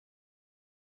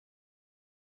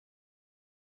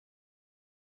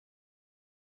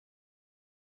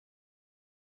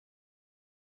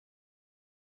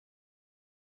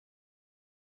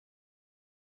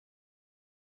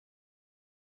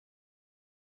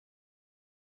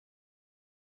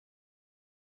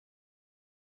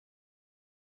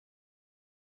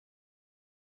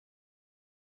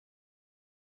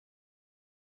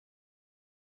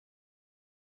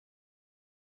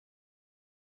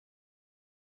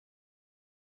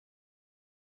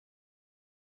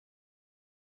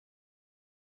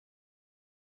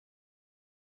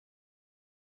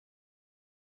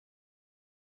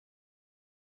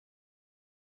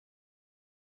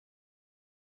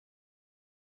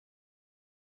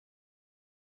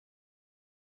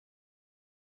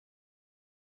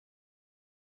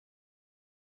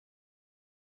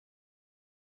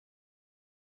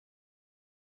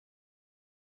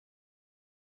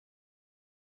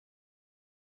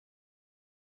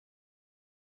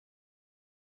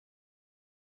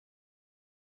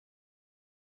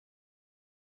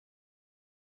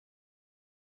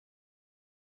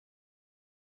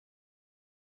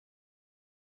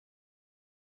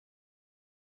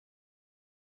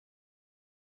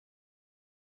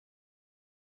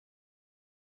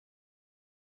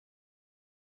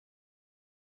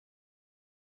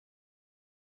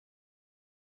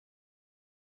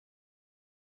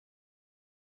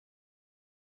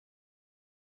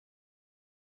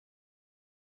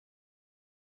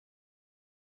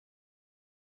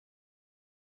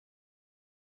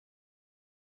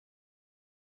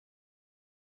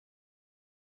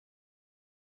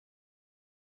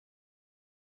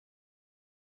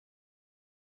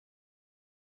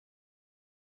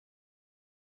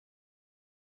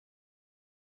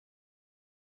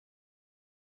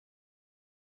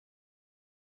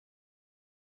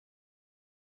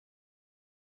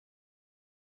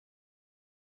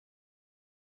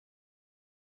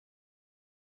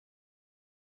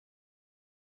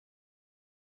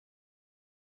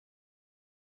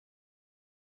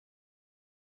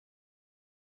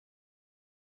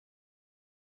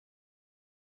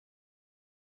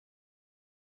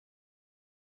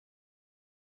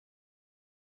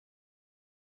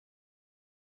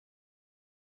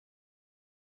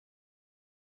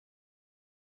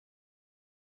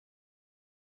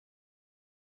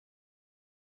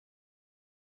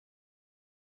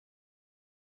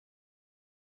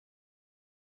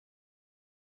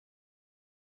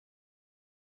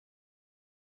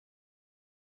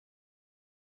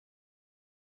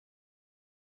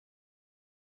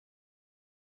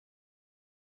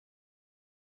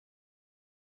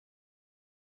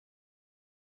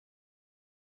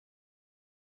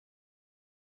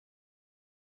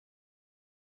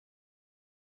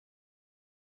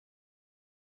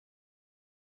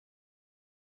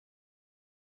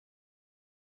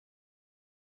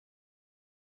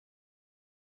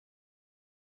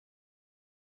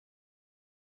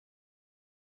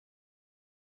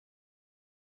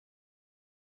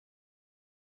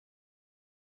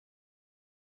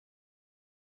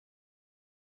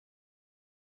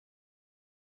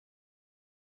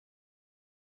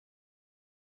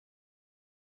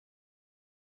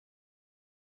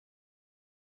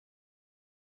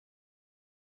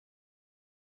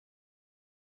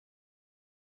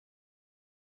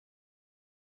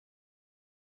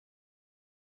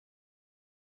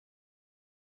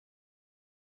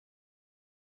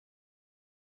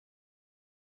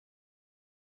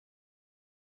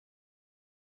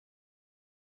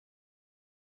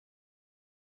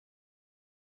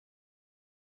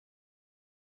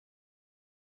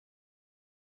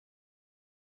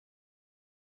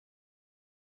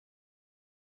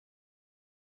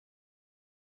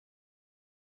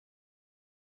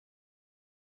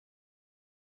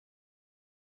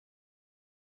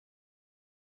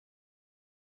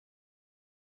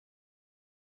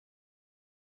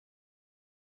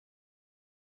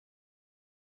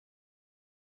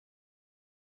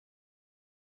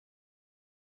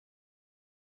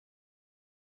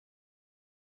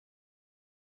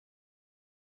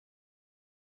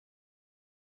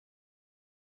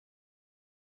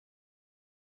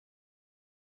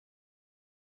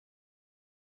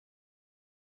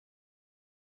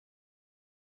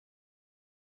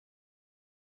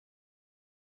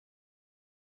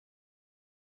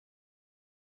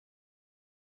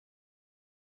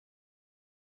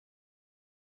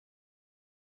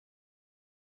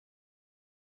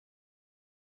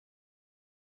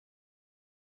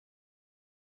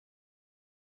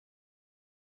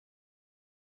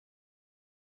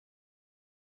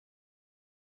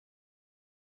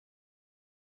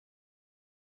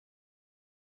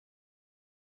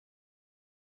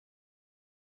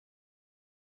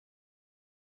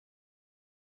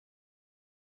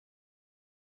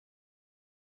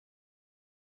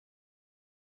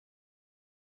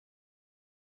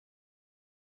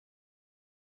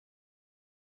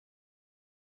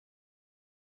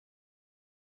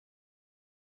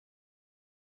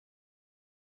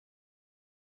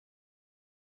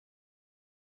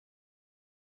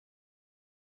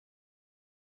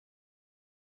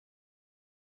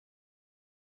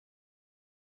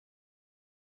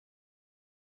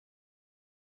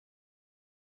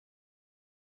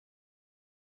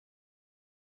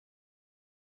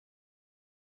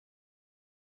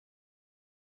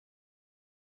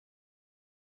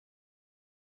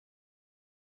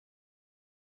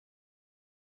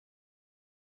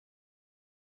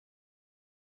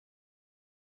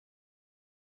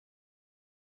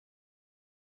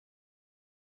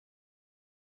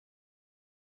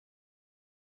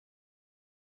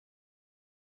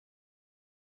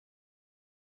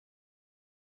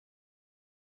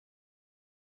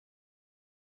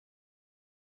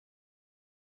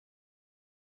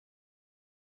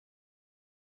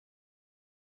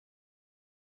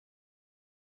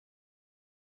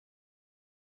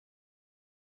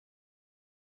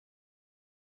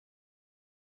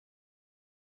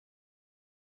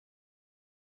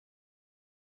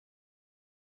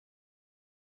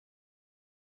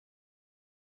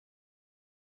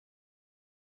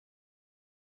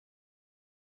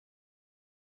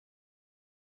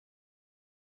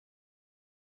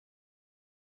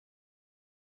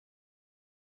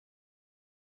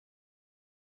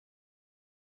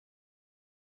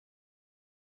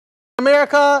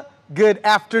America, good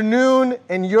afternoon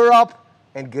in Europe,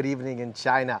 and good evening in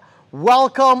China.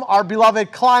 Welcome our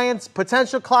beloved clients,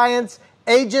 potential clients,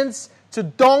 agents to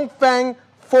DONGFENG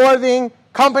FORTHING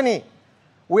Company.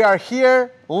 We are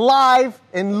here live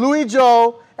in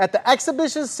Luizhou at the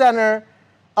exhibition center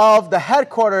of the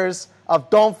headquarters of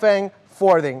DONGFENG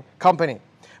FORTHING Company.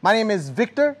 My name is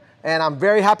Victor, and I'm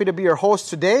very happy to be your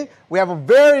host today. We have a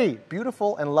very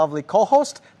beautiful and lovely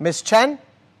co-host, Miss Chen.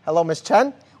 Hello, Miss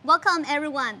Chen. Welcome,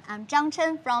 everyone. I'm Zhang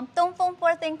Chen from DONGFENG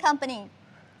FORTHING Company.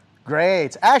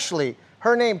 Great. Actually,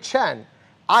 her name Chen.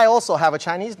 I also have a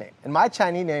Chinese name, and my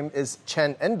Chinese name is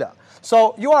Chen Enda.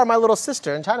 So you are my little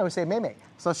sister. In China, we say Mei Mei.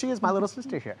 So she is my little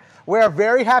sister here. We are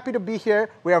very happy to be here.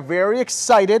 We are very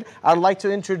excited. I'd like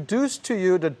to introduce to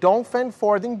you the DONGFENG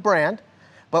FORTHING brand,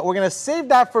 but we're going to save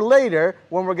that for later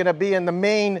when we're going to be in the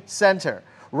main center.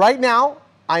 Right now,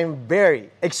 I'm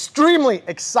extremely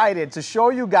excited to show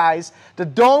you guys the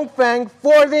DONGFENG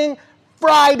FORTHING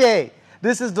Friday.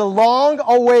 This is the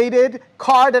long-awaited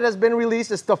car that has been released.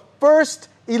 It's the first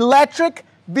electric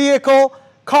vehicle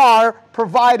car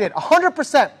provided,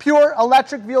 100% pure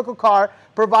electric vehicle car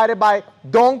provided by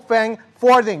DONGFENG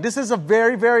FORTHING. This is a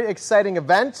very, very exciting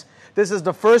event. This is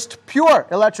the first pure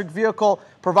electric vehicle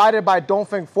provided by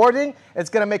DONGFENG FORTHING. It's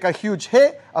going to make a huge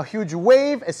hit, a huge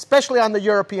wave, especially on the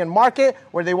European market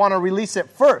where they want to release it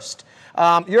first.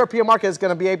 European market is going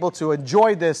to be able to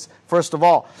enjoy this first of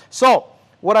all. So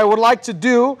what I would like to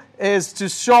do is to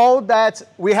show that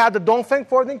we have the DONGFENG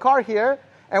FORTHING car here,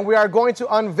 and we are going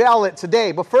to unveil it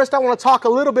today. But first I want to talk a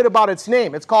little bit about its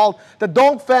name. It's called the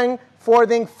DONGFENG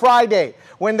FORTHING Friday.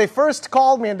 When they first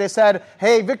called me and they said,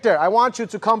 hey, Victor, I want you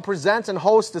to come present and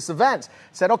host this event. I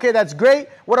said, okay, that's great.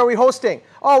 What are we hosting?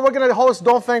 Oh, we're going to host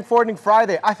DONGFENG FORTHING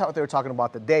Friday. I thought they were talking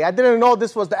about the day. I didn't know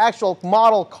this was the actual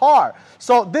model car.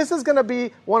 So this is going to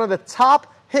be one of the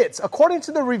top hits. According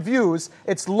to the reviews,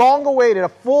 it's long awaited, a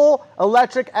full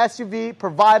electric SUV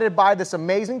provided by this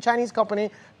amazing Chinese company,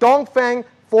 DONGFENG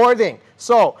FORTHING.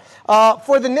 So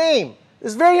for the name,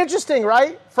 it's very interesting,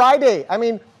 right? Friday. I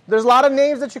mean, there's a lot of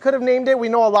names that you could have named it. We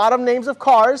know a lot of names of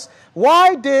cars.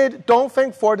 Why did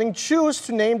DONGFENG FORTHING choose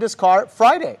to name this car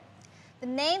Friday? The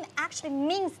name actually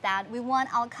means that we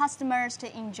want our customers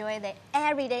to enjoy their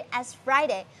everyday as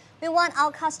Friday. We want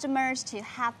our customers to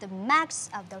have the max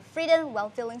of the freedom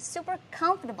while feeling super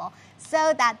comfortable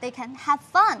so that they can have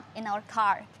fun in our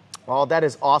car. Oh, that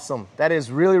is awesome. That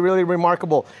is really, really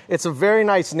remarkable. It's a very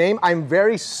nice name. I'm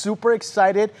super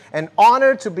excited and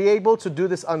honored to be able to do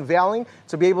this unveiling,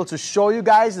 to be able to show you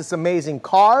guys this amazing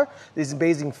car, these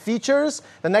amazing features.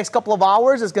 The next couple of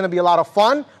hours is going to be a lot of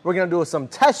fun. We're going to do some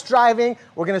test driving.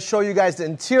 We're going to show you guys the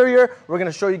interior. We're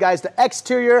going to show you guys the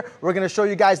exterior. We're going to show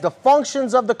you guys the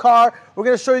functions of the car. We're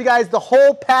going to show you guys the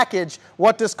whole package,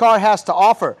 what this car has to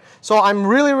offer. So I'm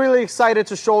really, really excited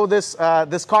to show this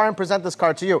car and present this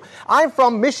car to you. I'm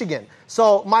from Michigan,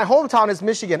 so my hometown is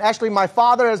Michigan. Actually, my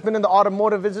father has been in the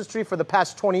automotive industry for the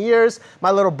past 20 years. My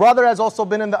little brother has also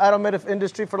been in the automotive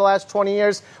industry for the last 20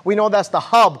 years. We know that's the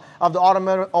hub of the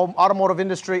automotive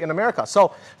industry in America.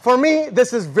 So for me,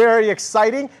 this is very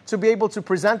exciting to be able to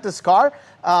present this car.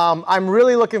 I'm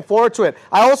really looking forward to it.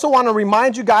 I also want to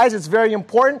remind you guys, it's very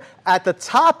important, at the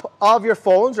top of your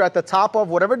phones or at the top of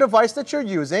whatever device that you're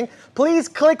using, please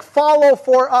click follow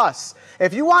for us.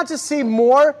 If you want to see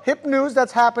more hip news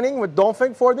that's happening with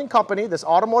DONGFENG FORTHING Company, this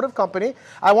automotive company,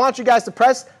 I want you guys to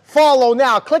press follow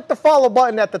now. Click the follow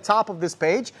button at the top of this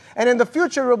page, and in the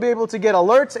future you'll be able to get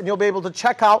alerts and you'll be able to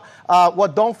check out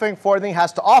what DONGFENG FORTHING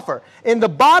has to offer. In the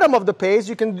bottom of the page,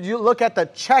 you look at the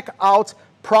checkout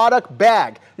product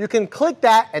bag. You can click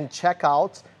that and check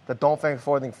out the DONGFENG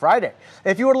FORTHING Friday.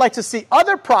 If you would like to see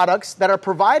other products that are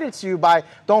provided to you by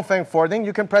DONGFENG FORTHING,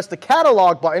 you can press the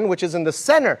catalog button, which is in the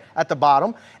center at the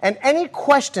bottom. And any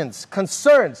questions,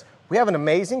 concerns, we have an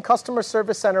amazing customer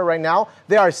service center right now.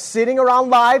 They are sitting around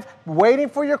live, waiting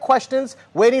for your questions,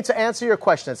 waiting to answer your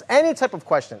questions, any type of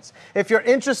questions. If you're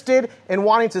interested in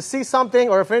wanting to see something,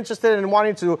 or if you're interested in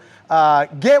wanting to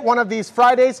get one of these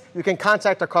Fridays, you can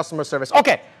contact our customer service.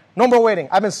 Okay, no more waiting.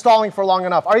 I've been stalling for long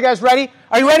enough. Are you guys ready?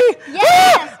 Are you ready?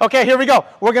 Yes! Okay, here we go.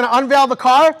 We're going to unveil the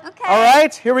car. Okay. All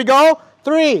right, here we go.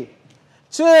 3,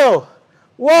 2,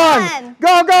 1.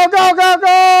 Go, go, go, go,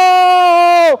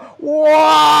 go!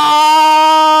 Wow!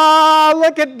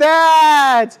 Look at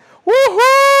that!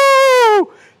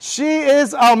 Woohoo! She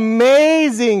is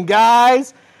amazing,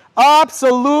 guys.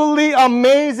 Absolutely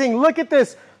amazing. Look at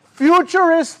this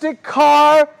futuristic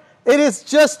car. It is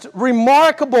just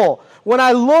remarkable. When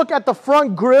I look at the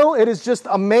front grille, it is just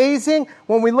amazing.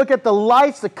 When we look at the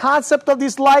lights, the concept of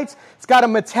these lights, it's got a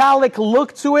metallic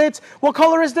look to it. What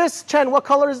color is this? Chen, what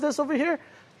color is this over here?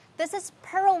 This is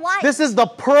pearl white. This is the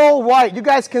pearl white. You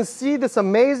guys can see this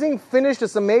amazing finish,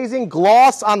 this amazing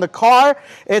gloss on the car.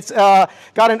 It's got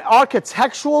an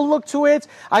architectural look to it.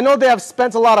 I know they have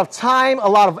spent a lot of time, a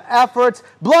lot of effort,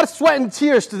 blood, sweat, and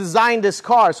tears to design this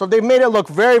car. So they made it look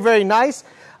very, very nice.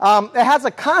 It has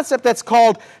a concept that's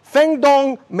called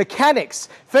Fengdong mechanics.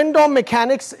 Fengdong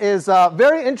mechanics is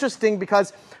very interesting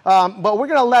because but we're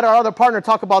going to let our other partner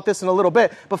talk about this in a little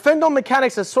bit. But Fengdong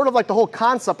mechanics is sort of like the whole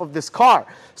concept of this car.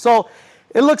 So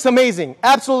it looks amazing,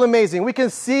 absolutely amazing. We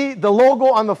can see the logo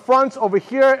on the front over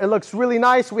here. It looks really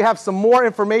nice. We have some more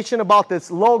information about this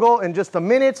logo in just a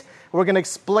minute. We're going to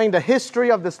explain the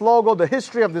history of this logo, the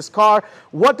history of this car,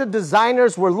 what the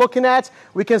designers were looking at.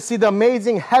 We can see the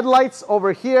amazing headlights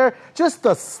over here. Just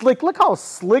the slick, look how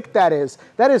slick that is.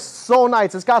 That is so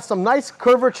nice. It's got some nice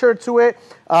curvature to it.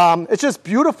 It's just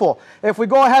beautiful. If we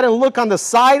go ahead and look on the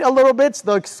side a little bit,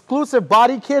 the exclusive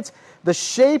body kit, the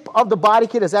shape of the body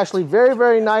kit is actually very,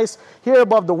 very nice. Here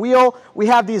above the wheel, we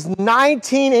have these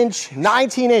 19-inch,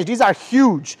 these are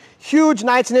huge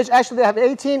 19-inch. Actually, they have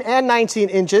 18 and 19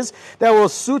 inches that will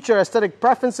suit your aesthetic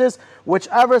preferences.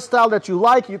 Whichever style that you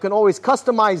like, you can always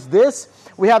customize this.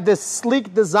 We have this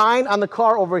sleek design on the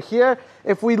car over here.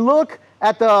 If we look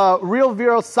at the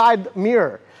rear side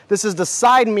mirror, this is the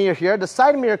side mirror here. The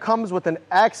side mirror comes with an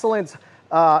excellent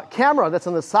camera that's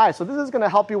on the side. So this is going to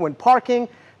help you when parking.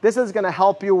 This is going to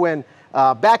help you when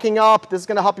backing up. This is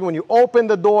going to help you when you open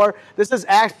the door. This is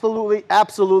absolutely,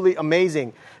 absolutely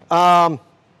amazing.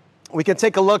 We can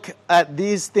take a look at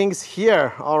these things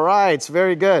here. All right,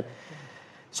 very good.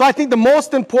 So I think the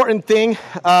most important thing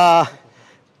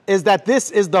is that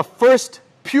this is the first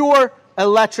pure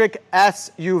electric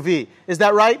SUV. Is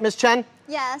that right, Ms. Chen?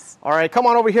 Yes. All right, come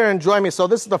on over here and join me. So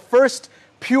this is the first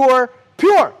pure,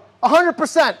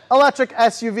 100% electric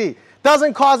SUV.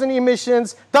 Doesn't cause any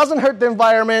emissions, doesn't hurt the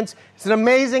environment. It's an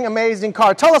amazing, amazing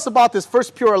car. Tell us about this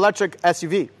first pure electric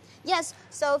SUV. Yes,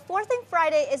 so Forthing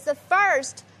Friday is the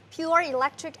first pure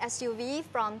electric SUV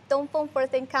from DONGFENG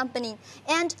FORTHING company.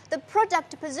 And the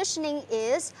product positioning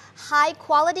is high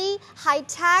quality, high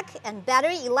tech, and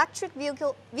battery electric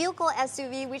vehicle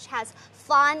SUV, which has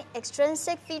fun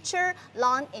extrinsic feature,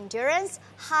 long endurance,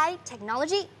 high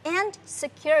technology, and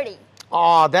security.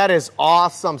 Oh, that is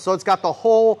awesome. So it's got the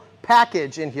whole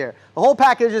package in here. The whole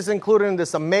package is included in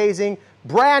this amazing,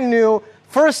 brand new,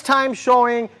 first time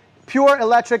showing pure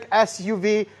electric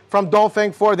SUV from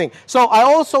DONGFENG FORTHING. So I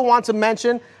also want to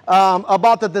mention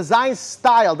about the design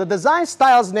style. The design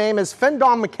style's name is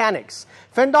Fengdong Mechanics.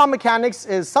 Fengdong Mechanics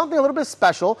is something a little bit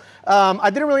special. I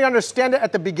didn't really understand it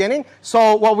at the beginning.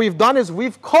 So what we've done is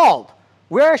we're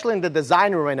actually in the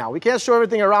design room right now. We can't show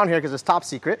everything around here because it's top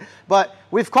secret. But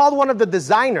we've called one of the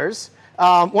designers,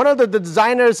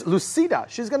 Lucida.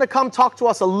 She's going to come talk to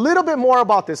us a little bit more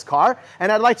about this car.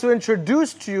 And I'd like to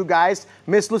introduce to you guys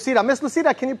Miss Lucida. Miss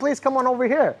Lucida, can you please come on over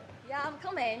here? Yeah, I'm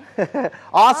coming.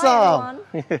 Awesome. Hi,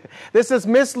 everyone. This is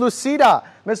Miss Lucida.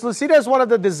 Miss Lucida is one of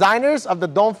the designers of the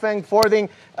DONGFENG FORTHING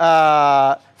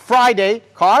Friday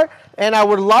car. And I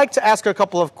would like to ask her a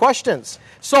couple of questions.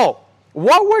 So,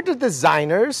 what were the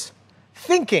designers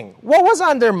thinking? What was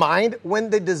on their mind when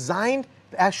they designed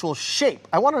the actual shape?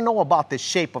 I want to know about the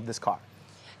shape of this car.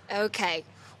 Okay.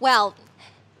 Well,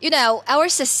 you know, our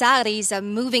societies are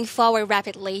moving forward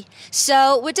rapidly.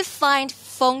 So we defined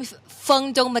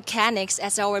Fengdong Mechanics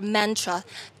as our mantra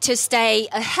to stay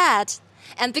ahead.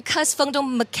 And because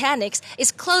Fengdong Mechanics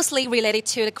is closely related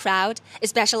to the crowd,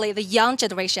 especially the young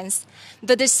generations,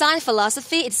 the design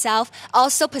philosophy itself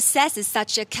also possesses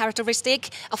such a characteristic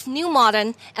of new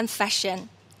modern and fashion.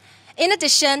 In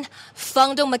addition,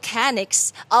 Fengdong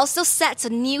Mechanics also sets a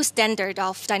new standard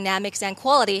of dynamics and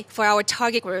quality for our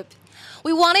target group.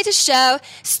 We wanted to show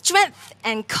strength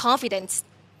and confidence,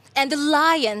 and the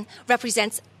lion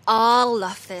represents all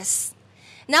of this.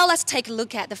 Now let's take a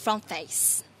look at the front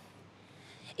face.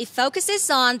 It focuses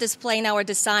on displaying our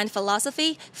design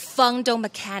philosophy, Fengdong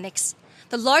Mechanics.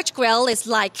 The large grille is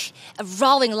like a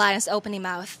roaring lion's opening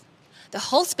mouth. The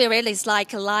whole spirit is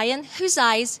like a lion whose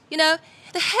eyes,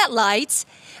 the headlights,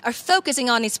 are focusing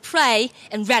on its prey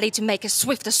and ready to make a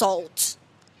swift assault.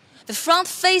 The front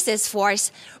face's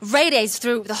force radiates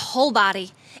through the whole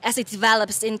body as it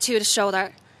develops into the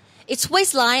shoulder. Its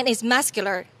waistline is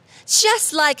muscular,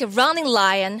 just like a running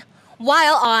lion,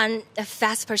 while on a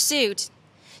fast pursuit.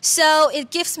 So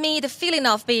it gives me the feeling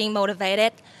of being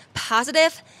motivated,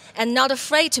 positive, and not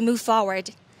afraid to move forward,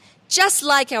 just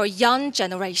like our young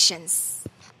generations.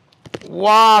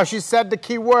 Wow, she said the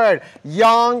key word,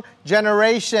 young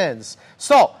generations.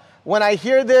 So, when I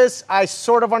hear this, I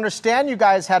sort of understand you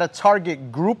guys had a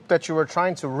target group that you were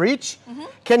trying to reach.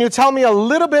 Can you tell me a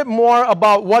little bit more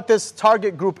about what this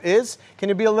target group is? Can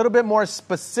you be a little bit more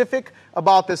specific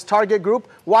about this target group?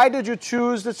 Why did you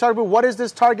choose this target group? What is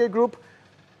this target group?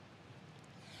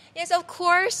 Yes, of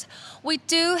course, we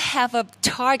do have a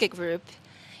target group.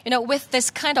 You know, with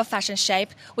this kind of fashion shape,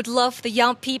 we'd love the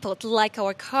young people to like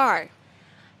our car.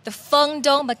 The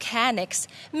Fengdong mechanics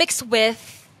mixed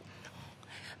with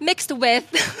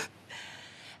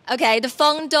okay, the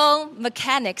Fengdong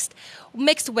mechanics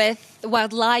mixed with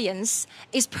wild lions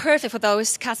is perfect for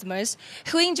those customers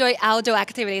who enjoy outdoor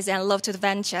activities and love to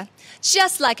adventure,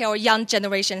 just like our young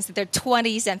generations in their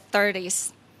 20s and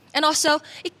 30s. And also,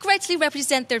 it greatly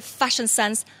represents their fashion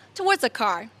sense towards the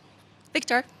car.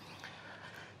 Victor?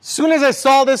 Soon as I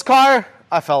saw this car,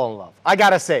 I fell in love. I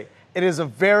gotta say, it is a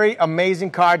very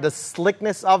amazing car. The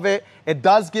slickness of it, it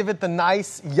does give it the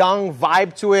nice young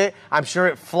vibe to it. I'm sure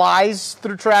it flies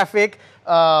through traffic.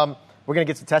 We're gonna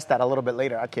get to test that a little bit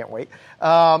later. I can't wait.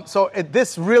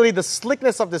 The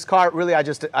slickness of this car, really,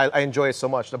 I enjoy it so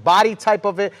much. The body type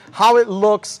of it, how it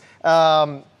looks,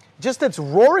 just its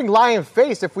roaring lion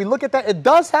face. If we look at that, it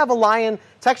does have a lion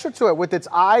texture to it with its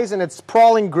eyes and its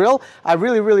sprawling grill. I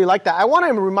really, really like that. I want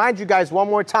to remind you guys one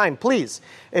more time, please.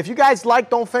 If you guys like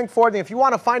DONGFENG FORTHING, if you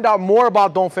want to find out more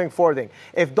about DONGFENG FORTHING,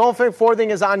 if DONGFENG FORTHING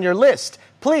is on your list,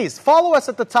 please follow us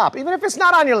at the top. Even if it's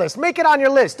not on your list, make it on your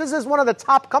list. This is one of the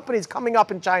top companies coming up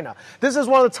in China. This is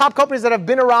one of the top companies that have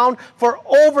been around for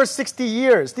over 60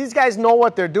 years. These guys know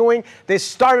what they're doing. They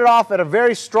started off at a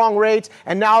very strong rate,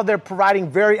 and now they're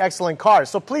providing very excellent cars.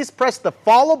 So please press the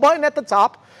follow button at the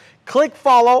top, click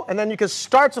follow, and then you can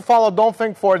start to follow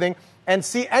DONGFENG FORTHING and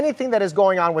see anything that is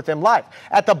going on with them live.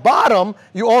 At the bottom,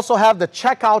 you also have the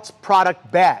checkouts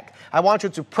product bag. I want you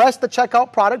to press the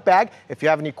checkout product bag. If you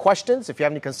have any questions, if you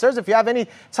have any concerns, if you have any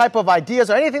type of ideas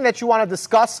or anything that you want to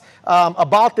discuss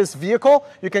about this vehicle,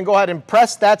 you can go ahead and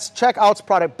press that checkouts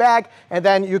product bag, and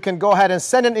then you can go ahead and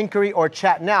send an inquiry or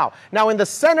chat now. Now in the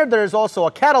center, there is also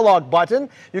a catalog button.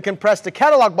 You can press the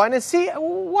catalog button and see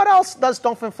what else does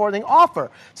DONGFENG FORTHING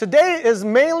offer. Today is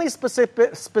mainly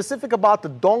specific about the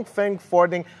DONGFENG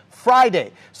FORTHING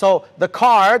Friday. So the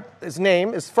car, its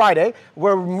name is Friday.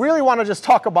 We really want to just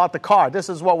talk about the car. This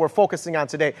is what we're focusing on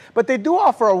today. But they do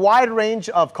offer a wide range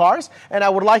of cars, and I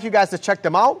would like you guys to check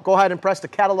them out. Go ahead and press the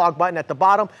catalog button at the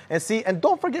bottom and see. And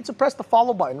don't forget to press the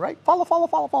follow button, right? Follow, follow,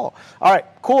 follow, follow. All right,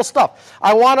 cool stuff.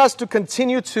 I want us to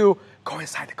continue to go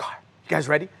inside the car. You guys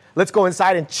ready? Let's go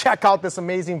inside and check out this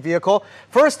amazing vehicle.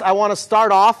 First, I want to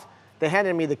start off. They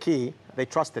handed me the key. They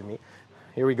trusted me.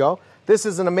 Here we go. This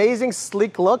is an amazing,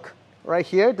 sleek look right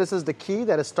here. This is the key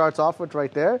that it starts off with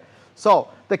right there. So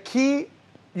the key,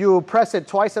 you press it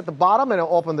twice at the bottom and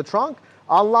it'll open the trunk.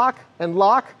 Unlock and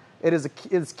lock.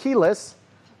 It's keyless.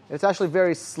 It's actually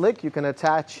very slick. You can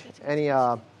attach any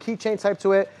keychain type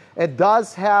to it. It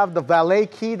does have the valet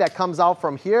key that comes out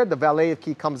from here. The valet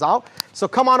key comes out. So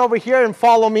come on over here and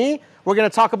follow me. We're going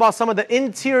to talk about some of the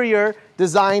interior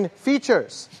design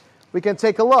features. We can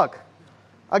take a look.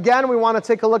 Again, we want to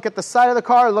take a look at the side of the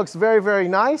car. It looks very, very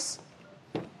nice.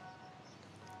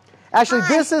 Actually,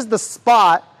 this is the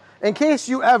spot, in case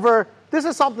you ever, this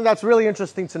is something that's really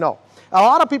interesting to know. A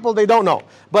lot of people, they don't know.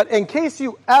 But in case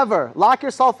you ever lock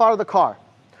yourself out of the car,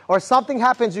 or something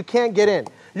happens, you can't get in.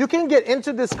 You can get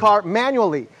into this car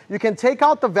manually. You can take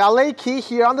out the valet key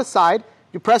here on the side.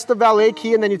 You press the valet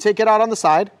key, and then you take it out on the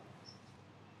side.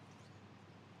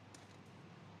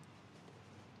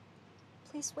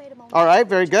 Please wait a moment. All right,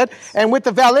 very good. And with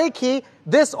the valet key,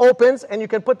 this opens, and you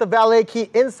can put the valet key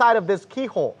inside of this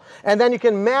keyhole. And then you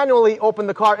can manually open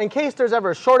the car in case there's ever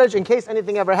a shortage, in case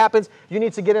anything ever happens, you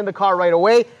need to get in the car right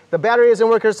away. The battery isn't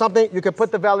working or something, you can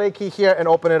put the valet key here and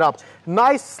open it up.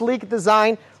 Nice, sleek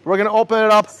design. We're going to open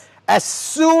it up. As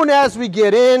soon as we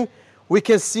get in, we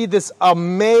can see this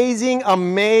amazing,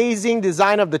 amazing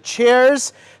design of the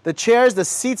chairs. The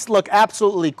seats look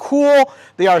absolutely cool.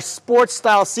 They are sports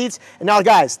style seats. And now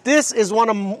guys, this is one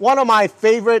of my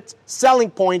favorite selling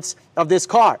points of this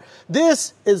car.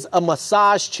 This is a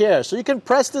massage chair. So you can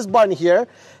press this button here,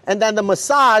 and then the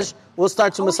massage will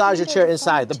start to massage your chair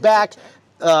inside. The back,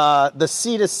 the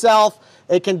seat itself,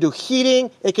 it can do heating,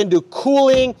 it can do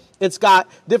cooling. It's got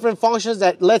different functions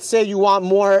that, let's say you want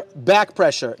more back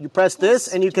pressure. You press this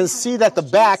and you can see that the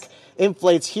back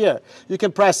inflates here. You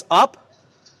can press up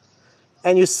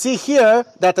and you see here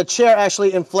that the chair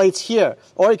actually inflates here.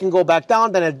 Or you can go back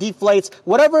down, then it deflates.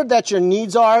 Whatever that your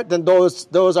needs are, then those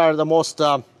are the most,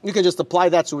 you can just apply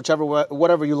that to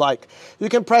whatever you like. You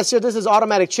can press here, this is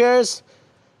automatic chairs.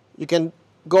 You can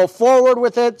go forward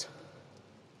with it.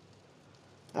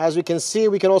 As we can see,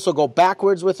 we can also go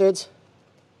backwards with it.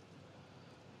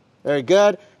 Very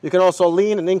good. You can also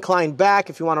lean and incline back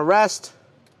if you want to rest.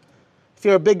 If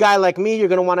you're a big guy like me, you're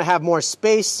going to want to have more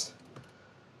space.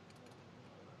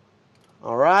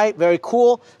 All right, very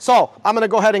cool. So I'm going to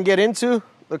go ahead and get into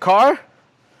the car.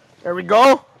 There we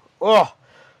go. Oh.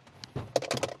 There's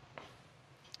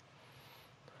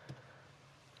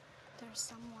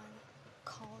someone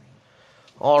calling.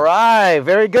 All right,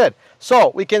 very good.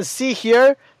 So we can see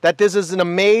here that this is an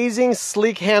amazing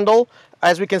sleek handle.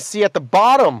 As we can see at the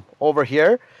bottom over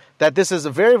here, that this is a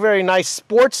very, very nice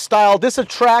sports style. This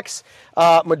attracts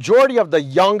majority of the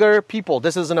younger people.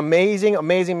 This is an amazing,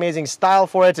 amazing, amazing style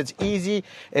for it. It's easy.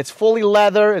 It's fully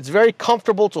leather. It's very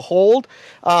comfortable to hold.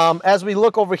 As we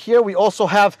look over here, we also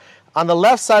have on the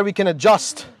left side, we can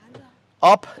adjust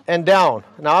up and down.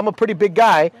 Now, I'm a pretty big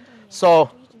guy,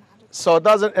 so it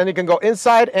doesn't, and you can go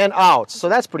inside and out. So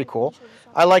that's pretty cool.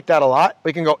 I like that a lot.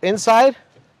 We can go inside,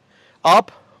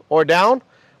 up, or down,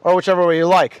 or whichever way you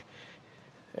like.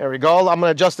 There we go. I'm going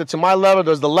to adjust it to my level.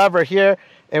 There's the lever here,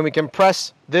 and we can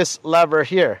press this lever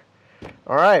here.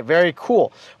 All right, very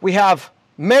cool. We have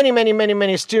many, many, many,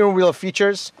 many steering wheel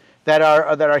features that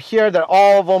are here, that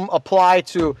all of them apply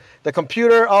to the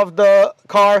computer of the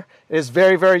car. It is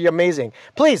very, very amazing.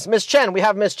 Please, Ms. Chen, we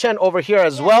have Ms. Chen over here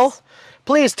as well.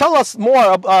 Please tell us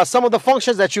more about some of the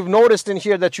functions that you've noticed in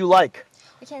here that you like.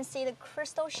 We can see the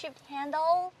crystal shaped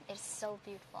handle. It's so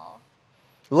beautiful.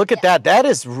 Look at that. That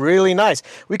is really nice.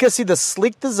 We can see the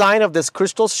sleek design of this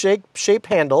crystal shape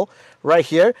handle right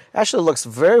here. Actually looks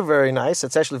very, very nice.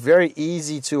 It's actually very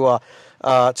easy to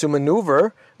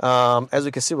maneuver. As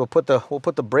we can see, we'll put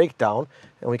the brake down,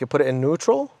 and we can put it in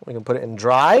neutral. We can put it in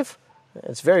drive.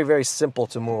 It's very, very simple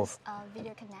to move.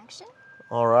 Video connection.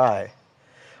 All right.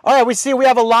 All right, we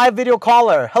have a live video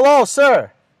caller. Hello,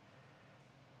 sir.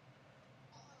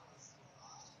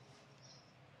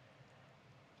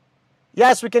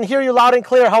 Yes, we can hear you loud and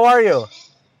clear. How are you?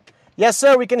 Yes,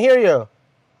 sir, we can hear you.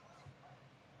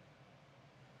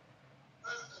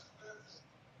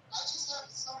 I just have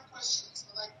some questions.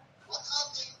 Like, what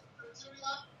are the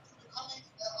criteria to becoming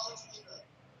an auto dealer?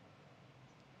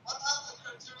 What are the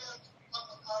criteria to become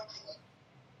a car dealer?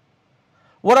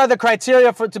 What are the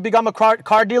criteria to become a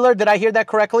car dealer? Did I hear that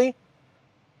correctly?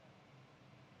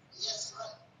 Yes,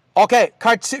 right. Okay,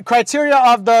 criteria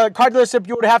of the car dealership,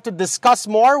 you would have to discuss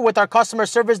more with our customer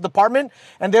service department,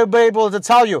 and they'll be able to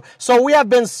tell you. So we have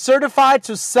been certified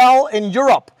to sell in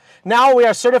Europe. Now we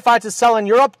are certified to sell in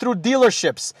Europe through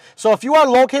dealerships. So if you are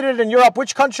located in Europe,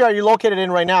 which country are you located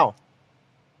in right now?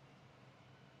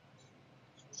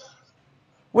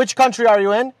 Which country are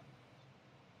you in?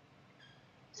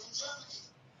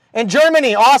 In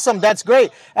Germany. Awesome. That's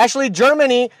great. Actually,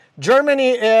 Germany,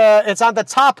 it's on the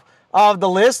top of the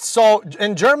list. So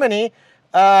in Germany,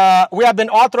 we have been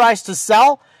authorized to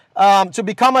sell. To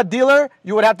become a dealer,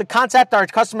 you would have to contact our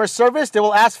customer service. They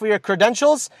will ask for your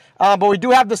credentials, but we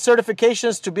do have the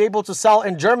certifications to be able to sell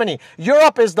in Germany.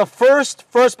 Europe is the first,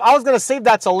 I was going to save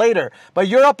that till later, but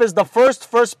Europe is the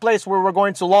first place where we're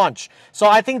going to launch. So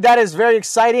I think that is very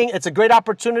exciting. It's a great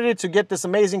opportunity to get this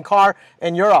amazing car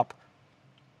in Europe.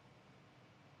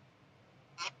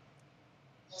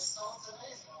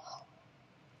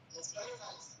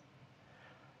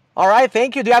 All right,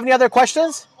 thank you. Do you have any other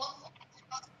questions? One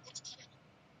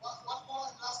more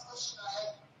and last question I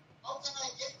have. How can I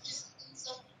get this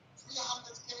instant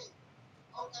 300K?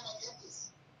 How can I get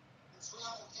this?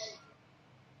 300K.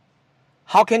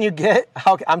 How can you get,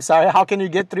 how can you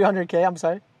get 300K? I'm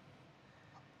sorry.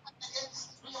 I get this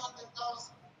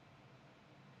 300,000.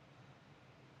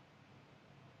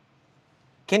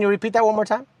 Can you repeat that one more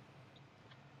time?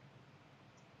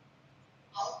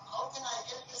 How can I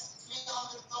get this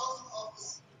 300,000 of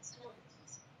this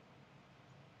facilities?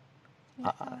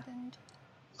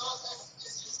 Because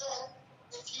as you said,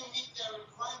 if you meet their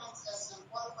requirements as a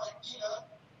qualified dealer,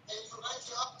 they provide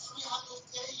you up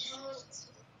 300K euros.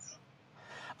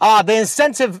 The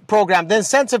incentive program. The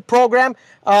incentive program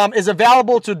is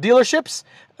available to dealerships.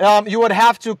 You would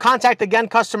have to contact, again,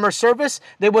 customer service.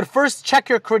 They would first check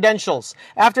your credentials.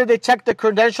 After they check the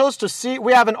credentials to see,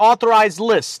 we have an authorized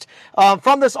list.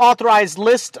 From this authorized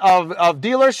list of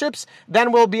dealerships,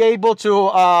 then we'll be able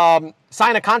to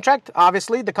sign a contract.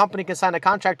 Obviously, the company can sign a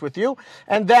contract with you.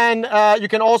 And then you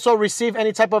can also receive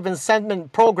any type of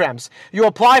incentive programs. You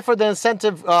apply for the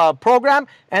incentive program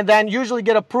and then usually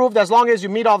get approved as long as you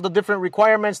meet all the different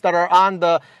requirements that are on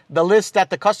the list that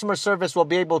the customer service will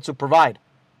be able to provide.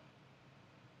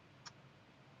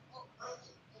 Oh,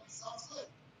 perfect. That sounds good.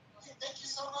 Okay, thank you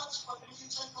so much for the meeting,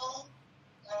 Chen Colin.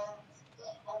 And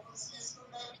hope we'll see you soon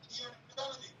maybe here in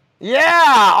Germany.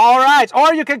 Yeah, all right.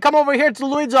 Or you can come over here to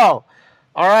Luizo.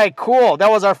 All right, cool. That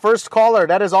was our first caller.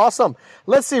 That is awesome.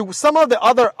 Let's see some of the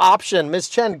other option. Miss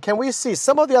Chen, can we see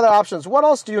some of the other options? What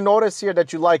else do you notice here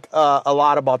that you like a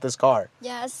lot about this car?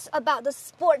 Yes, about the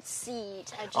sports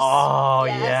seat.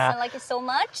 Yeah. I like it so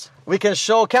much. We can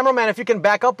show, cameraman, if you can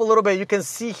back up a little bit, you can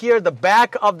see here the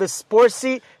back of the sports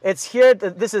seat. It's here.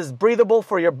 This is breathable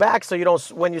for your back, so you don't,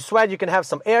 when you sweat, you can have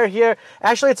some air here.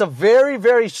 Actually, it's a very,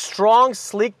 very strong,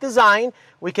 sleek design.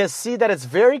 We can see that it's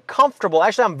very comfortable.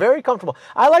 Actually, I'm very comfortable.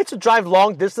 I like to drive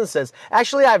long distances.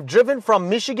 Actually, I've driven from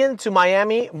Michigan to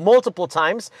Miami multiple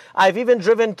times. I've even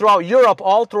driven throughout Europe,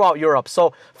 all throughout Europe.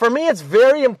 So for me, it's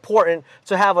very important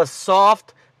to have a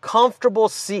soft, comfortable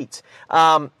seat.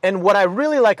 And what I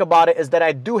really like about it is that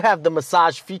I do have the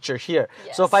massage feature here.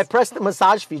 Yes. So if I press the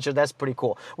massage feature, that's pretty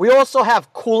cool. We also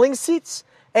have cooling seats.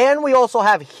 And we also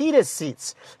have heated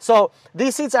seats. So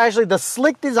these seats are actually the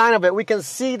slick design of it. We can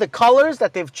see the colors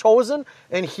that they've chosen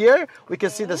in here. We can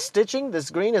see the stitching. This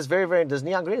green is this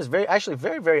neon green is actually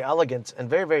very, very elegant and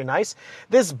very, very nice.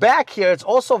 This back here, it's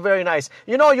also very nice.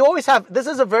 You know, you always have, this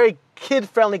is a very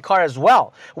kid-friendly car as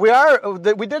well. We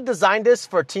did design this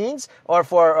for teens or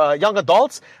for young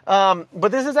adults,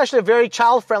 but this is actually a very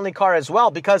child-friendly car as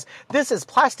well because this is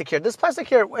plastic here. This plastic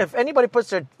here, if anybody puts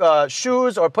their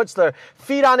shoes or puts their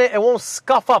feet on it, it won't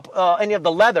scuff up any of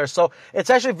the leather. So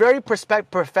it's actually very protective,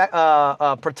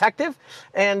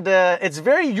 and it's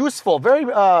very useful, very,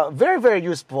 very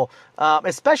useful.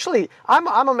 Especially,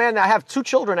 I'm a man that I have 2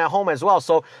 children at home as well,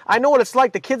 so I know what it's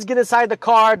like. The kids get inside the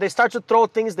car, they start to throw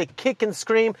things, they kick and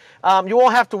scream. You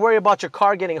won't have to worry about your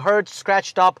car getting hurt,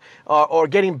 scratched up, or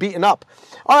getting beaten up.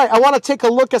 All right, I want to take a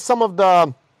look at some of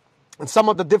the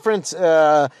different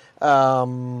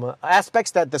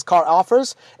aspects that this car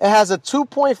offers. It has a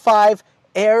 2.5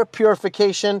 air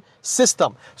purification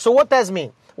system. So what does that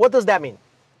mean? What does that mean?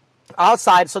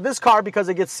 Outside, so this car, because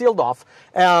it gets sealed off,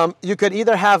 you could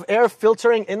either have air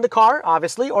filtering in the car,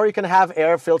 obviously, or you can have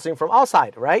air filtering from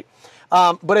outside, right?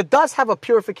 But it does have a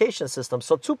purification system.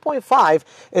 So 2.5,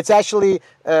 it's actually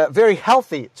very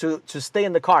healthy to stay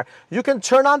in the car. You can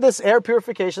turn on this air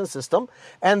purification system,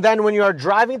 and then when you are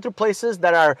driving through places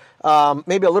that are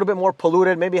maybe a little bit more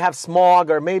polluted, maybe have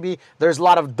smog, or maybe there's a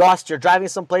lot of dust, you're driving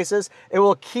some places, it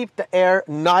will keep the air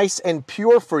nice and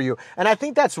pure for you. And I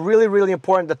think that's really, really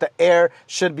important, that the air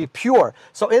should be pure.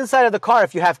 So inside of the car,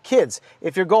 if you have kids,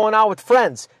 if you're going out with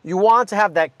friends, you want to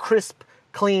have that crisp,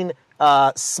 clean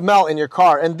smell in your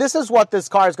car. And this is what this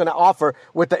car is going to offer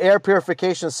with the air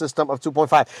purification system of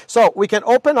 2.5. So we can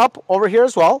open up over here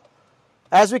as well.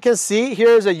 As we can see,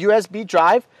 here is a USB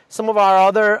drive. Some of our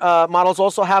other models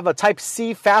also have a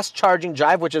Type-C fast charging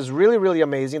drive, which is really, really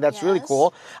amazing. That's really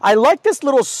cool. I like this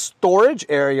little storage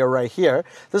area right here.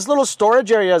 This little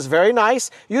storage area is very nice.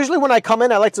 Usually when I come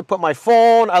in, I like to put my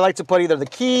phone. I like to put either the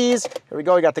keys. Here we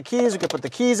go. We got the keys. We can put the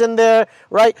keys in there,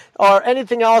 right? Or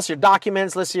anything else, your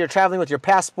documents. Let's say you're traveling with your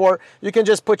passport. You can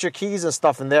just put your keys and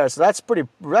stuff in there. So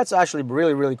that's actually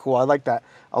really, really cool. I like that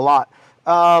a lot.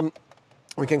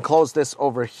 We can close this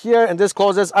over here, and this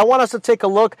closes. I want us to take a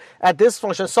look at this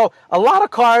function. So a lot of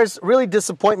cars really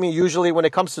disappoint me usually when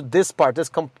it comes to this part,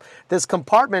 this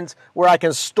compartment where I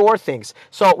can store things.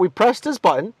 So we press this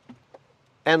button,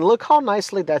 and look how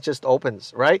nicely that just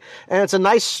opens, right? And it's a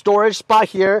nice storage spot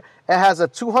here. It has a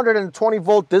 220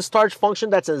 volt discharge function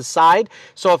that's inside.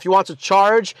 So if you want to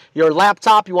charge your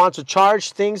laptop, you want to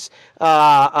charge things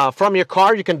from your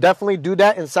car, you can definitely do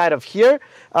that inside of here.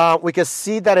 We can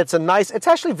see that it's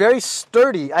actually very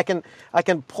sturdy. I can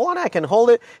pull on it, I can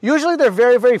hold it. Usually they're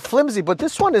very, very flimsy, but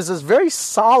this one is very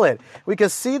solid. We can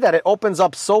see that it opens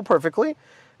up so perfectly.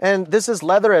 And this is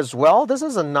leather as well. This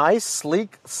is a nice,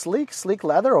 sleek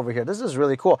leather over here. This is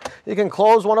really cool. You can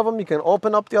close one of them. You can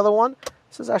open up the other one.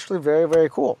 This is actually very, very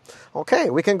cool. Okay,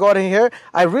 we can go in here.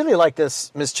 I really like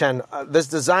this, Ms. Chen, this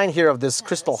design here of this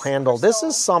crystal handle. This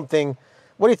is something,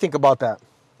 what do you think about that?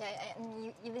 Yeah,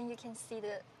 and even you can see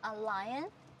a lion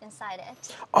inside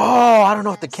it. Oh, I don't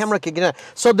know if the camera can get it.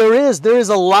 So there is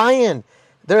a lion.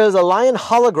 There is a lion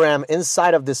hologram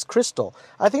inside of this crystal.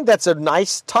 I think that's a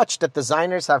nice touch that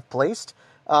designers have placed.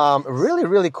 Really,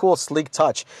 really cool, sleek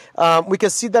touch. We can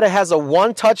see that it has a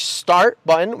one-touch start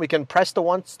button. We can press the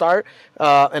one start,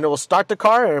 and it will start the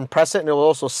car, and press it, and it will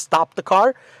also stop the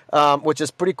car, which is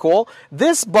pretty cool.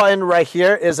 This button right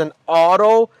here is an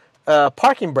auto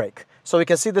parking brake. So we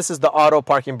can see this is the auto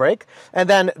parking brake. And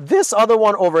then this other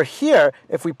one over here,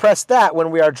 if we press that when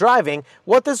we are driving,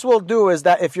 what this will do is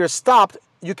that if you're stopped,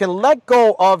 you can let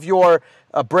go of your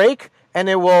brake and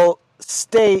it will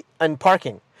stay in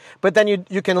parking. but then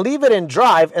you can leave it in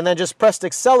drive and then just press the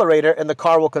accelerator and the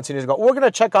car will continue to go. We're going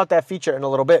to check out that feature in a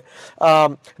little bit.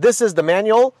 This is the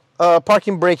manual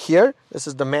parking brake here. This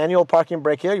is the manual parking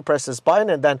brake here. You press this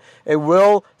button and then it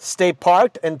will stay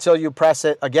parked until you press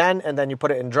it again, and then you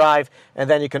put it in drive, and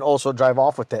then you can also drive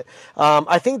off with it.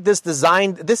 I think this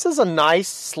is a nice,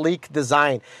 sleek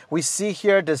design. We see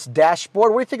here this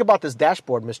dashboard. What do you think about this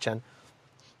dashboard, Ms. Chen?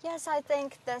 Yes, I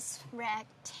think this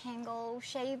rectangle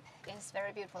shape is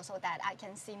very beautiful so that I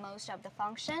can see most of the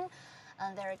function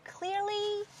very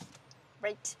clearly.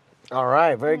 Great. All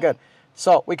right, very good.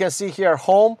 So we can see here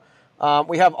home.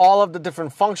 We have all of the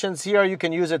different functions here. You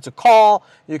can use it to call.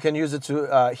 You can use it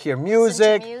to hear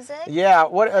music. Yeah.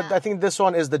 I think this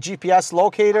one is the GPS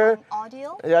locator.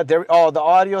 Audio. Yeah. The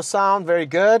audio sound. Very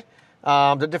good.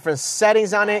 The different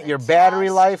settings on it. Your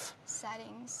battery life.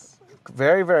 Settings.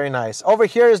 Very, very nice. Over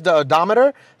here is the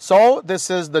odometer. So this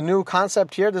is the new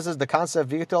concept here. This is the concept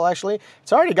vehicle, actually.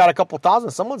 It's already got a couple thousand.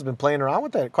 Someone's been playing around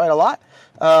with it quite a lot.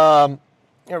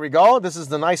 Here we go. This is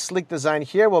the nice sleek design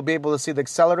here. We'll be able to see the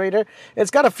accelerator.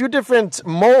 It's got a few different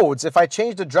modes. If I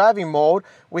change the driving mode,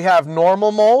 we have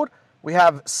normal mode, we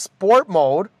have sport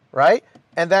mode, right?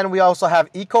 And then we also have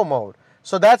eco mode.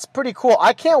 So that's pretty cool.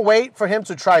 I can't wait for him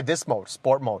to try this mode,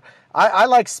 sport mode. I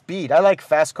like speed. I like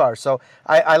fast cars. So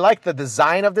I like the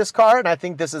design of this car, and I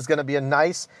think this is going to be a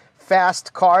nice,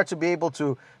 fast car to be able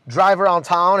to drive around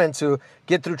town and to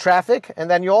get through traffic. And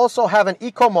then you also have an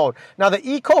eco mode. Now the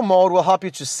eco mode will help you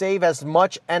to save as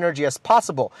much energy as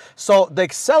possible. So the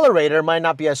accelerator might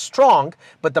not be as strong,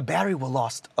 but the battery will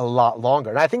last a lot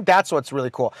longer. And I think that's what's really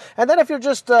cool. And then if you're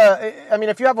just,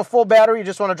 if you have a full battery, you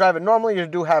just want to drive it normally, you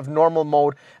do have normal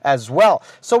mode as well.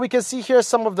 So we can see here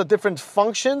some of the different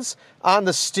functions on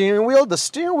the steering wheel. The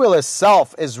steering wheel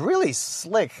itself is really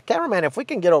slick. Cameraman, if we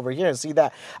can get over here and see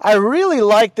that. I really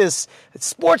like this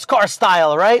sports car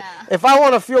style, right? Yeah. If I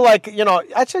want to feel like,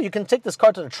 actually you can take this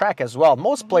car to the track as well.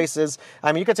 Most places,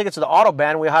 you can take it to the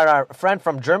Autobahn. We had our friend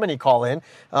from Germany call in.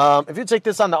 If you take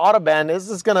this on the Autobahn, this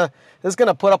is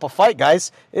gonna put up a fight,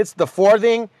 guys. It's the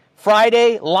Forthing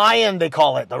Friday Lion, they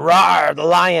call it. The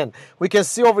Lion. We can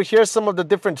see over here some of the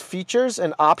different features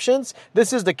and options.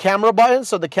 This is the camera button.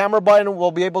 So the camera button will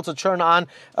be able to turn on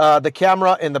the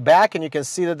camera in the back, and you can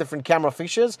see the different camera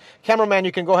features. Cameraman,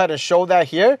 you can go ahead and show that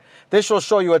here. This will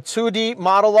show you a 2D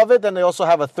model of it. Then they also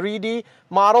have a 3D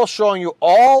model showing you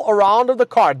all around of the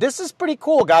car. This is pretty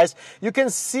cool, guys. You can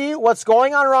see what's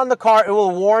going on around the car. It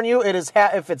will warn you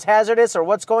if it's hazardous or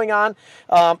what's going on.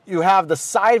 You have the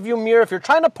side view mirror. If you're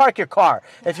trying to park your car,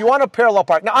 if you want to parallel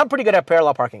park. Now, I'm pretty good at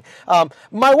parallel parking.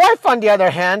 My wife, on the other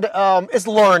hand, is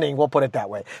learning, we'll put it that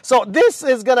way. So this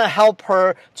is going to help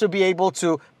her to be able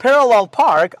to parallel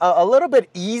park a little bit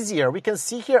easier. We can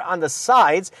see here on the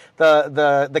sides,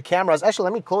 the cameras. Actually,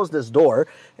 let me close this door,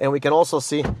 and we can also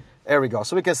see. There we go.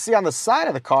 So we can see on the side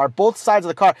of the car, both sides of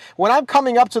the car. When I'm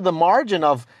coming up to the margin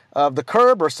of the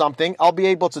curb or something, I'll be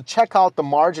able to check out the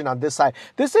margin on this side.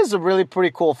 This is a really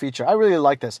pretty cool feature. I really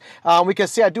like this. We can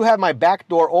see I do have my back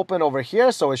door open over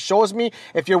here, so it shows me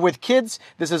if you're with kids,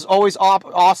 this is always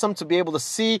awesome to be able to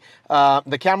see.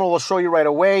 The camera will show you right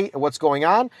away what's going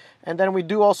on. And then we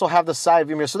do also have the side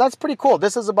view mirror. So that's pretty cool.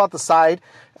 This is about the side,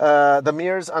 the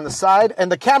mirrors on the side,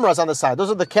 and the cameras on the side.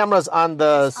 Those are the cameras on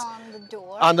the door.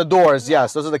 On the doors,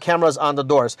 yes. Those are the cameras on the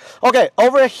doors. Okay,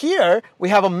 over here, we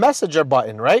have a messenger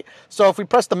button, right? So if we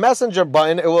press the messenger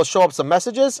button, it will show up some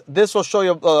messages. This will show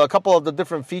you a couple of the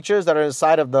different features that are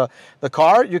inside of the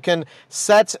car. You can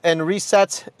set and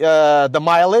reset the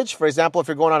mileage. For example, if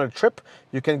you're going on a trip,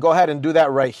 you can go ahead and do that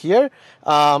right here.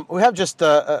 We have just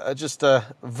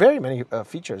very many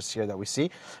features here that we see.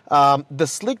 The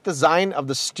sleek design of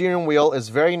the steering wheel is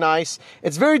very nice.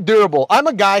 It's very durable. I'm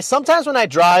a guy, sometimes when I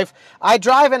drive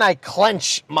and I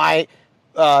clench my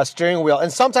steering wheel.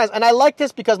 And I like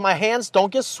this because my hands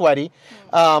don't get sweaty.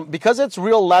 Because it's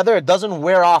real leather, it doesn't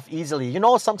wear off easily. You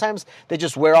know, sometimes they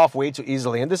just wear off way too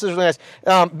easily. And this is really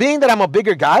nice. Being that I'm a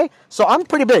bigger guy, so I'm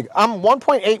pretty big. I'm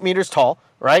 1.8 meters tall,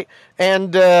 right?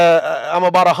 And I'm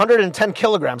about 110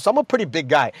 kilograms. So I'm a pretty big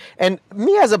guy. And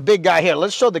me as a big guy here,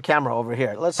 let's show the camera over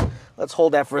here. Let's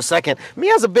hold that for a second. Me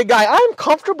as a big guy, I'm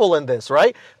comfortable in this,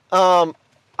 right?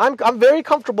 I'm very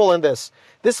comfortable in this.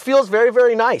 This feels very,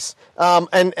 very nice.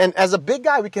 And as a big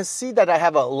guy, we can see that I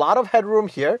have a lot of headroom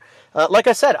here. Like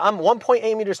I said, I'm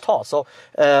 1.8 meters tall, so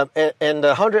and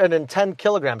 110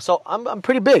 kilograms. So I'm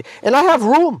pretty big, and I have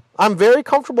room. I'm very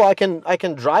comfortable. I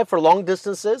can drive for long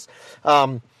distances.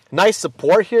 Nice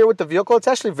support here with the vehicle. It's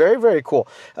actually very, very cool.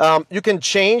 You can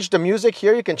change the music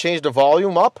here. You can change the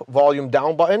volume up, volume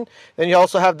down button. Then you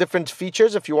also have different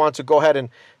features if you want to go ahead and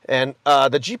And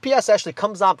the GPS actually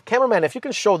comes up. Cameraman, if you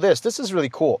can show this, this is really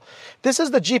cool. This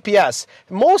is the GPS.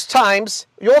 Most times,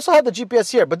 you also have the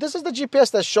GPS here, but this is the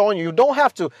GPS that's showing you. You don't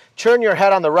have to turn your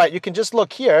head on the right. You can just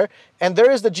look here, and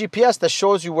there is the GPS that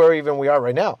shows you where even we are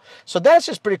right now. So that's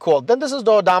just pretty cool. Then this is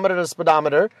the odometer, the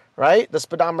speedometer, right? The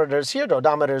speedometer is here. The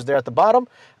odometer is there at the bottom.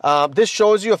 This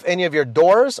shows you if any of your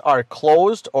doors are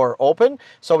closed or open.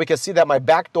 So we can see that my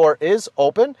back door is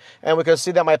open, and we can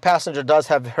see that my passenger does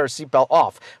have her seatbelt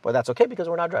off. But that's okay because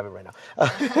we're not driving right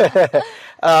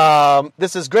now.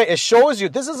 This is great. It shows you,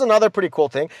 this is another pretty cool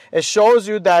thing. It shows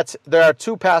you that there are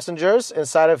 2 passengers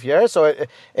inside of here. So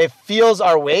it feels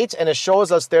our weight, and it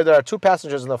shows us there are 2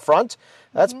 passengers in the front.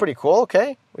 That's pretty cool.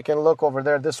 Okay, we can look over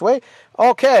there this way.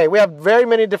 Okay, we have very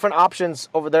many different options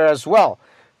over there as well.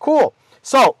 Cool.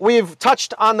 So we've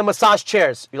touched on the massage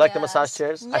chairs. You like the massage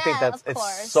chairs? Yeah, I think of it's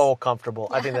course. so comfortable.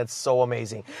 I think that's so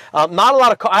amazing. Not a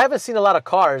lot of I haven't seen a lot of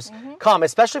cars come,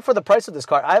 especially for the price of this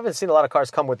car. I haven't seen a lot of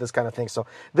cars come with this kind of thing. So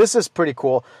this is pretty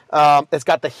cool. It's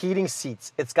got the heating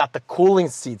seats. It's got the cooling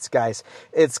seats, guys.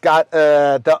 It's got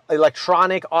the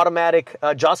electronic automatic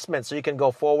adjustment, so you can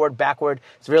go forward, backward.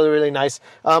 It's really, really nice.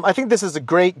 I think this is a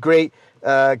great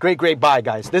buy,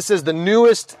 guys. This is the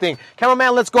newest thing.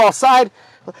 Cameraman, let's go outside.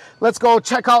 Let's go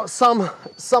check out some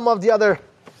of the other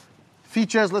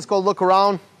features. Let's go look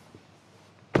around.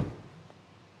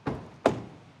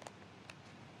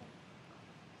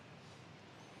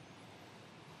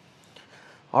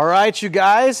 All right, you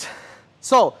guys.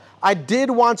 So I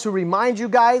did want to remind you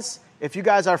guys, if you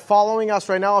guys are following us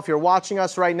right now, if you're watching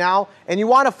us right now, and you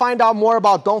want to find out more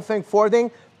about DONGFENG Forthing,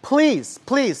 please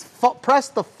press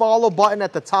the follow button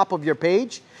at the top of your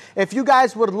page. If you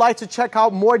guys would like to check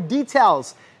out more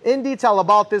details, in detail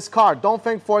about this car,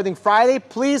 DONGFENG Forthing Friday,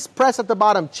 please press at the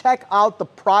bottom, check out the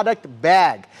product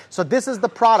bag. So this is the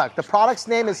product. The product's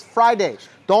name is Friday.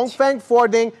 DONGFENG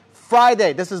Forthing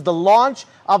Friday. This is the launch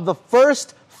of the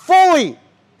first fully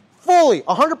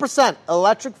 100%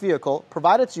 electric vehicle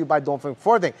provided to you by DONGFENG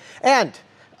Forthing. And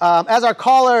as our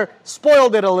caller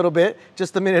spoiled it a little bit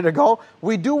just a minute ago,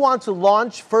 we do want to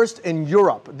launch first in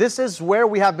Europe. This is where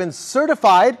we have been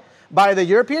certified by the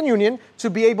European Union to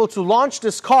be able to launch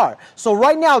this car. So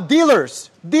right now,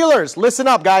 dealers, listen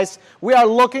up, guys. We are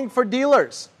looking for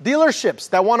dealerships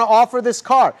that want to offer this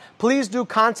car. Please do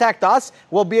contact us.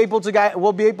 We'll be able to get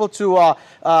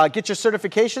your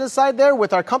certification inside there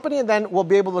with our company, and then we'll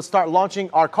be able to start launching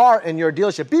our car in your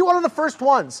dealership. Be one of the first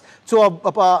ones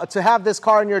to have this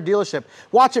car in your dealership.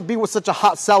 Watch it be with such a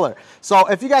hot seller. So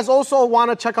if you guys also want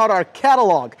to check out our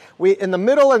catalog, in the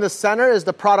middle and the center is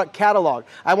the product catalog.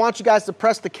 I want you guys to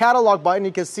press the catalog button.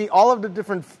 You can see all of the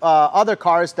different other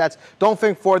cars that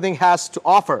DONGFENG Forthing has to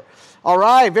offer. All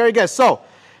right, very good. So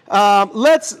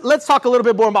let's talk a little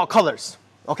bit more about colors.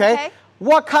 Okay?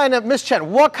 What kind of, Miss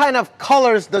Chen, what kind of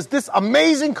colors does this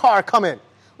amazing car come in?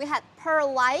 We had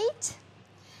pearl white,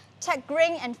 tech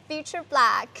green, and future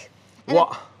black. And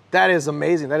wow, that is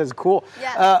amazing. That is cool.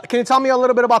 Yeah. Can you tell me a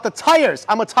little bit about the tires?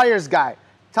 I'm a tires guy.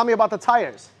 Tell me about the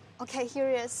tires. Okay, here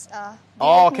is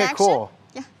oh, okay, connection. cool.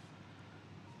 Yeah.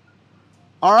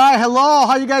 All right, hello.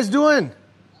 How you guys doing?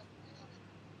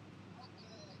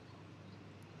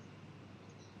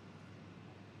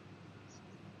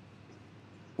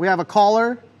 We have a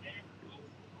caller.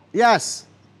 Yes.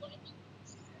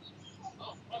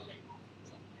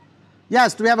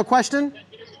 Yes, do we have a question?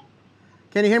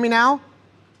 Can you hear me now?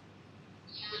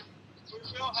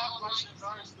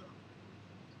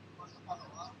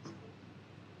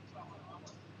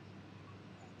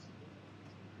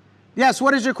 Yes,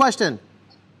 what is your question?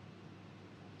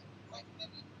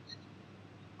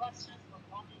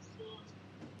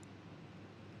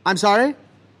 I'm sorry?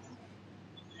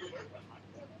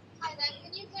 Hi there,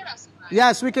 can you hear us? Right?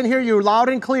 Yes, we can hear you loud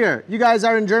and clear. You guys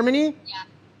are in Germany? Yeah.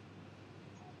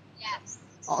 Yes.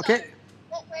 Okay. So,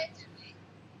 what we're doing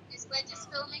is we're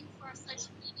just filming for a social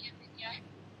media video.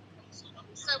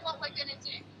 So what we're going to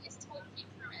do is talk you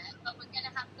through it, but we're going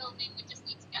to have filming. We just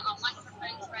need to get our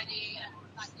microphones ready and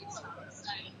that good stuff.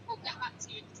 So we'll get back to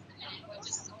you in just a minute. We're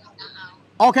just sorting that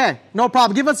out. Okay, no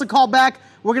problem. Give us a call back.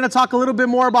 We're going to talk a little bit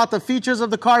more about the features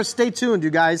of the car. Stay tuned, you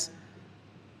guys.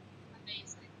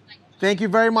 Amazing. Thank you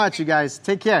very much, you guys.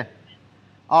 Take care.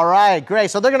 All right, great.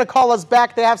 So they're going to call us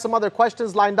back. They have some other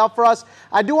questions lined up for us.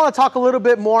 I do want to talk a little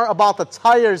bit more about the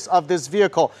tires of this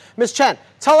vehicle. Ms. Chen,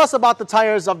 tell us about the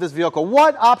tires of this vehicle.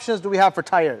 What options do we have for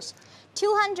tires?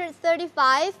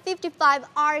 235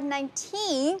 55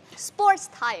 R19 sports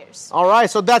tires. All right,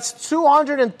 so that's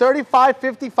 235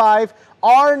 55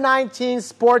 R19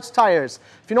 sports tires.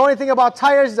 If you know anything about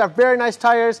tires, these are very nice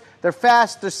tires. They're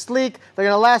fast, they're sleek, they're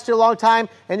going to last you a long time,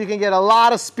 and you can get a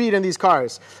lot of speed in these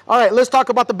cars. All right, let's talk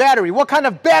about the battery. What kind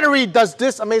of battery does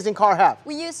this amazing car have?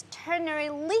 We use ternary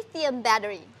lithium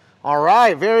battery. All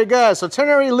right, very good. So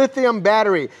ternary lithium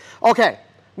battery. Okay,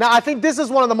 now I think this is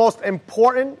one of the most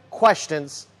important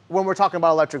questions when we're talking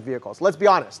about electric vehicles. Let's be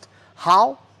honest.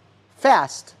 How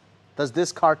fast does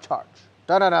this car charge?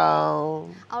 Da-da-da.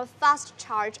 Our fast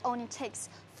charge only takes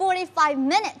 45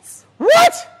 minutes.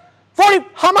 What? 40,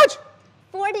 how much?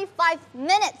 45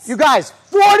 minutes. You guys,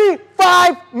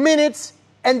 45 minutes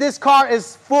and this car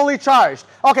is fully charged.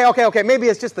 Okay. Maybe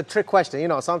it's just a trick question. You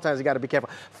know, sometimes you got to be careful.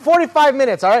 45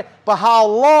 minutes, all right? But how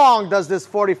long does this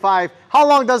fully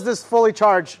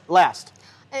charge last?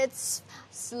 Its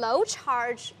slow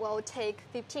charge will take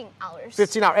 15 hours.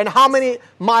 15 hours. And how many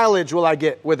mileage will I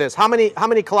get with this? How many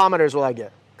kilometers will I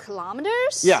get?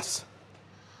 Kilometers? Yes.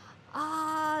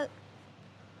 How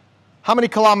many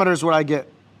kilometers would I get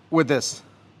with this?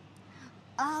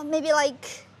 Maybe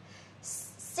like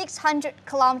 600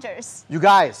 kilometers. You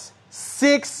guys,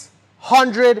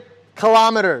 600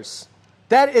 kilometers.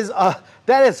 That is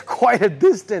quite a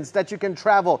distance that you can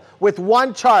travel with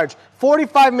one charge.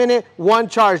 45-minute, one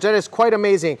charge. That is quite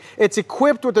amazing. It's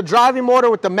equipped with a driving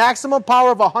motor with the maximum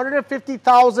power of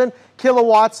 150,000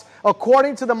 kilowatts.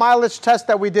 According to the mileage test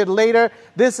that we did later,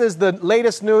 this is the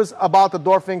latest news about the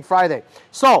DONGFENG Friday.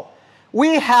 So,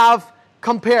 we have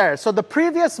compared. So the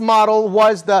previous model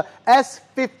was the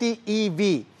S50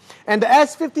 EV. And the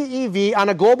S50 EV on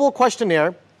a global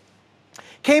questionnaire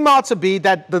came out to be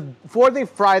that the Forthing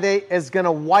Friday is going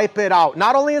to wipe it out.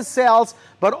 Not only in sales,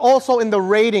 but also in the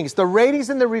ratings. The ratings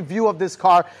and the review of this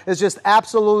car is just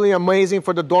absolutely amazing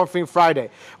for the DONGFENG Friday.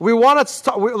 We want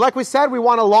to, like we said, we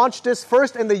want to launch this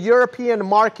first in the European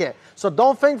market. So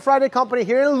DONGFENG Friday company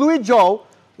here in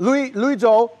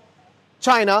Luizhou,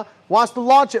 China, wants to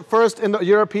launch it first in the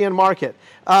European market.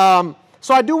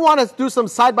 So I do want to do some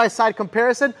side-by-side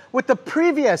comparison with the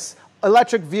previous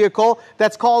electric vehicle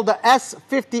that's called the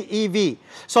S50 EV.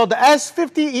 So the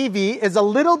S50 EV is a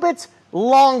little bit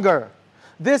longer.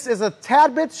 This is a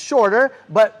tad bit shorter,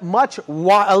 but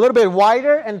a little bit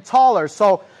wider and taller.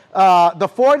 So the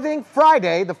Forthing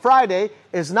Friday, the Friday,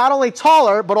 is not only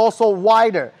taller, but also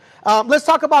wider. Let's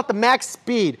talk about the max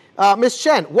speed. Ms.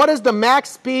 Chen, what is the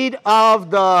max speed of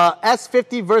the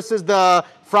S50 versus the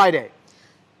Friday?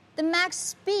 The max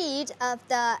speed of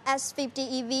the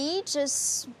S50 EV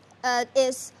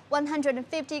is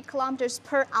 150 kilometers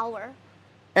per hour.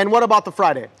 And what about the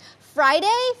Friday?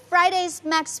 Friday's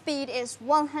max speed is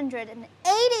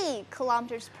 180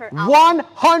 kilometers per hour.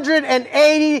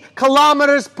 180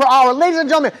 kilometers per hour. Ladies and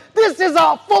gentlemen, this is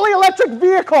a fully electric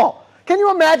vehicle. Can you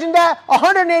imagine that?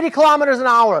 180 kilometers an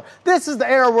hour. This is the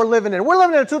era we're living in. We're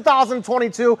living in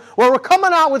 2022 where we're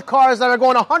coming out with cars that are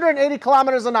going 180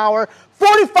 kilometers an hour,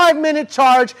 45-minute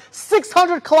charge,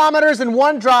 600 kilometers in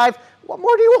one drive. What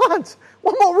more do you want?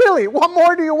 What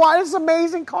more do you want? It's an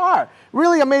amazing car.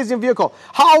 Really amazing vehicle.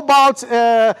 How about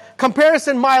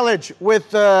comparison mileage with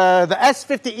the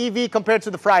S50 EV compared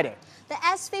to the Friday? The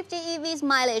S50 EV's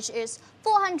mileage is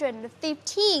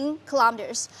 415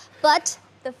 kilometers, but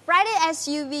the Friday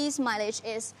SUV's mileage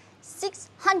is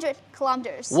 600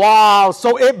 kilometers. Wow,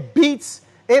 so it beats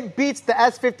the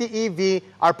S50 EV,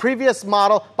 our previous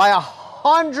model, by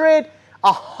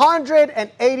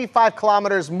 185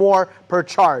 kilometers more per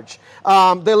charge.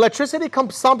 The electricity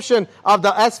consumption of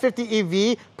the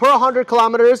S50 EV per 100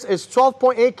 kilometers is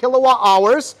 12.8 kilowatt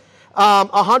hours per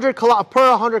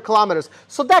 100 kilometers.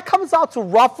 So that comes out to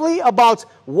roughly about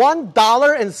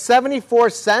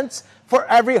 $1.74 for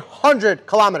every 100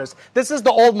 kilometers. This is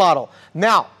the old model.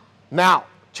 Now,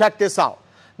 check this out.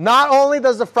 Not only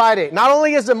does the Friday, not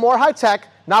only is it more high-tech,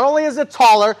 not only is it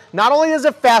taller, not only is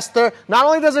it faster, not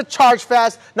only does it charge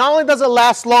fast, not only does it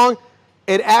last long,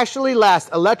 it actually lasts.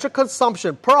 Electric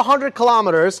consumption per 100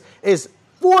 kilometers is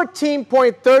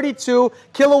 14.32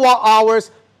 kilowatt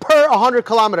hours per 100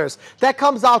 kilometers. That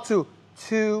comes out to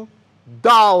 $2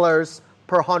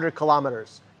 per 100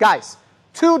 kilometers. Guys,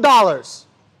 $2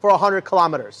 for 100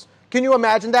 kilometers. Can you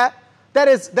imagine that?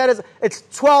 It's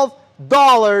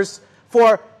 $12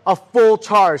 for a full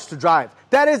charge to drive.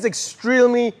 That is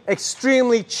extremely,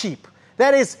 extremely cheap.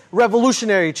 That is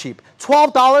revolutionary cheap.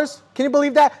 $12, can you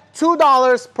believe that?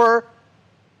 $2 per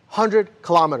 100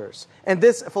 kilometers. And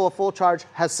this, for a full charge,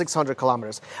 has 600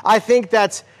 kilometers. I think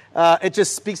that it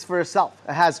just speaks for itself.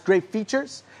 It has great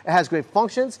features. it has great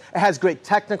functions, it has great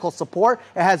technical support,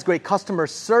 it has great customer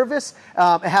service,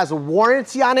 it has a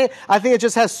warranty on it. I think it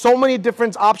just has so many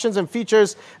different options and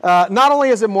features. Not only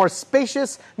is it more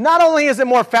spacious, not only is it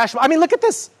more fashionable. I mean, look at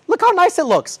this. Look how nice it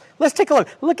looks. Let's take a look.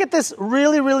 Look at this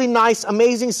really, really nice,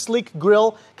 amazing, sleek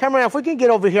grill. Cameraman, if we can get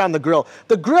over here on the grill.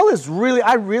 The grill is really,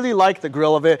 I really like the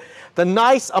grill of it. The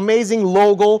nice, amazing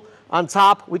logo on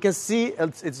top. We can see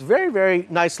it's very, very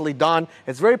nicely done.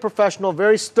 It's very professional,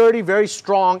 very sturdy, very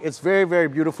strong. It's very, very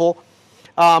beautiful.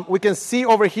 We can see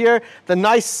over here the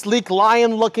nice, sleek,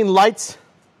 lion-looking lights.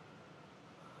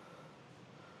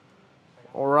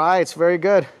 All right, it's very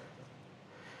good.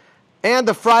 And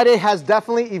the Friday has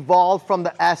definitely evolved from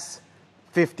the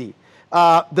S50.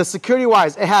 The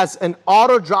security-wise, it has an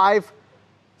auto drive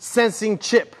sensing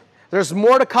chip. There's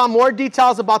more to come, more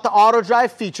details about the auto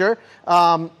drive feature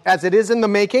as it is in the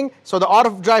making. So the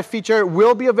auto drive feature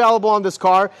will be available on this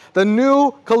car. The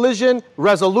new collision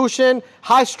resolution,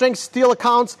 high-strength steel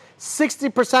accounts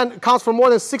 60%, accounts for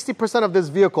more than 60% of this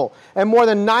vehicle, and more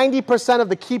than 90% of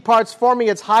the key parts forming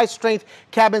its high-strength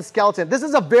cabin skeleton. This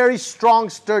is a very strong,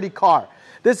 sturdy car.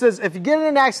 This is, if you get in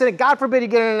an accident, God forbid you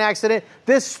get in an accident,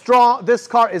 this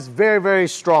car is very, very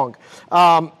strong.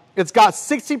 It's got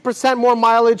 60% more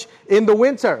mileage in the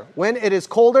winter. When it is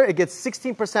colder, it gets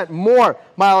 16% more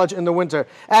mileage in the winter.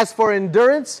 As for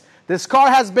endurance, this car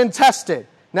has been tested.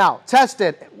 Now,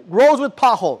 tested, roads with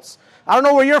potholes. I don't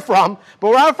know where you're from, but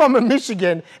where I'm from in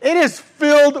Michigan, it is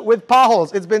filled with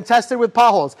potholes. It's been tested with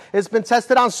potholes. It's been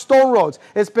tested on stone roads.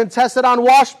 It's been tested on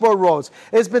washboard roads.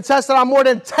 It's been tested on more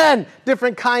than 10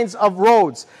 different kinds of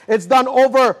roads. It's done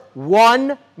over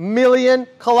 1 million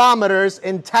kilometers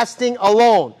in testing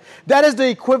alone. That is the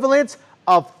equivalent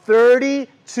of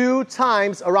 32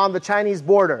 times around the Chinese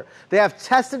border. They have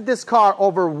tested this car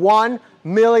over 1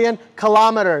 million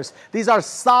kilometers. These are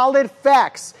solid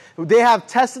facts. They have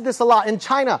tested this a lot. In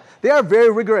China, they are very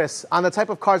rigorous on the type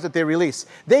of cars that they release.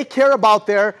 They care about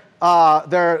their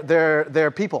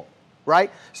people,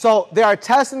 right? So they are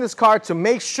testing this car to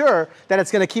make sure that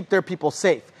it's going to keep their people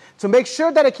safe, to make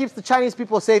sure that it keeps the Chinese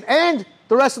people safe and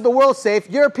the rest of the world safe.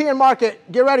 European market,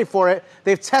 get ready for it.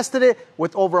 They've tested it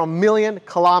with over 1 million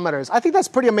kilometers. I think that's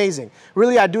pretty amazing.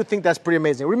 Really, I do think that's pretty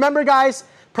amazing. Remember, guys,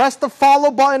 press the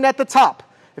follow button at the top.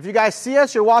 If you guys see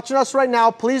us, you're watching us right now,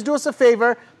 please do us a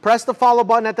favor, press the follow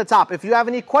button at the top. If you have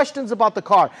any questions about the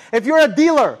car, if you're a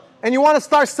dealer and you want to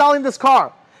start selling this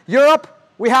car, Europe,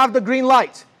 we have the green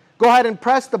light. Go ahead and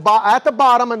press at the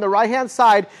bottom on the right-hand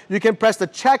side, you can press the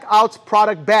checkout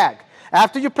product bag.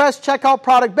 After you press checkout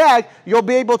product bag, you'll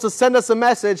be able to send us a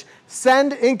message,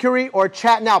 send inquiry, or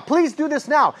chat now. Please do this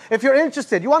now. If you're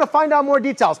interested, you want to find out more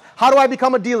details. How do I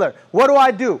become a dealer? What do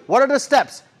I do? What are the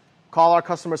steps? Call our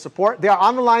customer support. They are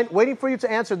on the line waiting for you to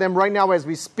answer them right now as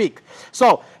we speak.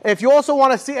 So if you also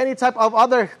want to see any type of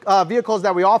other vehicles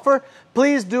that we offer,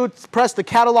 please do press the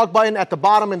catalog button at the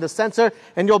bottom in the center,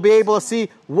 and you'll be able to see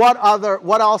what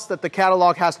else that the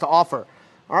catalog has to offer.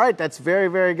 All right, that's very,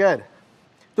 very good.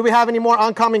 Do we have any more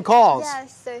oncoming calls?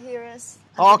 Yes, so here is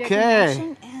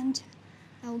okay. And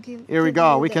I'll give. Here we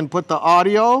go. We can put the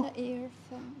audio. The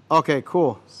earphone. Okay,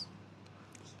 cool.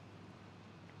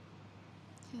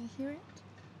 Can you hear it?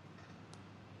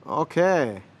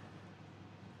 Okay.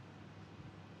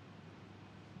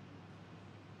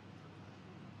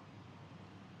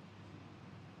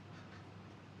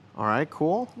 All right,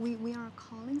 cool. We are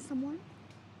calling someone.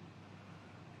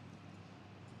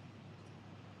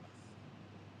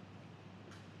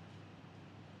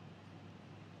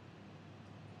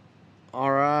 All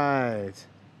right.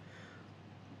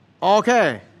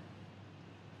 Okay.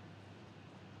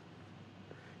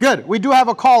 Good. We do have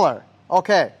a caller.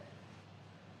 Okay.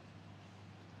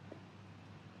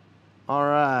 All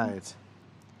right.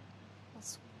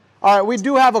 All right. We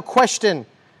do have a question.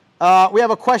 We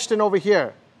have a question over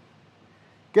here.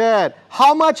 Good.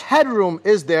 How much headroom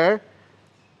is there?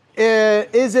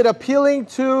 Is it appealing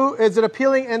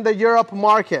in the Europe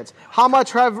market? How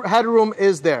much headroom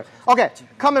is there? Okay,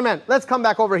 come in, man. Let's come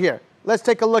back over here. Let's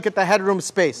take a look at the headroom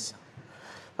space.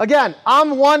 Again,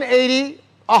 I'm 180,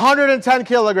 110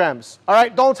 kilograms. All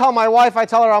right, don't tell my wife. I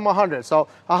tell her I'm 100. So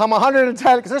I'm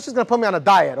 110 because that's just going to put me on a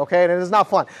diet, okay? And it's not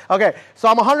fun. Okay, so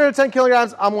I'm 110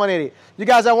 kilograms. I'm 180. You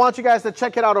guys, I want you guys to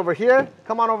check it out over here.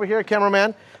 Come on over here,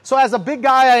 cameraman. So as a big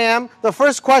guy I am, the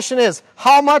first question is,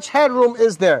 how much headroom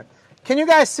is there? Can you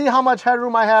guys see how much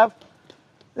headroom I have?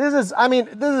 This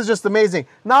is just amazing.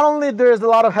 Not only there's a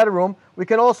lot of headroom, we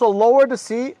can also lower the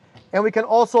seat and we can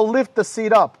also lift the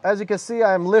seat up. As you can see,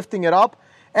 I'm lifting it up.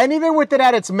 And even with it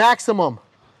at its maximum,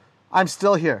 I'm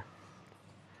still here.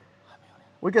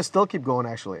 We can still keep going,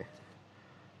 actually.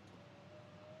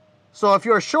 So if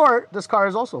you're short, this car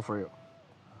is also for you.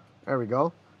 There we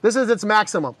go. This is its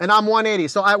maximum, and I'm 180.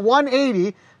 So at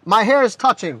 180, my hair is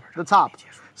touching the top.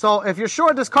 So if you're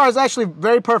short, this car is actually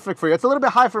very perfect for you. It's a little bit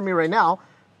high for me right now,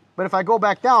 but if I go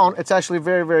back down, it's actually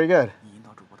very, very good.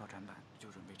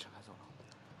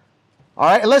 All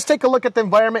right, and let's take a look at the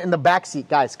environment in the back seat,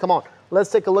 guys. Come on,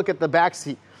 let's take a look at the back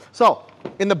seat. So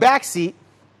in the back seat,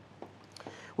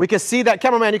 we can see that,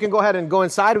 cameraman, you can go ahead and go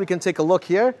inside. We can take a look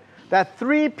here. That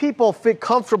 3 people fit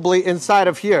comfortably inside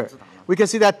of here. We can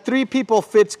see that 3 people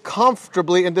fit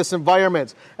comfortably in this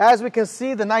environment. As we can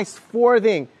see, the nice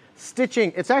forthing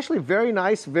stitching. It's actually very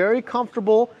nice, very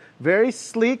comfortable, very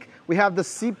sleek. We have the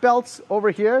seat belts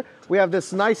over here. We have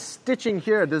this nice stitching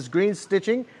here, this green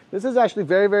stitching. This is actually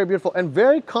very, very beautiful and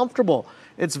very comfortable.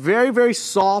 It's very, very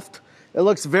soft. It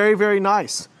looks very, very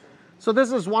nice. So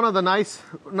this is one of the nice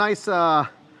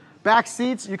back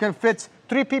seats. You can fit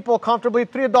 3 people comfortably,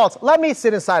 3 adults. Let me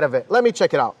sit inside of it. Let me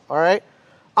check it out, all right?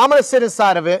 I'm going to sit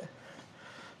inside of it.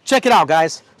 Check it out,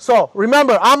 guys. So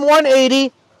remember, I'm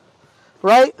 180,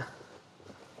 right?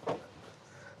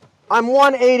 I'm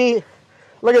 180.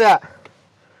 Look at that.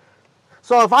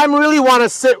 So if I really want to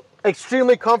sit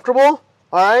extremely comfortable,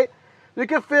 all right, you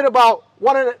can fit about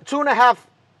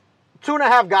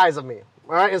 2.5 guys of me,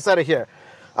 all right, inside of here.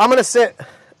 I'm going to sit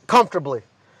comfortably.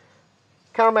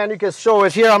 Cameraman, you can show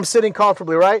it here. I'm sitting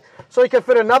comfortably, right? So you can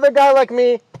fit another guy like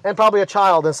me and probably a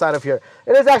child inside of here.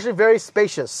 It is actually very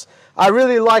spacious. I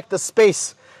really like the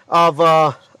space of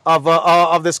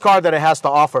this car that it has to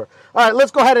offer. All right,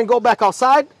 let's go ahead and go back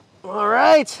outside. All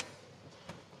right.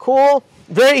 Cool.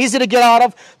 Very easy to get out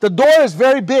of. The door is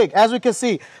very big, as we can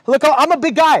see. Look, I'm a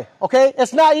big guy, okay?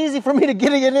 It's not easy for me to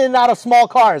get in and out of small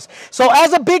cars. So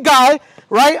as a big guy,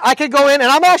 right, I can go in,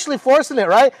 and I'm actually forcing it,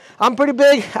 right? I'm pretty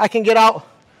big. I can get out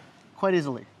quite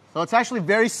easily. So it's actually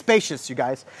very spacious, you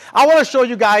guys. I want to show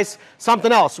you guys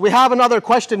something else. We have another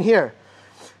question here.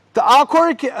 The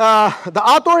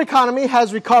outdoor economy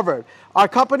has recovered. Our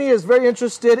company is very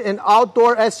interested in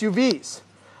outdoor SUVs.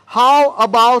 How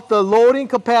about the loading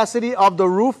capacity of the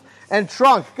roof and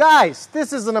trunk? Guys,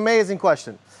 this is an amazing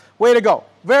question. Way to go.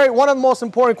 One of the most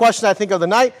important questions, I think, of the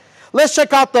night. Let's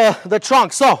check out the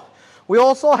trunk. So we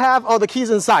also have, the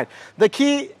keys inside. The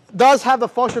key does have the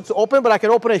function to open, but I can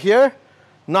open it here.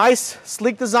 Nice,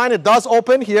 sleek design. It does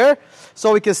open here.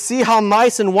 So we can see how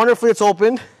nice and wonderfully it's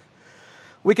opened.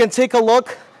 We can take a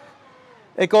look.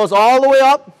 It goes all the way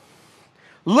up.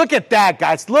 Look at that,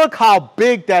 guys. Look how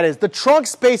big that is. The trunk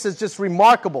space is just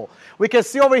remarkable. We can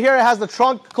see over here it has the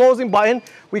trunk closing button.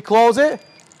 We close it,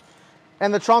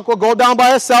 and the trunk will go down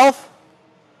by itself.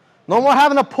 No more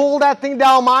having to pull that thing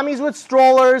down. Mommies with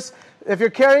strollers. If you're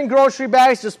carrying grocery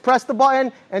bags, just press the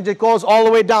button, and it goes all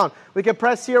the way down. We can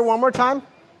press here one more time.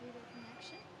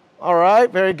 All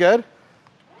right, very good.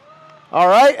 All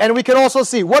right, and we can also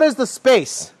see, what is the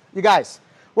space? You guys,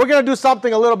 we're going to do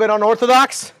something a little bit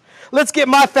unorthodox. Let's get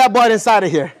my fat butt inside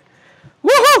of here.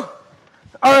 Woohoo!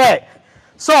 All right.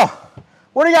 So,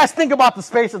 what do you guys think about the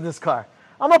space of this car?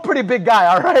 I'm a pretty big guy,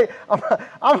 all right?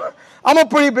 I'm a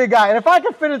pretty big guy. And if I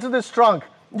can fit into this trunk,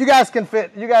 you guys can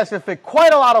fit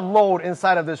quite a lot of load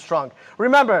inside of this trunk.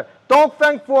 Remember,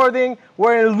 DONGFENG FORTHING,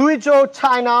 we're in Luizhou,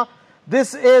 China.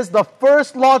 This is the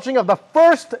first launching of the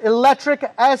first electric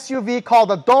SUV called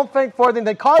the DONGFENG FORTHING.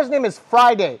 The car's name is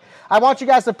Friday. I want you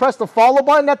guys to press the follow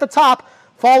button at the top.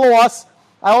 Follow us.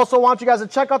 I also want you guys to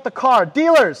check out the car.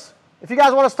 Dealers, if you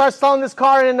guys want to start selling this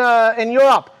car in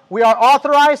Europe, we are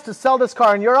authorized to sell this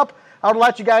car in Europe. I would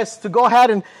like you guys to go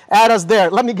ahead and add us there.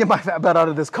 Let me get my fat butt out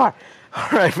of this car. All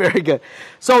right, very good.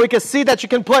 So we can see that you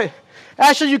can put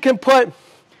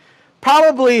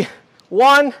probably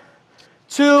 1,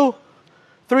 2,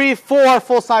 3, 4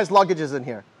 full-size luggages in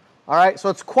here. All right, so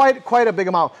it's quite a big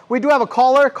amount. We do have a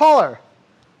caller. Caller,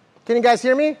 can you guys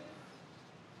hear me?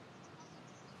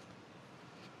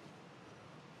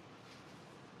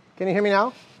 Can you hear me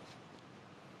now?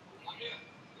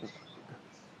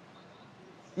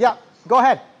 Yeah, go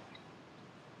ahead.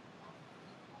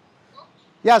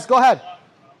 Yes, go ahead.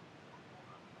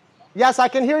 Yes, I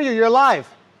can hear you. You're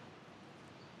live.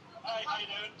 Hi, how you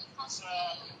doing? It's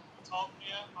Tom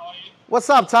here. How are you?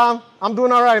 What's up, Tom? I'm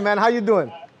doing all right, man. How you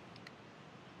doing?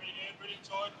 Pretty good. Really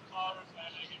enjoyed the car and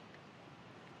everything.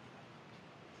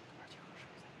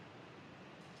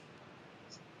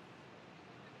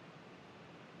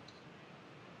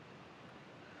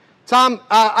 Tom,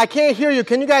 I can't hear you.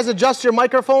 Can you guys adjust your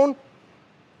microphone?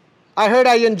 I heard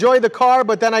I enjoyed the car,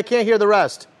 but then I can't hear the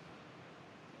rest.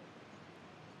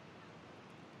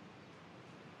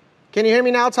 Can you hear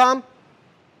me now, Tom?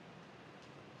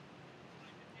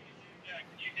 Yeah, can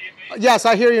you hear me? Yes,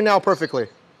 I hear you now perfectly.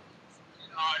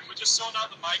 Alright, we're just sorting out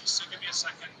the mic, so give me a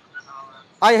second. And I'll,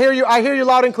 I hear you. I hear you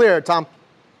loud and clear, Tom.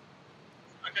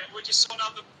 okay, we're just sorting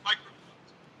out the microphone.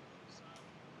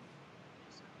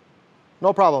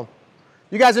 No problem.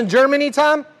 You guys in Germany,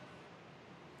 Tom?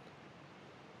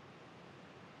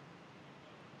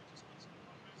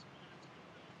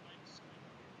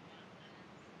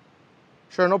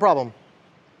 Sure, no problem.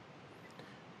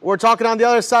 We're talking on the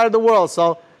other side of the world,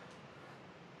 so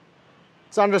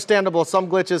it's understandable. Some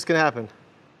glitches can happen.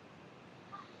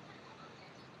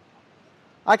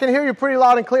 I can hear you pretty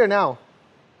loud and clear now.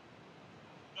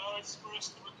 No, it's for us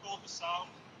to record the sound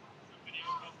for video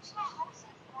purposes.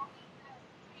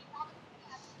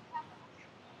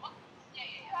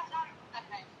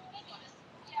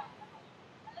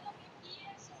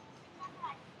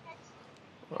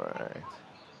 All right.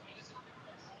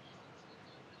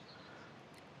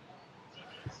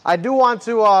 I do want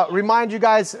to remind you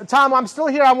guys, Tom, I'm still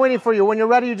here. I'm waiting for you. When you're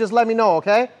ready, you just let me know,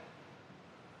 okay?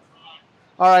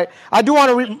 All right. I do want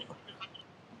to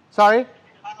Sorry?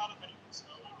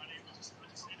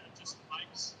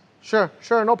 Sure,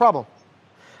 no problem.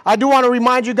 I do want to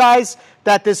remind you guys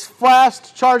that this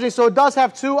fast charging, so it does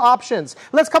have two options.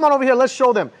 Let's come on over here. Let's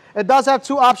show them. It does have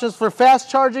two options for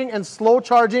fast charging and slow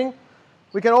charging.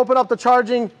 We can open up the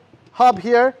charging hub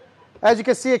here. As you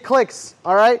can see, it clicks,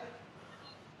 all right?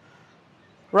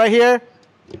 Right here.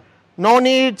 No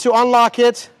need to unlock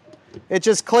it. It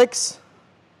just clicks.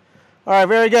 All right,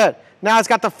 very good. Now it's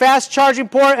got the fast charging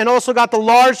port and also got the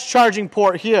large charging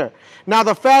port here. Now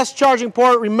the fast charging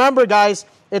port, remember guys,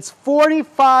 it's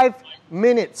 45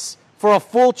 minutes for a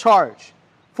full charge.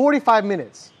 45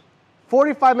 minutes.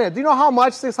 45 minutes. Do you know how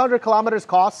much 600 kilometers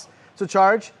costs to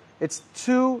charge? It's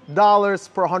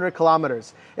 $2 per 100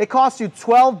 kilometers. It costs you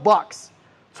 12 bucks.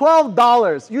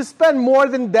 $12. You spend more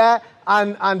than that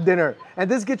on dinner. And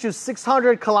this gets you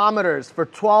 600 kilometers for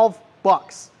 12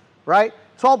 bucks, right?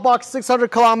 12 bucks,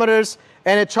 600 kilometers,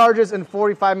 and it charges in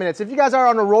 45 minutes. If you guys are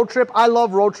on a road trip, I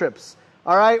love road trips,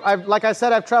 all right? Like I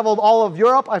said, I've traveled all of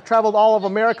Europe. I've traveled all of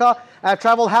America. I've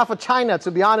traveled half of China, to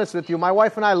be honest with you. My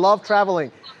wife and I love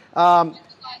traveling. To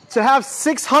have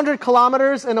 600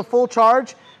 kilometers in a full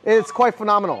charge, it's quite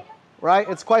phenomenal, right?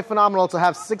 It's quite phenomenal to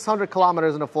have 600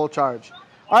 kilometers in a full charge.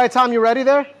 All right, Tom, you ready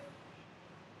there?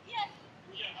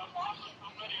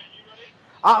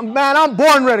 Man, I'm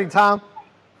born ready, Tom.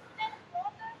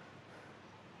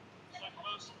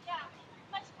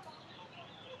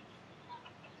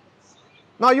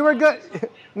 No, you were good.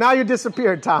 Now you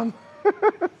disappeared, Tom.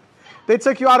 They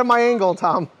took you out of my angle,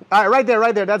 Tom. All right,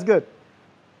 right there. That's good.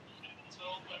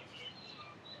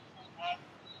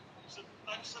 So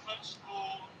thanks so much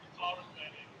for the car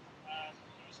updating.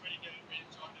 It was really good. We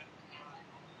enjoyed it.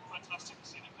 Fantastic to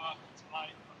see the car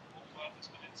tonight. All the work that's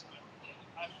gone into it.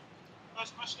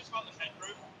 First question is about the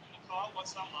headroom in the car.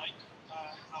 What's that like?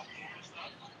 How big is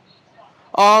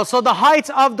that? So the height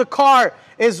of the car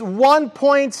is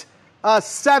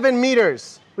 1.7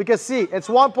 meters. We can see it's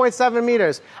 1.7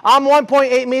 meters. I'm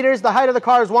 1.8 meters. The height of the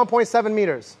car is 1.7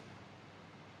 meters.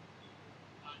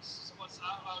 Nice. So what's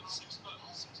that, about 6 foot?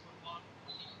 6 foot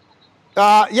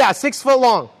long? Yeah, 6 foot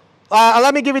long.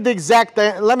 Let me give you the exact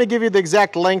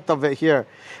length of it here.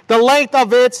 The length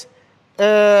of it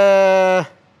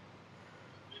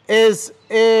is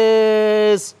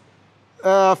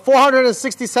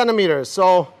 460 centimeters.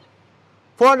 So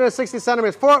 460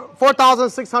 centimeters,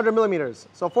 4,600 millimeters.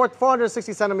 So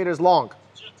 460 centimeters long.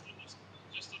 Just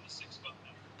under 6 foot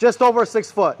then. Just over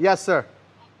 6 foot. Yes, sir.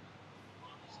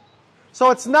 So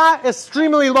it's not an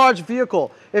extremely large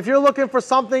vehicle. If you're looking for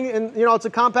something, it's a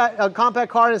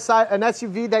compact car inside an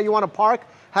SUV that you want to park,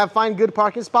 find good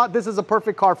parking spot, this is a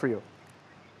perfect car for you.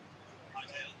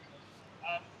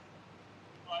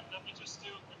 Right, let me just do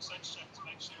a quick sense check to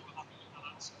make sure we're happy with that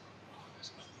answer.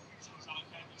 Is that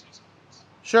okay with 2 seconds?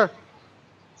 Sure.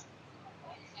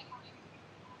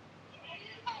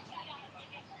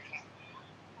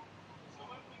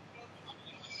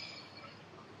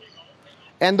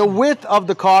 And the width of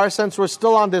the car, since we're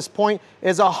still on this point,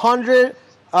 is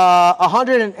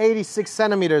 186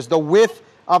 centimeters. The width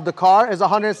of the car is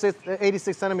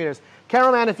 186 centimeters.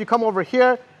 Cameraman, if you come over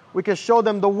here, we can show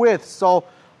them the width. So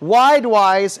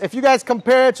wide-wise, if you guys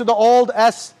compare it to the old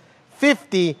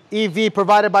S50 EV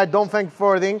provided by DONGFENG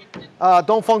Forthing,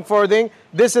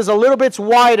 this is a little bit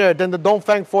wider than the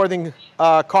DONGFENG Forthing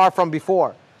car from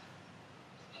before.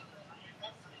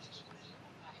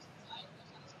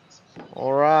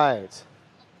 All right.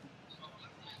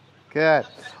 Good.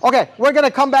 Okay, we're going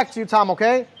to come back to you, Tom,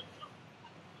 okay?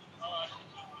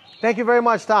 Thank you very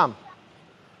much, Tom.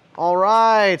 All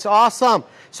right, awesome.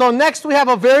 So next we have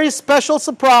a very special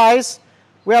surprise.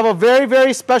 We have a very,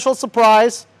 very special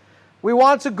surprise. we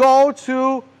want to go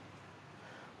to,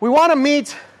 we want to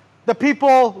meet the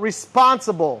people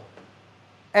responsible.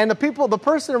 And the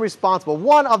person responsible,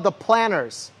 one of the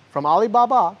planners from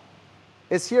Alibaba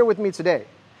is here with me today.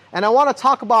 And I want to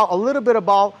talk about a little bit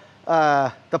about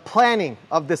the planning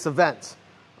of this event.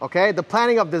 Okay, the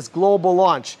planning of this global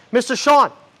launch. Mr.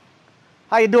 Sean,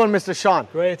 how you doing, Mr. Sean?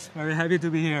 Great, very happy to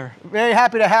be here. Very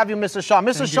happy to have you, Mr. Sean.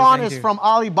 Mr. Sean is from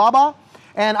Alibaba.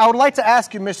 And I would like to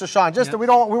ask you, Mr. Sean, just that we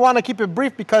want to keep it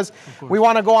brief because we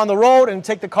want to go on the road and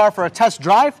take the car for a test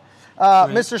drive.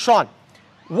 Mr. Sean,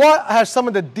 what are some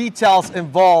of the details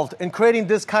involved in creating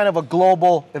this kind of a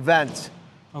global event?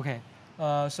 Okay,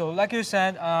 so like you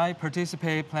said, I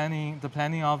participate the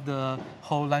planning of the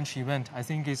whole lunch event. I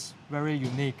think it's very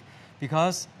unique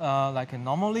because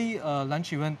normally a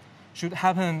lunch event should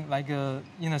happen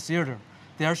in a theater.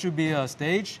 There should be a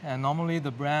stage, and normally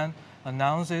the brand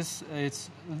announces its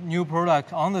new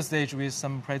product on the stage with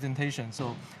some presentation.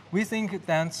 So we think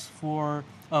that's for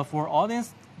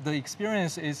audience, the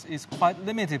experience is quite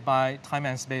limited by time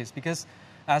and space because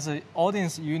as an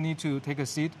audience, you need to take a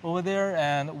seat over there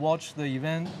and watch the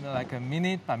event like a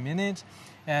minute by minute.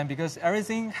 And because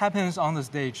everything happens on the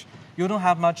stage, you don't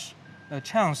have much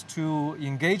chance to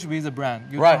engage with the brand.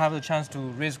 You don't have the chance to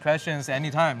raise questions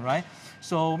anytime, right?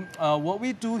 So what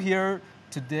we do here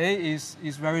today is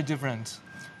very different.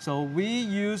 So we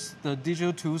use the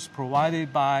digital tools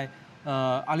provided by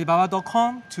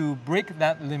Alibaba.com to break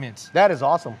that limit. That is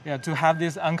awesome. Yeah, to have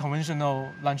this unconventional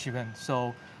lunch event.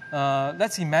 So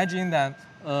let's imagine that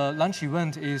a lunch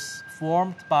event is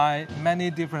formed by many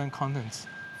different contents.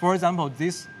 For example,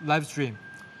 this live stream,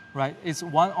 right? It's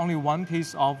only one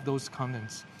piece of those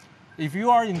contents. If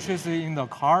you are interested in the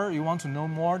car, you want to know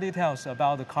more details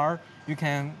about the car, you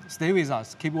can stay with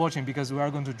us, keep watching because we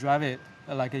are going to drive it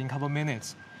in a couple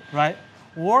minutes, right?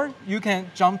 Or you can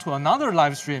jump to another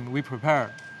live stream we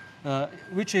prepared,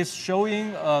 which is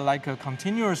showing a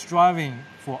continuous driving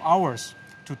for hours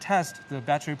to test the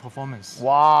battery performance.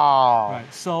 Wow.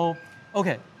 Right. So,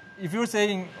 okay, if you're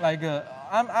saying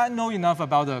I know enough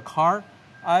about the car,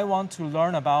 I want to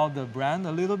learn about the brand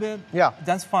a little bit. Yeah.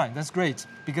 That's fine. That's great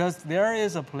because there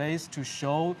is a place to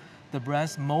show the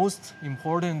brand's most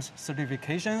important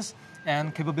certifications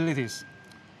and capabilities.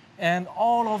 And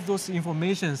all of those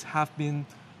informations have been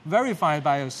verified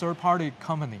by a third-party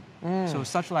company. So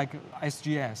such like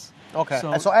SGS. Okay.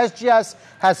 So SGS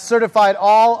has certified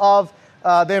all of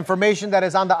the information that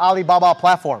is on the Alibaba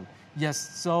platform. Yes.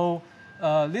 So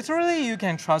literally you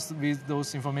can trust with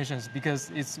those informations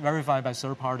because it's verified by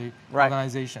third-party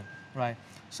organization. Right.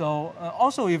 So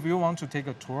also if you want to take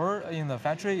a tour in the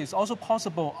factory, it's also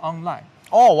possible online.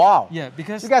 Oh, wow. Yeah,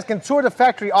 because you guys can tour the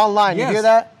factory online. Yes, you hear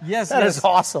that? Yes, that is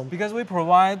awesome. Because we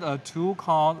provide a tool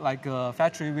called a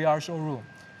factory VR showroom,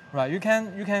 right? You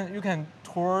can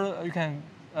tour, you can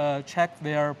check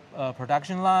their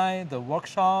production line, the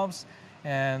workshops,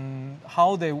 and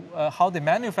how they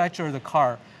manufacture the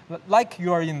car, like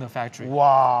you are in the factory.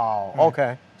 Wow. Right?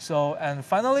 Okay. So and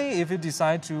finally, if you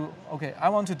decide to I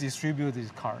want to distribute this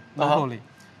car locally.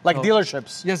 Like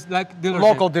dealerships. Yes, like dealerships.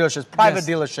 Local dealerships, private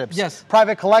dealerships. Yes.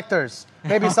 Private collectors.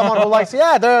 Maybe someone who likes, there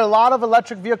are a lot of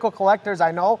electric vehicle collectors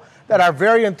I know that are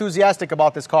very enthusiastic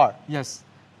about this car. Yes.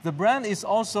 The brand is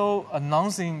also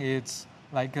announcing its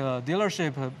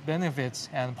dealership benefits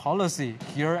and policy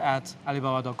here at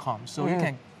Alibaba.com. So you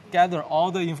can gather all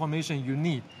the information you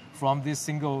need from this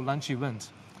single lunch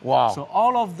event. Wow. So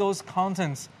all of those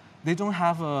contents, they don't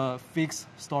have a fixed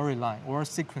storyline or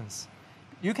sequence.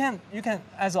 You can,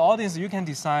 as an audience, you can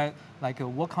decide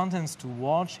what contents to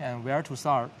watch and where to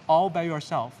start all by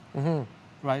yourself,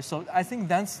 right? So I think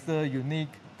that's the unique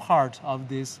part of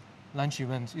this lunch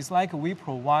event. It's like we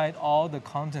provide all the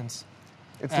contents.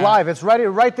 It's live. It's ready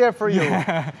right there for you.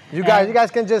 You guys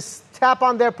can just tap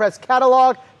on there, press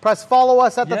catalog, press follow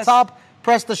us at the top,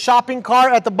 press the shopping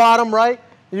cart at the bottom, right?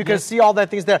 You can see all that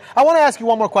things there. I want to ask you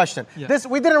one more question. This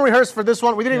we didn't rehearse for this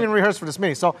one. We didn't even rehearse for this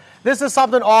meeting. So this is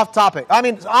something off topic. I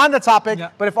mean, on the topic,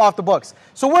 but if off the books.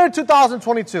 So we're in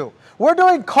 2022. We're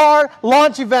doing car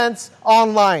launch events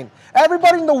online.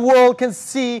 Everybody in the world can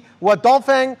see what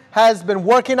Dongfeng has been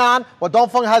working on, what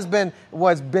Dongfeng has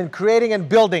been creating and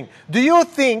building. Do you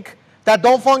think that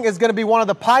Dongfeng is going to be one of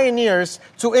the pioneers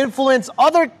to influence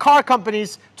other car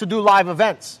companies to do live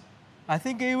events? I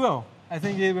think it will.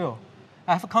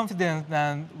 I have confidence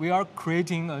that we are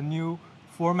creating a new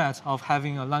format of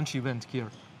having a lunch event here.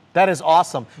 That is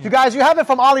awesome. You guys, you have it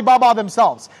from Alibaba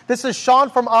themselves. This is Sean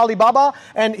from Alibaba,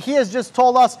 and he has just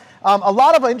told us a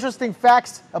lot of interesting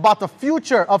facts about the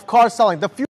future of car selling. The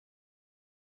future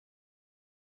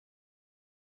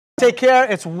Take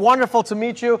care. It's wonderful to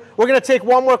meet you. We're going to take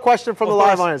one more question from the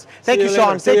live audience. Thank you,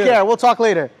 Sean. Take care. We'll talk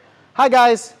later. Hi,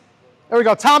 guys. There we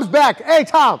go. Tom's back. Hey,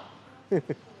 Tom. Okay,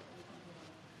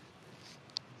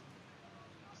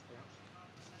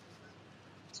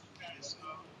 so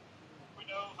we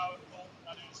know how important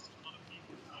that is to a lot of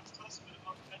people. Can you tell us a bit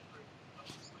about the headroom?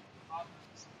 Just like the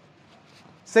partners.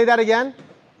 Say that again.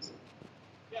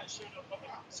 Yeah, sure, no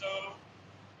problem. So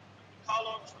the car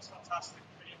launch was fantastic.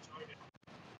 Really enjoyed it.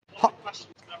 One of the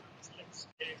questions that was linked is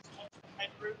what's the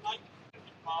headroom like in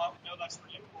the car? I know that's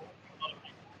really important for a lot of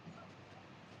people.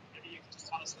 Maybe you could just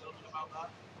tell us a little bit about that.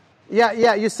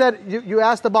 Yeah. You said you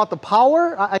asked about the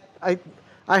power.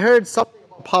 I heard something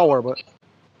about power, but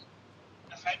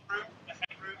The headroom in the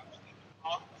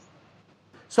car.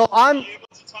 so Are you able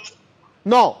to tell us?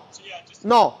 no. So yeah, just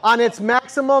No, on its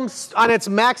maximum height,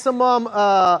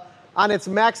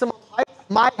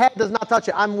 my head does not touch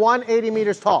it. I'm 180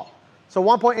 meters tall, so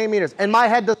 1.8 meters, and my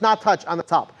head does not touch on the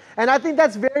top. And I think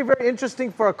that's very, very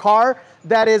interesting for a car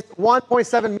that is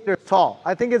 1.7 meters tall.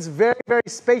 I think it's very, very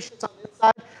spacious on the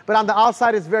inside, but on the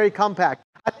outside it's very compact.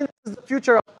 I think this is the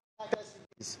future of compact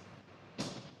SUVs.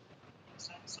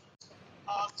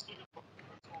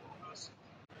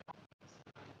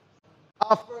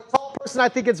 For a tall person, I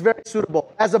think it's very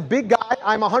suitable. As a big guy,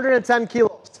 I'm 110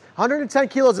 kilos. 110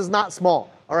 kilos is not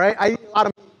small, all right? I eat a lot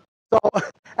of meat. So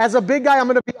as a big guy, I'm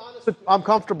going to be honest with you, I'm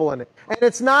comfortable in it. And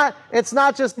it's not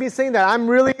just me saying that. I'm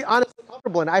really honestly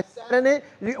comfortable in it. I sat in it.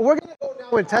 We're going to go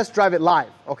now and test drive it live,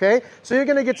 okay? So you're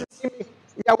going to get to see me.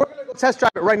 Yeah, we're going to go test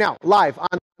drive it right now, live, on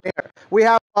air. We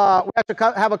have to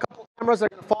have a couple cameras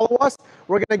that are going to follow us.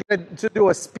 We're going to get to do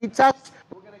a speed test.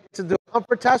 We're going to get to do a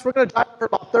comfort test. We're going to drive for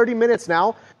about 30 minutes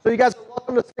now. So you guys are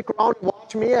welcome to stick around and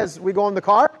watch me as we go in the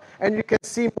car, and you can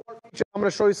see more features. I'm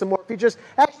going to show you some more features.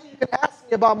 Actually, you can ask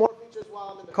me about more features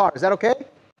while I'm in the car. Is that okay?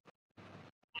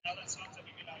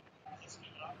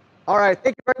 All right.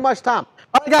 Thank you very much, Tom.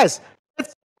 All right, guys.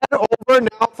 Let's head over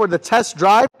now for the test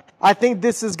drive. I think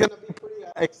this is going to be pretty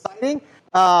exciting.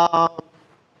 All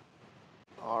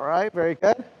right. Very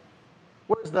good.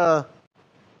 Where's the...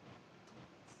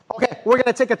 Okay, we're going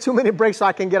to take a 2-minute break so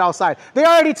I can get outside. They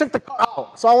already took the car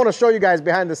out, so I want to show you guys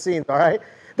behind the scenes, all right?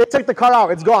 They took the car out.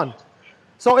 It's gone.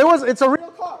 So it's a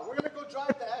real car. We're going to go drive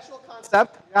the actual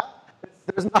concept. Yeah,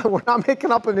 we're not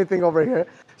making up anything over here.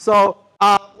 So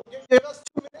give us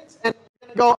 2 minutes, and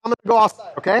I'm going to go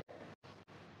outside, okay?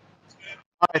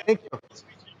 All right, thank you.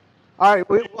 All right,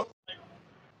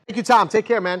 thank you, Tom. Take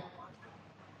care, man.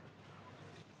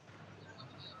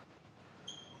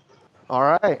 All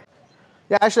right.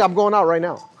 Yeah, actually, I'm going out right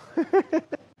now. After voting,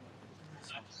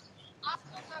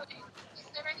 is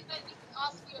there any way we can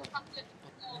ask you a couple of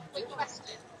more quick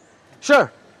questions? Sure.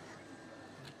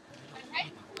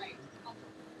 Okay, great.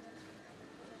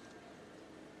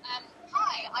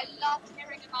 Hi, I loved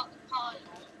hearing about the car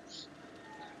launch.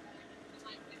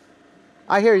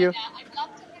 I hear you. I'd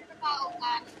love to hear about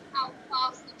how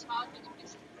fast the charging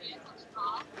efficiency is on the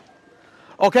car.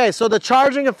 Okay, so the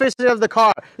charging efficiency of the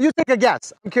car. You take a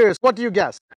guess. I'm curious. What do you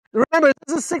guess? Remember,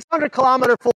 this is a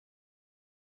 600-kilometer full.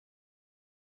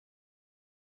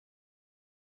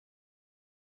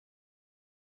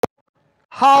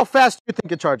 How fast do you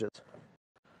think it charges?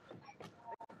 I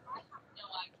have no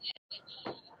idea.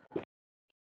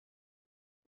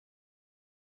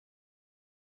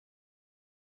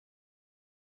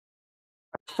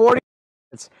 40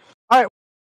 minutes. All right.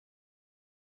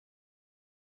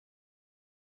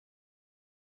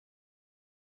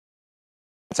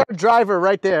 That's our driver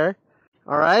right there.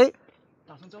 All right.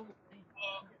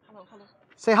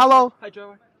 Say hello. Hi,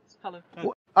 driver. Hello.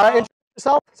 All right, introduce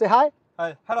yourself. Say hi.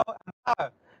 Hi. Hello.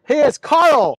 He is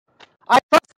Carl. I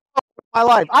trust Carl with my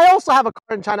life. I also have a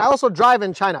car in China. I also drive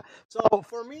in China. So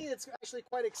for me, it's actually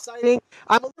quite exciting.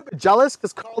 I'm a little bit jealous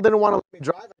because Carl didn't want to let me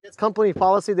drive. I guess company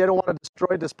policy, they don't want to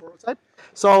destroy this prototype.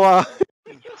 So I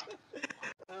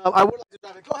would like to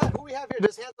drive it. Go ahead. Who we have here?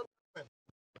 Just hands up.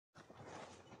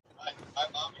 Hi,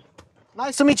 I'm Ami.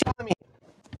 Nice to meet you, Ami.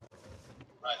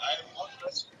 Right, I have one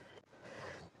question.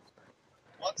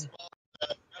 What's about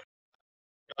the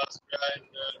gas behind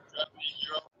Germany,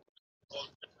 Europe, called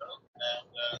petrol,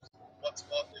 and what's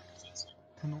about the efficiency?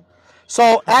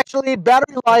 So actually,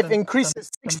 battery life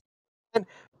increases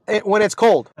 60% when it's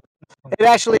cold. It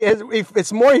actually is.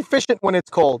 It's more efficient when it's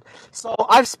cold. So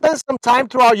I've spent some time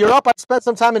throughout Europe. I've spent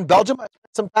some time in Belgium. I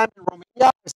spent some time in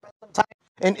Romania. I spent some time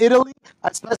in Italy.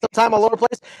 I spent some time all over the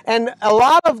place. And a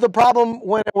lot of the problem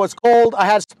when it was cold, I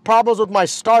had problems with my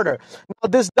starter. Now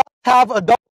this does have a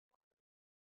double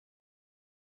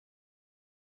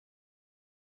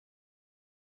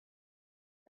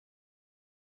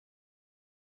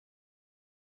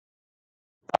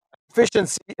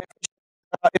efficiency in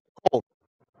the cold.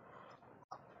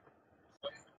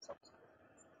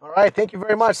 All right, thank you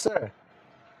very much, sir.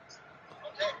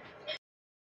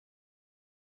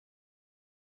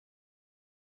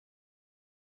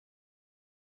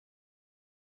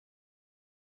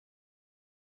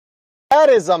 That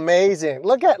is amazing.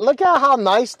 Look at how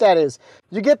nice that is.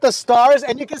 You get the stars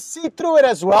and you can see through it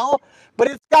as well, but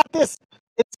it's got these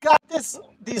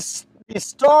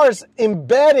stars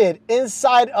embedded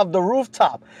inside of the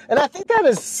rooftop. And I think that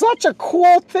is such a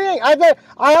cool thing. I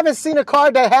haven't seen a car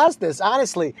that has this,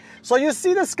 honestly. So you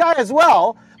see the sky as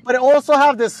well, but it also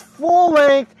have this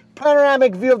full-length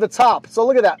panoramic view of the top. So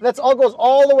look at that. That all goes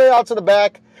all the way out to the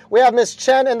back. We have Miss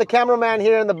Chen and the cameraman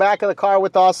here in the back of the car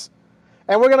with us.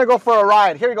 And we're going to go for a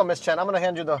ride. Here you go, Miss Chen. I'm going to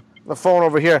hand you the phone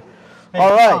over here. All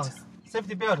right.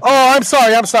 Safety belt. Oh, I'm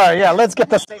sorry. Yeah, let's get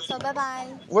the safety. So bye-bye.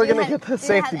 We're going to get the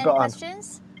safety going. going.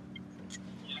 Questions?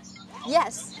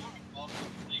 Yes.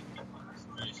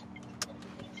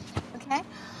 Okay.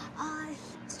 I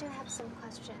still have some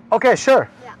questions. Okay, sure.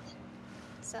 Yeah.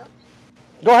 So?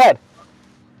 Go ahead.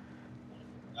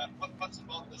 What's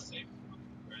about the safety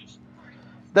configuration?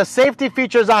 The safety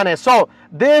features on it. So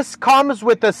this comes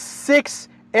with a 6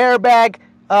 airbag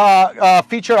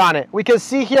feature on it. We can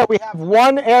see here we have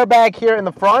 1 airbag here in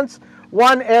the front,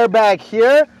 1 airbag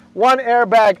here, 1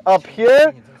 airbag up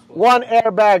here, 1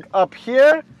 airbag up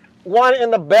here, 1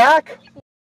 in the back.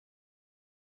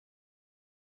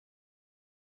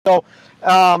 So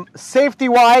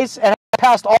safety-wise, it has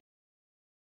passed all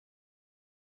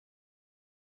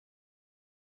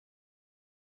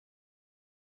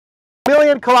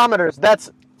million kilometers. That's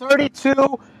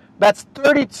 32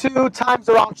 times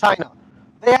around China.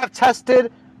 They have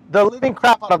tested the living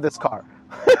crap out of this car.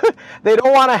 They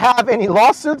don't want to have any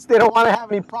lawsuits. They don't want to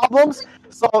have any problems.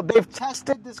 So they've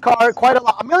tested this car quite a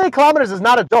lot. 1 million kilometers is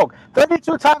not a joke.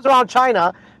 32 times around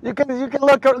China. You can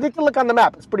look on the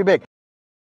map. It's pretty big.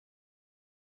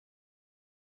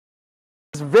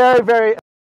 It's very, very.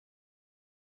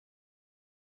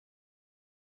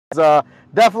 It's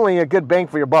definitely a good bang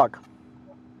for your buck.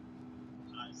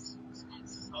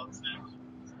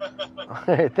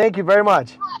 Thank you very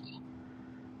much.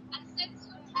 And since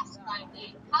you're test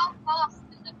driving, how fast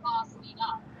does the car speed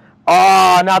up?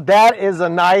 Oh, now that is a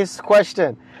nice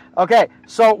question. Okay,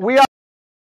 so we are.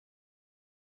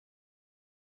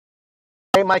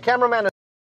 My cameraman is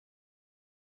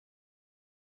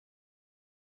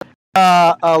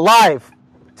live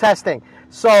testing.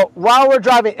 So while we're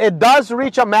driving, it does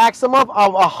reach a maximum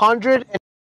of 100.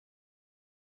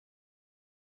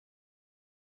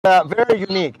 Very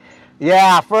unique.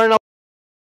 Yeah, for an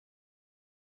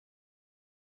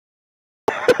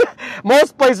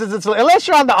most places it's unless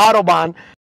you're on the Autobahn.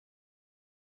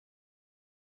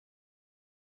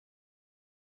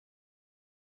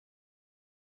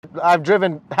 I've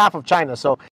driven half of China,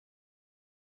 so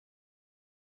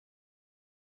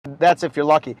that's if you're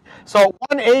lucky. So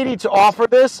 180 to offer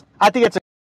this, I think it's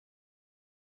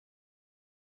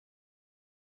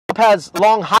has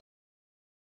long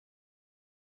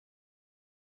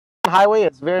highway.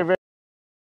 It's very, very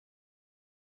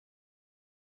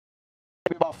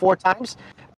maybe about 4 times.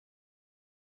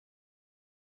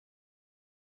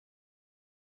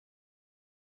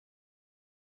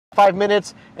 Five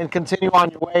minutes and continue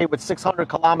on your way with 600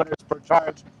 kilometers per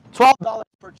charge. $12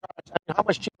 per charge. I mean, how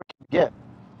much cheaper can you get?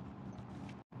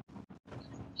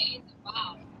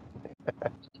 Wow.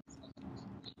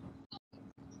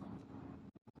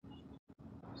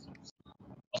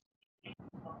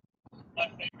 My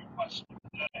favorite question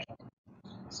today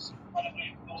is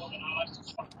incredibly cool, and I like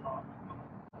to talk about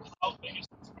how big is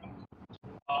the trunk?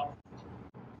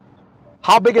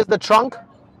 How big is the trunk?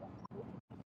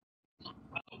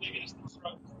 How big is the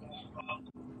trunk?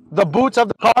 The boots of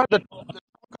the car?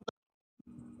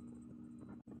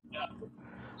 Yeah.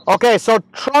 Okay, so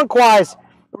trunk-wise,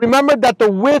 remember that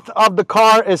the width of the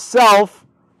car itself,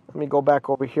 let me go back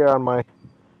over here on my,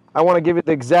 I want to give you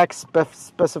the exact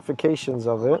specifications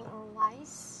of it.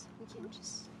 Otherwise, we can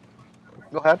just.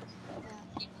 Go ahead.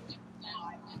 We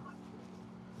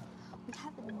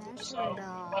haven't measured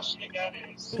the. Question again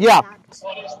is, Yeah. exact-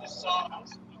 what is the size of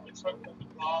the trunk of the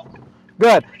car?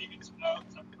 Good. Pretty good to know,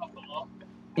 because I've got a lot.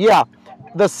 Yeah.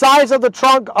 The size of the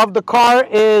trunk of the car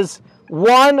is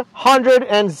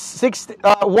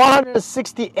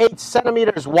 168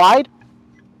 centimeters wide.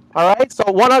 All right, so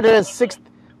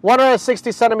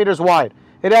 160 centimeters wide.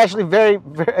 It actually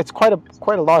it's quite a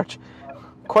large,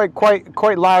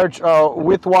 quite large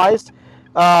width-wise.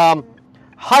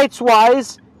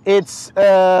 Heights-wise, it's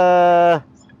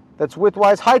that's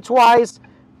width-wise. Heights-wise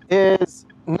is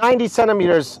 90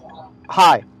 centimeters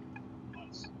high.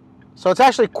 So it's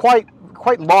actually quite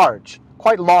large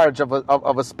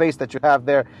of a space that you have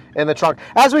there in the trunk.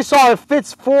 As we saw, it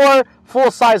fits 4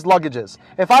 full-size luggages.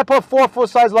 If I put 4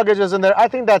 full-size luggages in there, I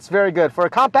think that's very good. For a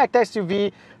compact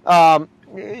SUV,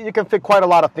 you can fit quite a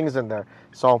lot of things in there.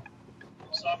 So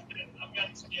I'm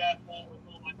going to the airport with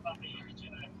all my family,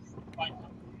 quite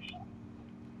comfortably.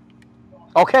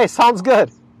 okay, sounds good.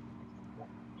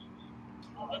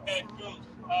 Okay, cool.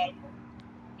 If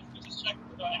we just check if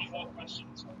we've got any more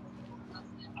questions.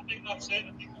 I think that's it.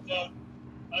 I think we're done.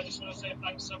 I just want to say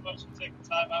thanks so much for taking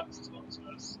time out to talk to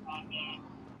us and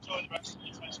enjoy the rest of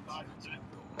your test drive today.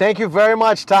 Thank you very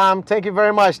much, Tom. Thank you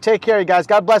very much. Take care, you guys.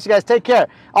 God bless you guys. Take care.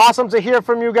 Awesome to hear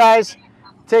from you guys.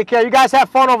 Take care. You guys have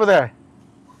fun over there.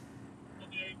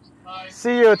 Bye.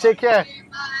 See you. Take care.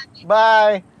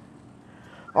 Bye.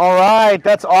 All right,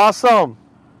 that's awesome.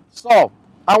 So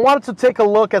I wanted to take a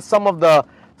look at some of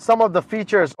the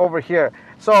features over here.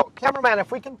 So cameraman,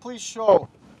 if we can please show.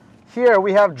 Here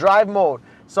we have drive mode.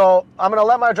 So I'm going to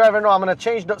let my driver know I'm going to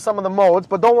change some of the modes,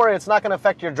 but don't worry, it's not going to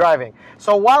affect your driving.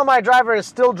 So while my driver is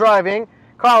still driving,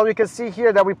 Carl, you can see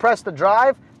here that we pressed the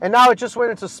drive, and now it just went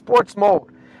into sports mode.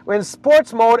 In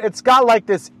sports mode, it's got like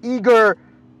this eager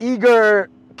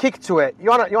kick to it. You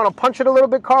want to punch it a little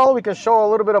bit, Carl? We can show a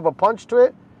little bit of a punch to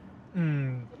it.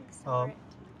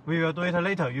 We will do it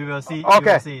later. You will see. Okay. You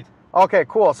will see it. Okay,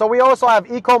 cool. So we also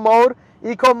have eco mode.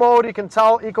 Eco mode, you can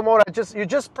tell eco mode. You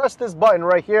just press this button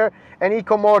right here, and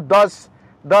eco mode does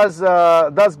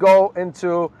go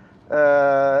into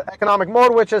economic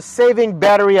mode, which is saving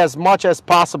battery as much as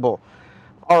possible.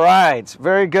 All right,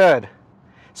 very good.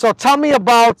 So tell me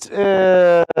about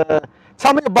the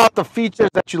features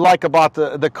that you like about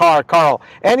the car, Carl.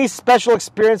 Any special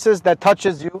experiences that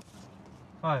touches you?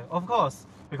 Right, of course,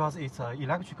 because it's an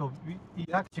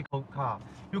electrical car.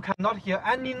 You cannot hear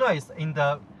any noise in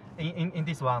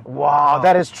this one. Wow,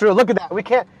 that is true. Look at that. We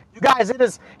can't. You guys, it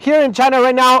is here in China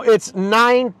right now. It's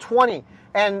 9:20,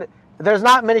 and there's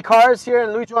not many cars here in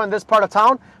Luzhou in this part of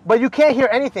town, but you can't hear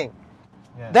anything.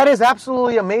 Yeah. That is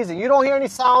absolutely amazing. You don't hear any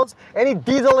sounds, any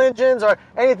diesel engines or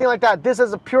anything like that. This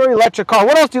is a pure electric car.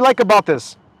 What else do you like about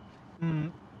this?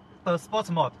 The sports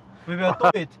mode. We will do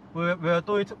it. We will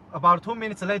do it about 2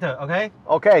 minutes later. Okay.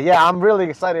 Okay, yeah, I'm really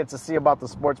excited to see about the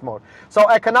sports mode. So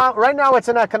right now it's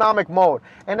in economic mode.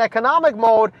 In economic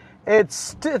mode,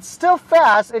 it's still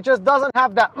fast. It just doesn't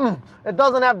have that. It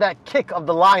doesn't have that kick of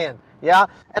the lion. Yeah,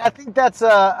 and I think that's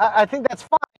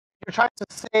fine. If you're trying to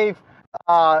save.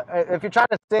 If you're trying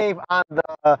to save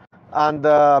on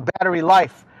the battery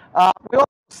life. We also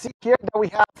see here that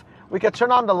we can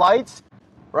turn on the lights.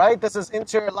 Right, this is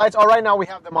interior lights. Oh, right now we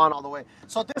have them on all the way.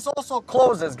 So this also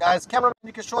closes, guys. Cameraman,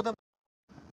 you can show them.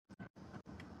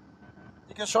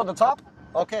 You can show the top.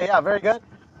 Okay, yeah, very good.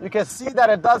 You can see that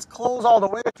it does close all the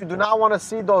way. If you do not want to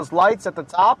see those lights at the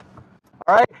top,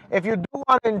 all right. If you do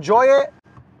want to enjoy it,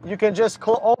 you can just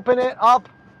open it up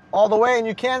all the way, and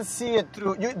you can see it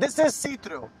through. This is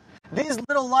see-through. These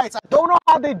little lights, I don't know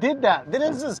how they did that.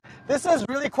 This is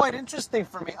really quite interesting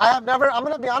for me. I'm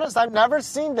going to be honest, I've never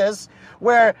seen this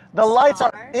where the lights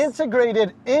are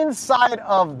integrated inside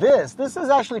of this. This is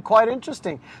actually quite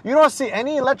interesting. You don't see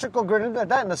any electrical grid like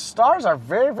that, and the stars are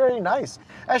very, very nice.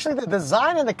 Actually, the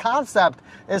design and the concept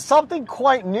is something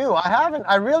quite new.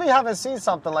 I really haven't seen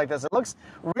something like this. It looks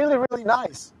really, really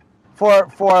nice. For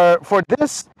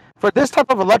this type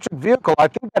of electric vehicle, I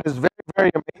think that is very,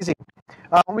 very amazing.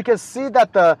 We can see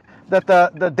that the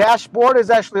dashboard is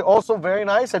actually also very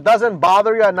nice. It doesn't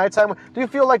bother you at nighttime. Do you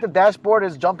feel like the dashboard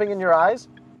is jumping in your eyes?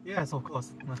 Yes, of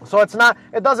course. So it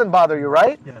doesn't bother you,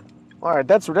 right? Yeah. All right,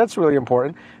 that's really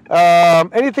important.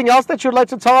 Anything else that you'd like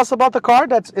to tell us about the car?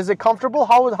 Is it comfortable?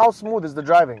 How smooth is the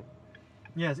driving?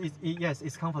 Yes,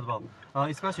 it's comfortable.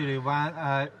 Especially when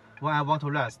I want to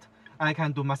rest, I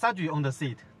can do massage on the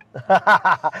seat.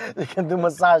 You can do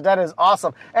massage. That is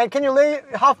awesome. And can you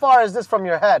how far is this from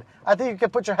your head? I think you can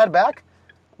put your head back.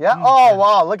 Yeah? Oh,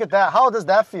 wow. Look at that. How does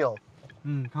that feel?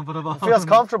 Comfortable. It feels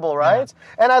comfortable, right?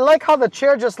 Yeah. And I like how the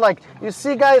chair you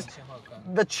see, guys,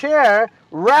 the chair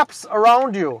wraps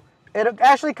around you. It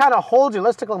actually kind of holds you.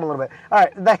 Let's tickle them a little bit. All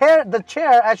right. The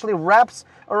chair actually wraps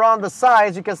around the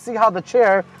sides. You can see how the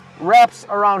chair wraps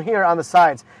around here on the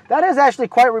sides. That is actually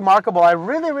quite remarkable. I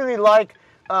really, really like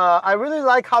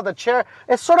how the chair,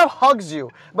 it sort of hugs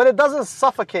you, but it doesn't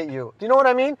suffocate you. Do you know what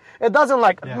I mean? It doesn't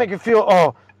make you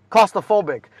feel,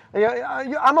 claustrophobic.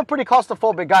 I'm a pretty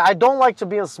claustrophobic guy. I don't like to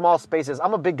be in small spaces.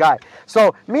 I'm a big guy.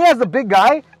 So me as the big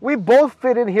guy, we both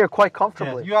fit in here quite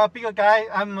comfortably. Yeah, you are a bigger guy.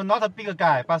 I'm not a bigger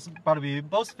guy, but we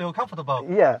both feel comfortable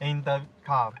in the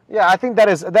car. Yeah, I think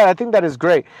that is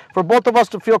great. For both of us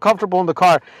to feel comfortable in the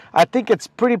car, I think it's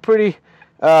pretty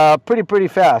pretty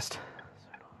fast.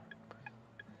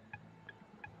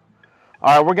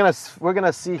 All right, we're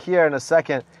gonna see here in a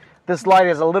second. This light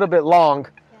is a little bit long.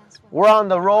 We're on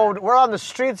the road. We're on the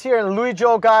streets here in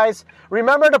Louisville, guys.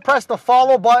 Remember to press the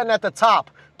follow button at the top.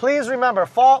 Please remember,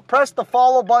 press the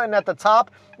follow button at the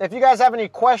top. If you guys have any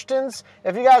questions,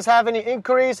 if you guys have any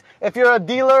inquiries, if you're a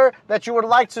dealer that you would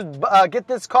like to get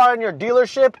this car in your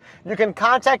dealership, you can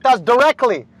contact us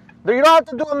directly. You don't have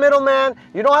to do a middleman.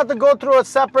 You don't have to go through a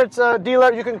separate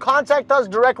dealer. You can contact us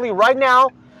directly right now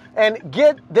and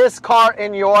get this car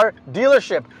in your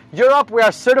dealership. Europe, we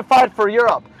are certified for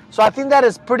Europe. So I think that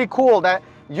is pretty cool that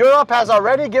Europe has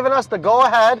already given us the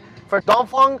go-ahead for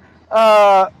DONGFENG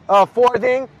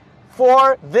Forthing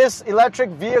for this electric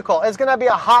vehicle. It's going to be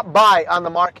a hot buy on the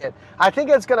market. I think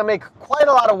it's going to make quite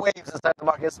a lot of waves inside the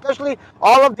market, especially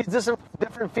all of these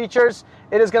different features.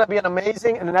 It is going to be an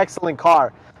amazing and an excellent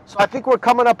car. So I think we're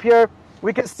coming up here.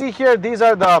 We can see here, these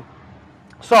are the...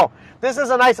 So this is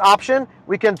a nice option.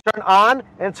 We can turn on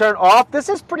and turn off. This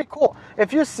is pretty cool.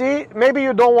 If you see, maybe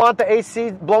you don't want the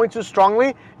AC blowing too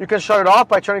strongly, you can shut it off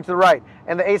by turning to the right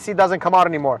and the AC doesn't come out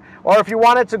anymore. Or if you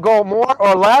want it to go more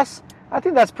or less, I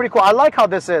think that's pretty cool. I like how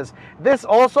this is. This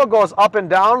also goes up and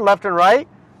down, left and right.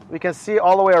 We can see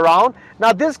all the way around.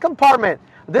 Now this compartment,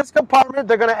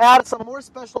 they're gonna add some more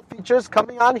special features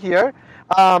coming on here.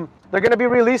 They're gonna be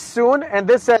released soon, and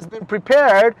this has been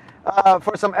prepared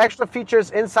for some extra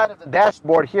features inside of the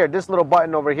dashboard here, this little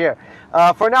button over here.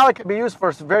 For now, it can be used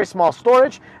for very small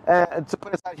storage to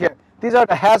put inside here. These are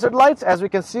the hazard lights. As we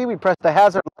can see, we press the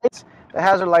hazard lights. The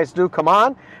hazard lights do come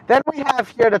on. Then we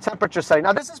have here the temperature setting.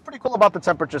 Now, this is pretty cool about the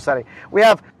temperature setting. We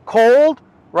have cold,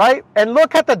 right? And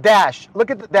look at the dash. Look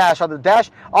at the dash. On the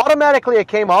dash, automatically it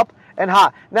came up and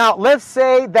hot. Now, let's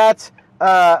say that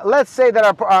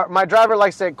my driver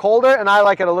likes it colder and I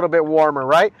like it a little bit warmer,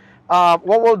 right?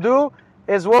 What we'll do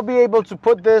is we'll be able to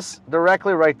put this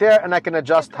directly right there, and I can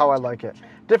adjust how I like it.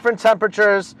 Different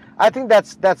temperatures. I think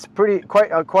that's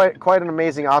quite an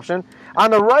amazing option. On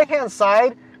the right hand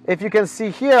side, if you can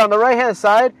see here on the right hand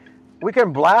side, we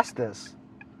can blast this,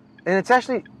 and it's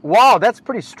actually, wow, that's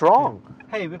pretty strong.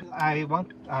 Hey,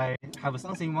 I have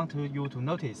something you to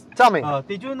notice. Tell me.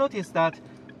 Did you notice that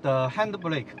the hand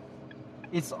brake,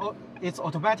 it's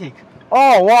automatic?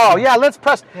 Oh, wow. Yeah, let's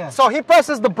press. Yeah. So he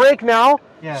presses the brake now.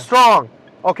 Yeah. Strong.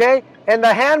 Okay? And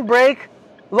the hand brake,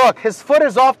 look, his foot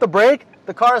is off the brake.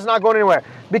 The car is not going anywhere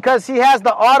because he has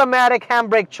the automatic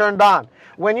handbrake turned on.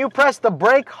 When you press the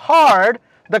brake hard,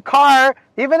 the car,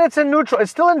 even it's in neutral,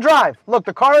 it's still in drive. Look,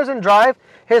 the car is in drive.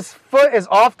 His foot is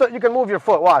off. You can move your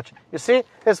foot. Watch. You see?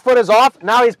 His foot is off.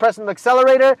 Now he's pressing the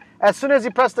accelerator. As soon as he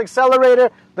presses the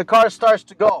accelerator, the car starts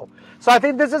to go. So I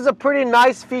think this is a pretty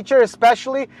nice feature,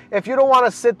 especially if you don't want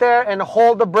to sit there and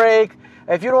hold the brake,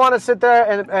 if you don't want to sit there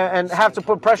and have to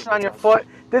put pressure on your foot.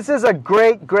 This is a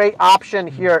great option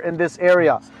here in this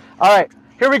area. All right,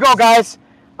 here we go, guys.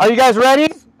 Are you guys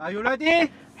ready? Are you ready?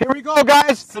 Here we go,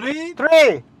 guys. 3, 2,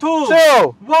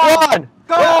 1,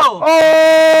 go!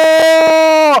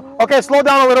 Oh! Okay, slow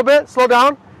down a little bit. Slow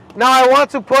down. Now I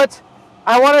wanted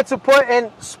to put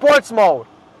in sports mode.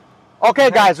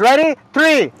 Okay, guys, ready?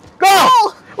 3, go!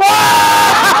 Oh. Woo!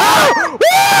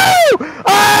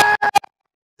 Ah!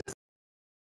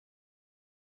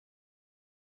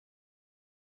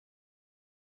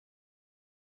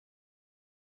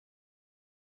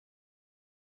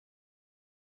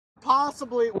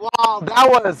 Possibly, wow, that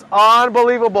was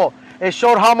unbelievable. It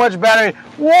showed how much battery.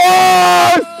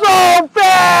 Whoa, so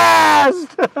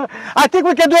fast! I think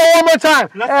we can do it one more time.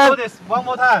 Let's do this one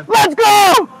more time. Let's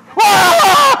go!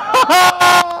 Whoa!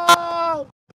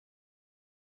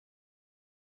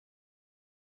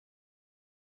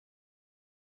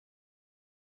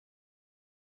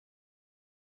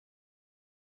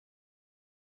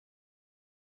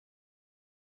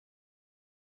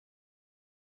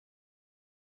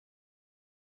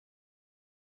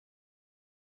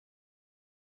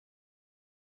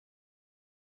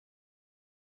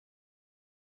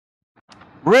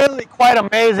 Really quite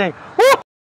amazing. Woo!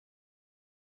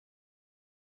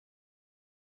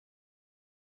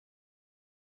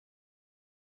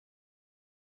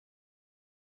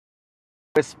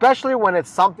 Especially when it's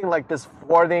something like this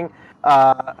Forthing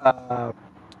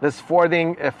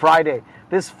Friday.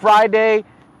 This Friday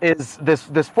is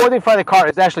this Forthing Friday car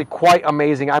is actually quite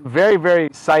amazing. I'm very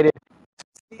excited to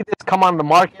see this come on the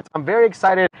market. I'm very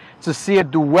excited to see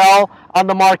it do well on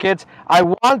the market. I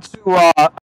want to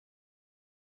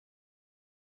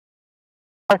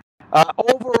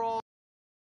overall.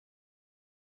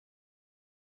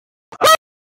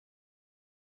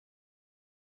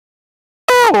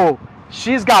 Oh,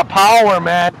 she's got power,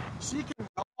 man. She can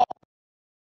go.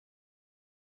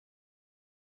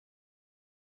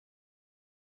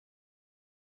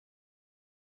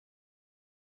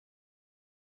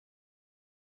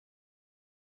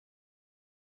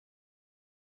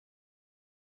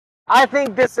 I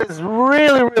think this is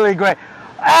really, really great.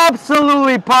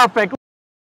 Absolutely perfect.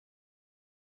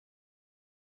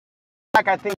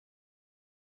 I think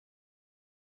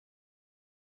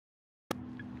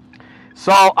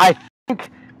so. I think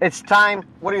it's time.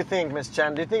 What do you think, Miss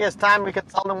Chen? Do you think it's time we can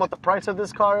tell them what the price of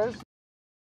this car is?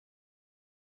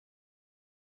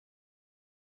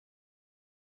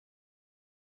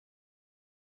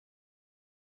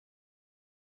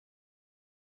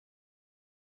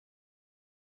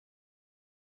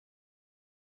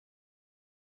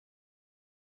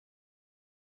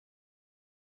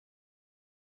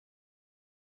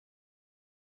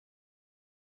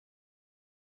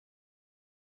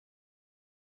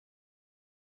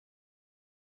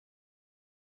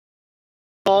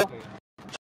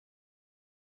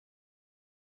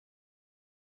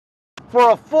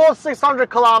 For a full 600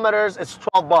 kilometers, it's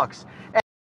 12 bucks. And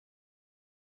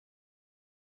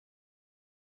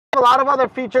a lot of other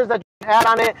features that you can add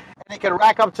on it, and it can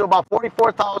rack up to about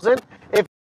 44,000. If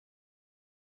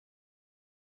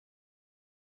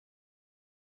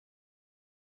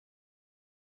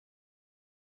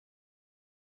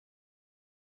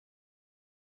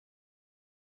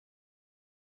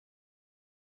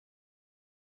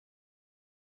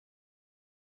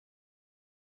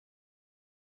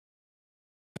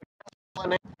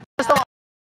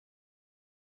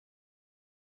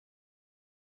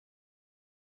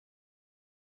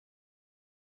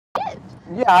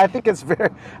yeah, I think it's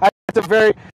it's a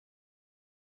very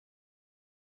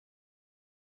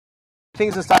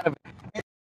things inside of it.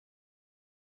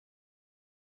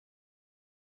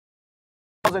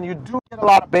 And you do get a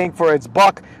lot of bang for its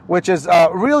buck, which is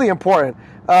really important.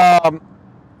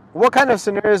 What kind of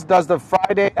scenarios does the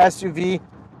Friday SUV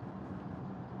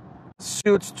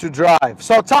suits to drive?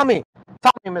 So tell me,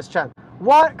 Miss Chen,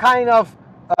 what kind of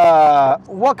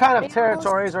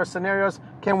territories or scenarios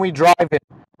can we drive in?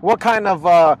 What kind of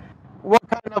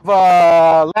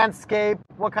landscape?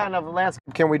 What kind of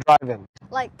landscape can we drive in?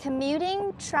 Like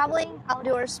commuting, traveling,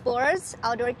 outdoor sports,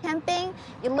 outdoor camping,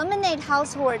 eliminate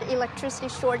household electricity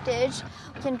shortage.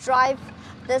 We can drive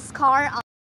this car on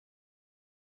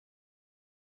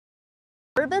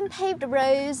urban paved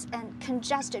roads and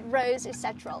congested roads,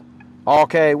 etc.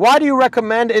 Okay, why do you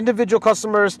recommend individual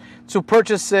customers to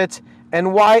purchase it,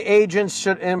 and why agents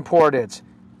should import it?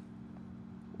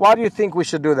 Why do you think we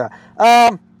should do that?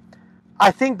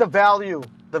 I think the value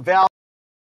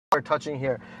we're touching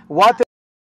here. What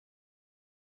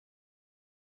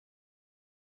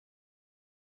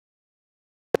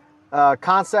the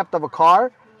concept of a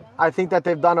car, I think that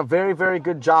they've done a very, very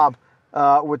good job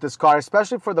with this car,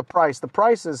 especially for the price. The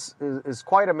price is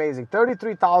quite amazing.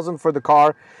 $33,000 for the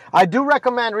car. I do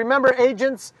recommend, remember,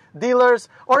 agents, dealers,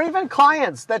 or even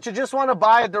clients that you just want to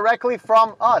buy it directly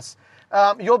from us.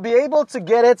 You'll be able to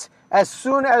get it as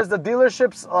soon as the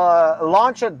dealerships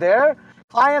launch it there.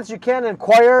 Clients, you can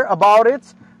inquire about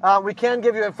it. We can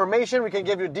give you information. We can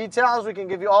give you details. We can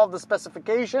give you all of the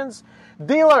specifications.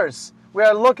 Dealers, we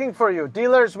are looking for you.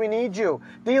 Dealers, we need you.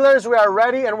 Dealers, we are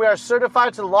ready and we are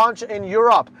certified to launch in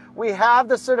Europe. We have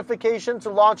the certification to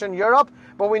launch in Europe,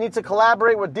 but we need to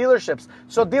collaborate with dealerships.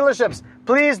 So dealerships,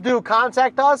 please do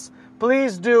contact us.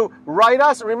 Please do write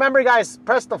us. Remember, guys,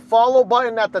 press the follow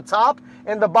button at the top.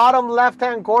 In the bottom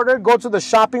left-hand corner, go to the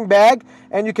shopping bag,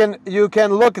 and you can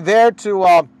look there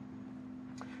to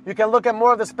you can look at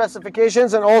more of the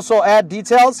specifications and also add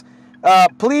details.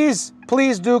 Please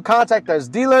do contact us.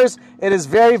 Dealers, it is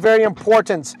very, very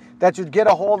important that you get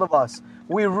a hold of us.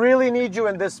 We really need you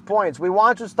in this point. We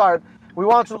want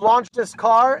to launch this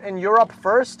car in Europe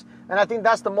first, and I think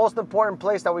that's the most important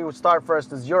place that we would start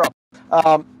first is Europe.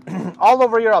 All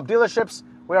over Europe, dealerships,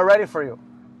 we are ready for you.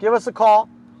 Give us a call,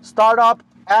 start up,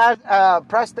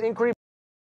 press the inquiry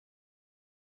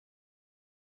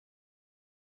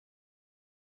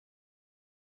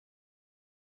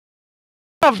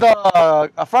of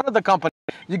the front of the company.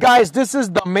 You guys, this is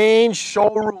the main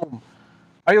showroom.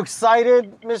 Are you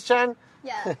excited, Miss Chen?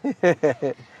 Yeah.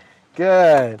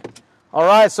 Good. All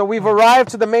right, so we've arrived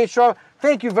to the main showroom.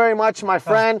 Thank you very much, my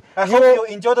friend. I hope you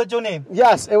enjoyed the journey.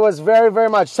 Yes, it was very, very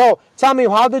much. So tell me,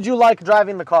 how did you like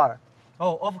driving the car?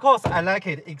 Oh, of course, I like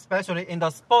it, especially in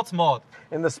the sports mode.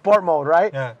 In the sport mode,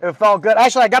 right? Yeah. It felt good.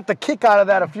 Actually, I got the kick out of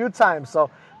that a few times, so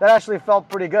that actually felt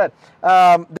pretty good.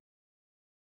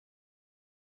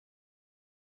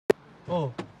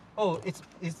 It's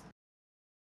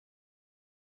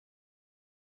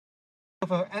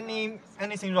of anything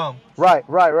wrong. Right.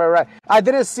 I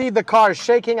didn't see the car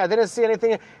shaking. I didn't see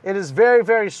anything. It is very,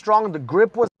 very strong. The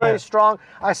grip was very strong.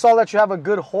 I saw that you have a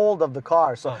good hold of the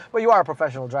car. So, but you are a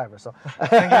professional driver. So,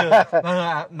 Thank you.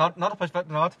 No, not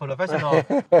professional.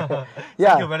 yeah,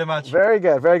 Thank you very much. Very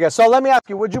good. So let me ask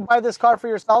you: would you buy this car for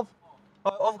yourself?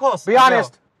 Of course. Be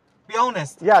honest. Be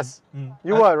honest. Yes,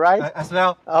 you would, right? As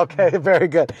well. Okay, very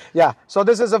good. Yeah, so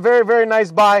this is a very, very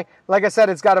nice buy. Like I said,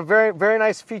 it's got a very, very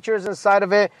nice features inside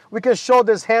of it. We can show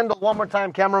this handle one more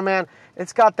time, cameraman.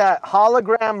 It's got that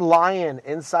hologram lion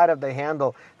inside of the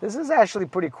handle. This is actually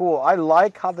pretty cool. I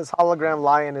like how this hologram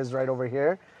lion is right over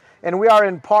here. And we are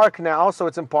in park now, so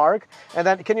it's in park. And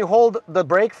then, can you hold the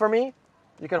brake for me?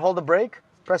 You can hold the brake.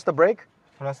 Press the brake.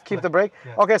 Keep the brake.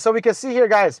 Yeah. Okay, so we can see here,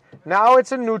 guys. Now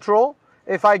it's in neutral.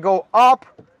 If I go up,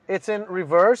 it's in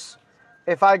reverse.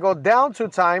 If I go down 2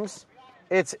 times,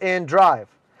 it's in drive.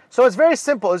 So it's very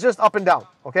simple. It's just up and down,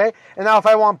 okay? And now if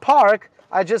I want park,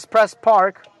 I just press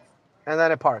park, and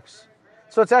then it parks.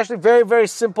 So it's actually very, very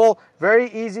simple,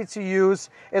 very easy to use.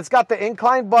 It's got the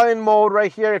incline button mode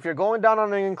right here. If you're going down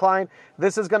on an incline,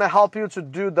 this is going to help you to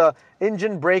do the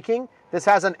engine braking. This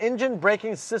has an engine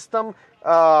braking system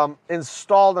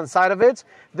installed inside of it.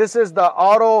 This is the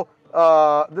auto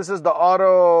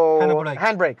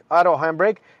handbrake,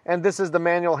 and this is the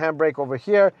manual handbrake over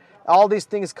here. All these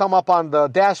things come up on the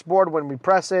dashboard when we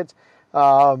press it.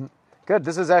 Good.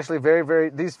 This is actually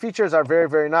these features are very,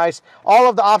 very nice. All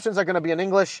of the options are going to be in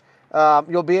English.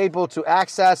 You'll be able to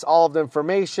access all of the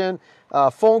information,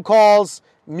 phone calls,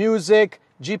 music,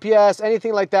 GPS,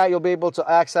 anything like that. You'll be able to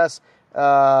access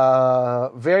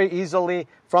very easily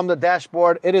from the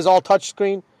dashboard. It is all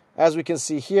touchscreen, as we can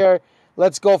see here.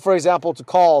 Let's go, for example, to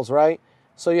calls, right?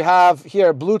 So you have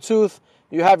here Bluetooth.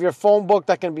 You have your phone book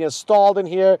that can be installed in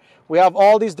here. We have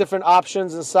all these different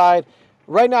options inside.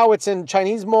 Right now it's in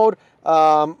Chinese mode.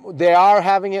 They are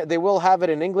having it. They will have it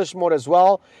in English mode as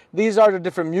well. These are the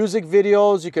different music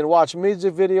videos. You can watch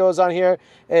music videos on here.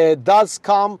 It does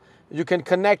come. You can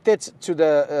connect it to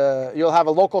the. You'll have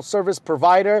a local service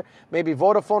provider, maybe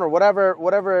Vodafone or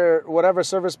whatever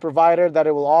service provider that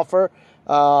it will offer.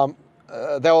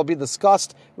 That will be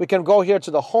discussed. We can go here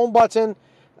to the home button,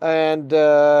 and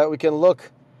we can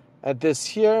look at this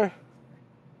here.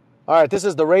 All right, this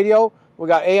is the radio. We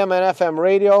got AM and FM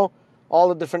radio, all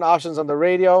the different options on the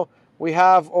radio. We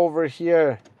have over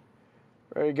here,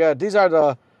 very good. These are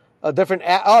the different,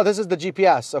 this is the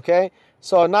GPS, okay?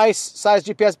 So a nice size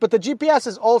GPS, but the GPS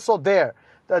is also there.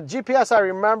 The GPS, I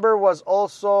remember, was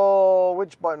also,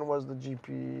 which button was the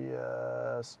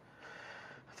GPS?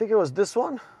 I think it was this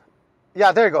one.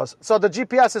 Yeah, there it goes. So the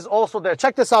GPS is also there.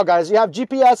 Check this out, guys. You have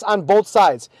GPS on both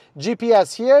sides.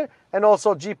 GPS here and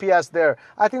also GPS there.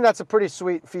 I think that's a pretty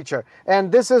sweet feature.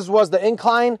 And this was the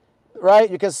incline,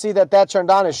 right? You can see that turned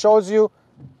on. It shows you,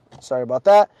 sorry about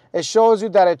that. It shows you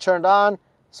that it turned on.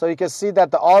 So you can see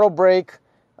that the auto brake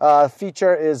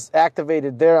feature is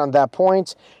activated there on that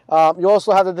point. You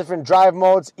also have the different drive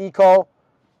modes, eco,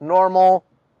 normal,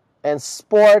 and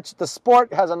sport. The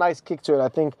sport has a nice kick to it, I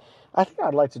think.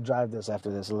 I'd like to drive this after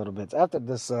this a little bit. After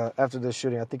this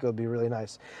shooting, I think it would be really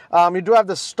nice. You do have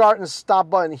the start and stop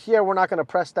button here. We're not going to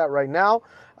press that right now.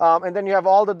 And then you have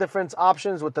all the different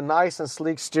options with the nice and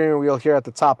sleek steering wheel here at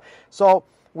the top. So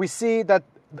we see that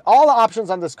all the options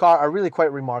on this car are really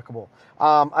quite remarkable.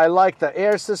 I like the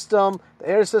air system. The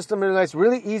air system is nice,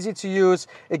 really easy to use.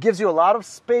 It gives you a lot of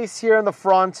space here in the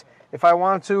front. If I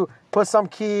want to put some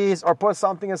keys or put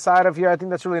something inside of here, I think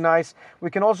that's really nice.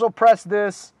 We can also press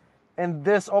this, and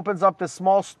this opens up this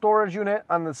small storage unit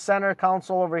on the center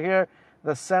console over here.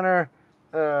 The center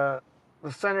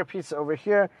piece over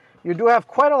here. You do have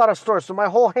quite a lot of storage, so my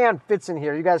whole hand fits in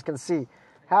here. You guys can see.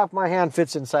 Half my hand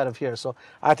fits inside of here, so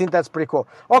I think that's pretty cool.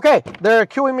 Okay, they're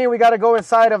cueing me. We got to go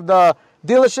inside of the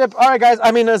dealership. All right, guys,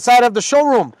 inside of the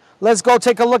showroom. Let's go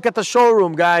take a look at the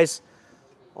showroom, guys.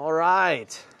 All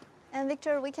right. And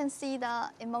Victor, we can see the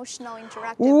emotional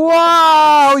interactive.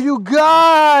 Wow, you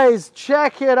guys,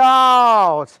 check it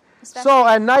out. So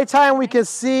at nighttime, we can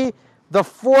see the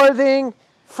Forthing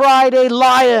Friday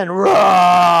lion.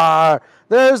 Roar!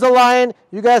 There's the lion.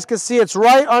 You guys can see it's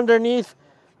right underneath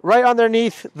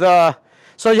the.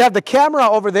 So you have the camera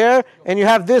over there, and you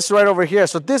have this right over here.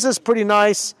 So this is pretty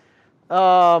nice.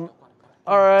 All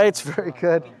right, it's very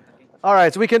good. All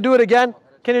right, so we can do it again.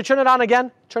 Can you turn it on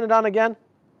again? Turn it on again.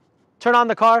 Turn on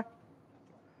the car.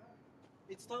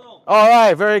 It's turned on. All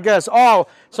right, very good. So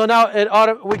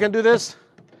now we can do this,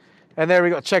 and there we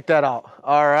go. Check that out.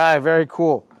 All right, very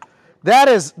cool. That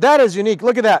is unique.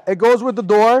 Look at that. It goes with the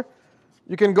door.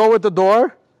 You can go with the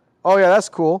door. Oh yeah, that's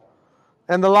cool.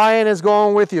 And the lion is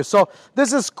going with you. So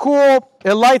this is cool.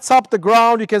 It lights up the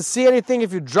ground. You can see anything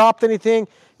if you dropped anything.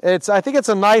 I think it's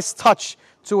a nice touch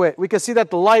to it. We can see that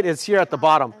the light is here at the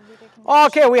bottom.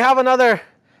 Okay, we have another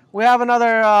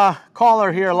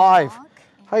caller here live.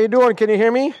 How you doing? Can you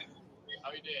hear me?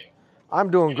 How are you doing?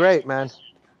 I'm doing great, man.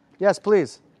 Yes,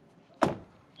 please. Yeah,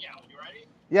 you ready?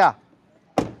 Yeah.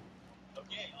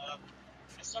 Okay,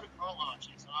 I started car launch.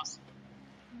 It's awesome.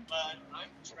 But I'm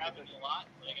traveling a lot.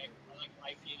 I like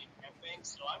life eating camping,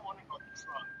 so I'm wondering about the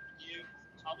trunk. Can you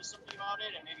tell me something about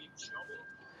it and maybe show me?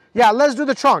 Yeah, let's do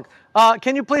the trunk.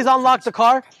 Can you please unlock the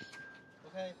car?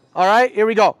 Okay. All right, here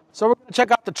we go. So we're going to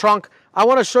check out the trunk. I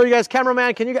want to show you guys,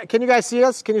 cameraman, can you guys see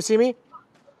us? Can you see me?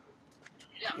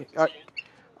 Yeah.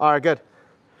 All right, good.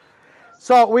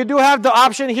 So we do have the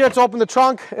option here to open the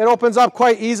trunk. It opens up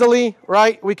quite easily,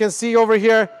 right? We can see over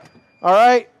here. All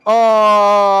right.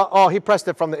 Oh, he pressed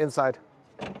it from the inside.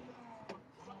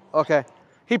 Okay.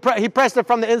 He pressed it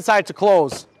from the inside to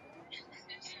close.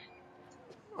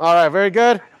 All right, very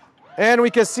good. And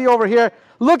we can see over here.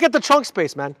 Look at the trunk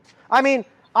space, man. I mean,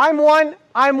 I'm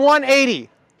 180.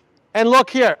 And look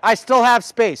here, I still have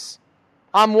space.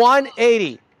 I'm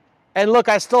 180. And look,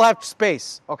 I still have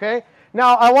space, okay?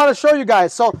 Now, I want to show you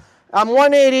guys. So, I'm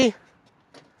 180.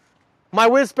 My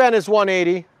wingspan is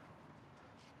 180.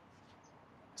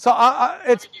 So,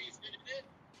 it's...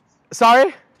 Sorry? Do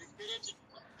you fit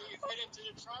into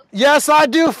the trunk? Yes, I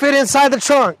do fit inside the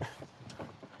trunk.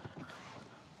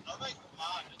 Oh my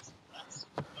God, that's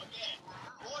okay.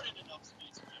 More than enough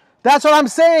space for you. That's what I'm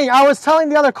saying. I was telling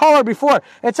the other caller before.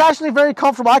 It's actually very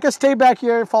comfortable. I can stay back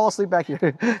here and fall asleep back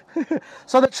here.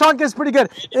 So the trunk is pretty good.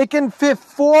 It can fit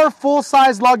 4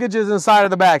 full-size luggages inside of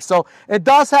the back. So it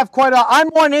does have quite a... I'm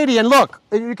 180, and look,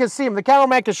 you can see him. The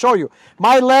cameraman can show you.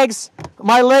 My legs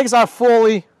are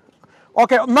fully...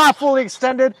 Okay, not fully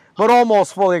extended, but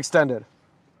almost fully extended.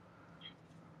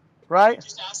 Right?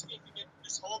 Just ask me if you get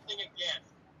this whole thing again.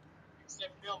 Instead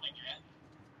of filming it.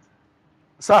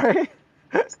 Sorry?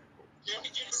 Can we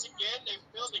do this again? They're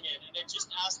filming it, and they just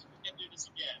asked if we can do this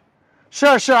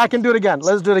again. Sure, I can do it again.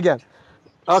 Let's do it again.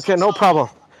 Okay, no problem.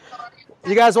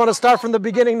 You guys want to start from the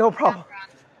beginning? No problem.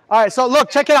 All right, so look,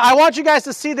 check it out. I want you guys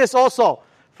to see this also.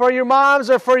 For your moms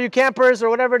or for you campers or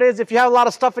whatever it is, if you have a lot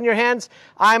of stuff in your hands,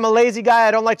 I'm a lazy guy.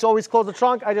 I don't like to always close the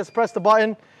trunk. I just press the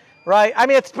button, right? I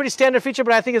mean, it's a pretty standard feature,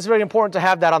 but I think it's very important to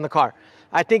have that on the car.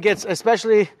 I think it's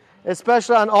especially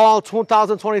on all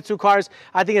 2022 cars,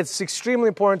 I think it's extremely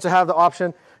important to have the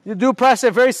option. You do press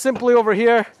it very simply over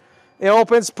here. It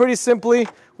opens pretty simply.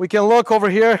 We can look over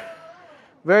here.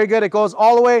 Very good. It goes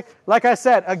all the way. Like I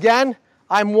said, again,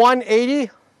 I'm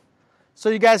 180, so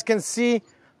you guys can see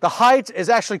the height is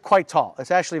actually quite tall. It's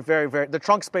actually very, the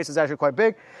trunk space is actually quite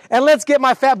big. And let's get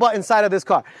my fat butt inside of this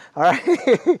car. All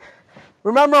right.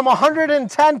 Remember, I'm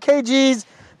 110 kgs.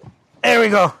 There we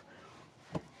go.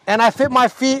 And I fit my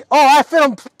feet. Oh, I fit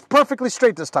them perfectly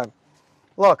straight this time.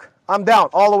 Look, I'm down,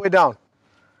 all the way down.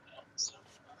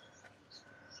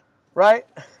 Right?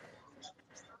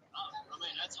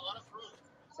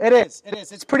 It is.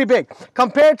 It's pretty big.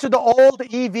 Compared to the old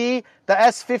EV, the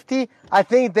S50, I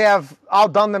think they have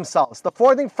outdone themselves. The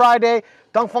Forthing Friday,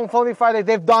 DONGFENG Forthing Friday,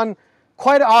 they've done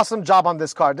quite an awesome job on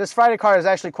this car. This Friday car is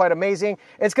actually quite amazing.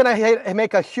 It's going to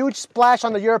make a huge splash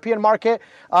on the European market.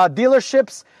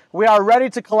 Dealerships, we are ready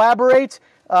to collaborate.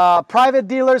 Private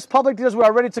dealers, public dealers, we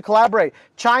are ready to collaborate.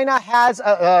 China has,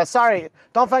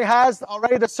 DONGFENG has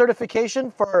already the certification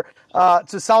for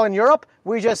to sell in Europe.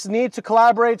 We just need to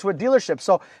collaborate with dealerships.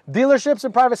 So dealerships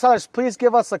and private sellers, please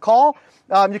give us a call.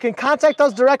 You can contact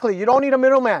us directly. You don't need a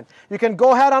middleman. You can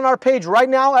go ahead on our page right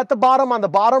now at the bottom, on the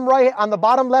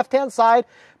bottom left-hand side,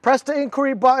 press the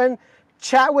inquiry button,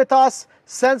 chat with us,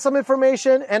 send some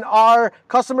information, and our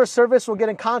customer service will get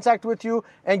in contact with you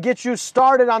and get you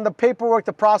started on the paperwork,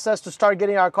 the process to start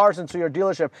getting our cars into your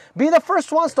dealership. Be the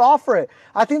first ones to offer it.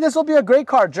 I think this will be a great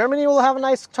car. Germany will have a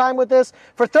nice time with this.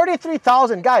 For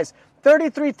 $33,000, guys,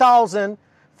 $33,000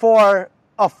 for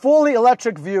a fully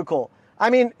electric vehicle. I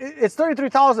mean, it's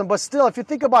 $33,000, but still, if you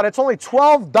think about it, it's only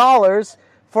 $12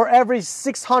 for every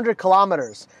 600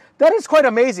 kilometers. That is quite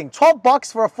amazing.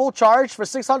 $12 for a full charge for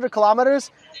 600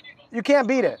 kilometers. You can't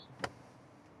beat it.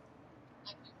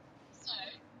 So,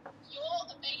 you're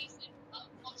amazing, but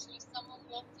unfortunately someone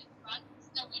walked in front,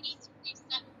 so we need to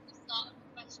reset the start of the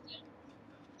question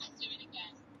and do it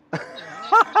again.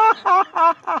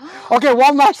 Okay,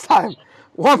 one last time.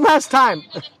 One last time.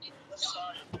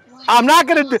 I'm not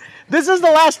going to do... This is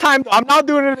the last time. I'm not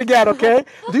doing it again, okay?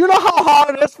 Do you know how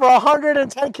hard it is for a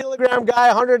 110-kilogram guy,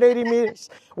 180 meters,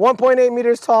 1.8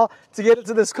 meters tall, to get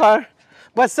into this car?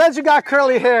 But since you got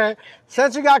curly hair,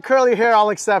 I'll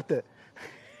accept it.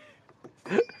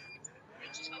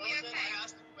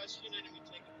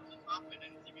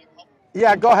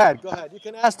 Yeah, go ahead. Go ahead. You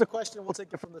can ask the question. We'll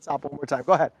take it from the top one more time.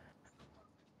 Go ahead.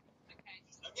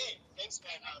 Okay, thanks,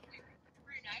 man.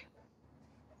 Bruno,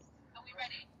 are we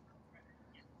ready?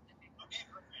 Okay,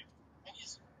 perfect.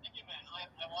 Thank you, man.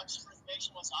 I watched the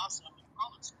presentation. Was awesome. The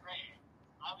car looks great.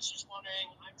 I was just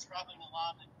wondering, I'm traveling a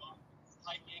lot and going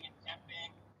hiking and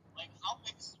camping. Like, how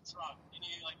big is the truck? Can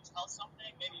you, like, tell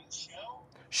something? Maybe show?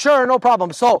 Sure, no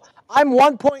problem. So I'm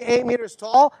 1.8 meters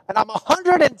tall and I'm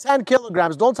 110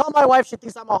 kilograms. Don't tell my wife she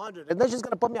thinks I'm 100 and then she's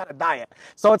going to put me on a diet.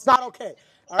 So it's not okay.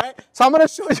 All right. So I'm going to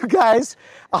show you guys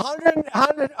 180,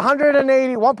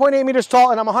 1.8 meters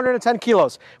tall and I'm 110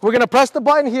 kilos. We're going to press the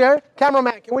button here.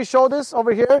 Cameraman, can we show this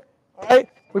over here? All right.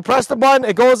 We press the button.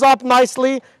 It goes up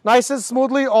nicely, nice and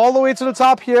smoothly all the way to the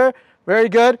top here. Very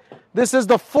good. This is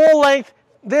the full length.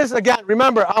 This, again,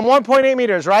 remember, I'm 1.8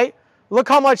 meters, right? Look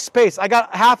how much space. I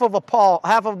got half of a paw,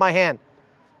 half of my hand.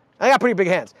 I got pretty big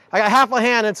hands. I got half a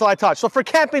hand until I touch. So for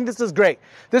camping, this is great.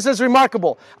 This is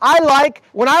remarkable.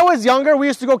 When I was younger, we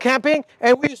used to go camping,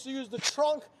 and we used to use the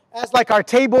trunk as like our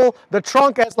table, the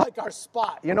trunk as like our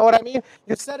spot. You know what I mean?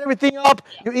 You set everything up,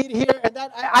 you eat here, and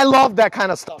I love that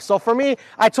kind of stuff. So for me,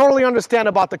 I totally understand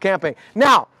about the camping.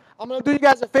 Now, I'm going to do you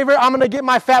guys a favor. I'm going to get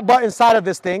my fat butt inside of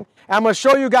this thing, and I'm going to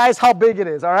show you guys how big it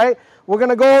is, all right? We're going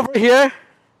to go over here.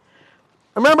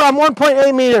 Remember, I'm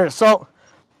 1.8 meters, so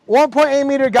 1.8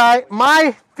 meter guy.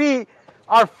 My feet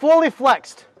are fully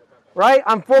flexed, right?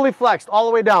 I'm fully flexed all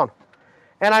the way down.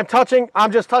 And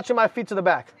I'm just touching my feet to the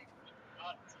back.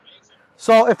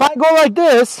 So if I go like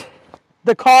this,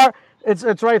 the car, it's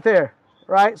right there,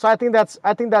 right? So I think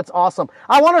that's awesome.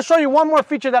 I want to show you one more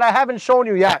feature that I haven't shown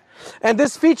you yet. And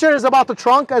this feature is about the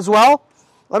trunk as well.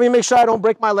 Let me make sure I don't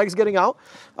break my legs getting out.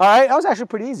 All right, that was actually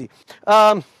pretty easy.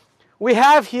 We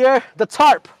have here the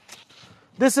tarp.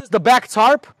 This is the back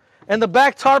tarp, and the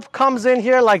back tarp comes in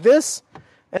here like this,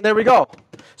 and there we go.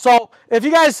 So if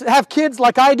you guys have kids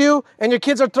like I do, and your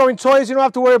kids are throwing toys, you don't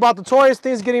have to worry about the toys,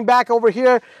 things getting back over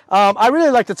here. I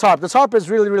really like the tarp. The tarp is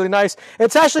really, really nice.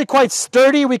 It's actually quite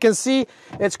sturdy. We can see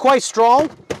it's quite strong.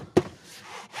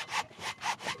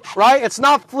 Right? It's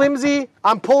not flimsy.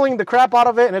 I'm pulling the crap out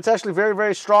of it, and it's actually very,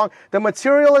 very strong. The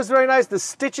material is very nice. The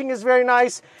stitching is very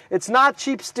nice. It's not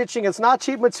cheap stitching. It's not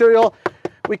cheap material.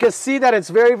 We can see that it's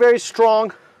very, very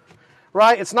strong.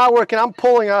 Right? It's not working. I'm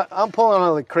pulling on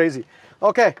it like crazy.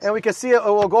 Okay, and we can see it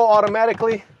will go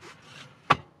automatically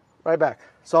right back.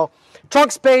 So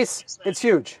trunk space, it's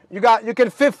huge. You can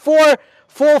fit four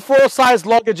full-size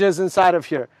luggages inside of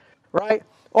here, right?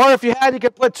 Or if you had, you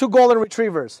could put 2 golden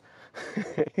retrievers.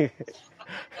 Amazing.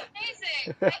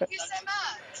 Thank you so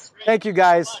much. Thank you,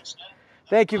 guys.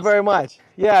 Thank you very much.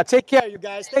 Yeah, take care, you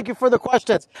guys. Thank you for the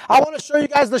questions. I want to show you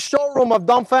guys the showroom of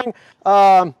DONGFENG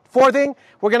FORTHING.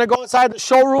 We're going to go inside the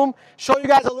showroom, show you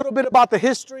guys a little bit about the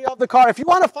history of the car. If you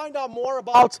want to find out more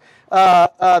about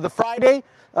the Friday,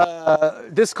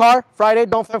 this car, Friday,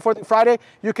 DONGFENG FORTHING Friday,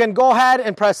 you can go ahead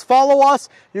and press follow us.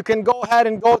 You can go ahead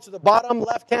and go to the bottom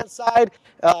left-hand side,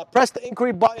 press the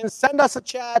inquiry button, send us a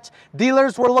chat.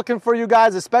 Dealers, we're looking for you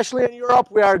guys, especially in Europe.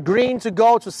 We are green to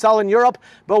go to sell in Europe,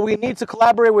 but we need to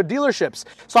collaborate with dealerships.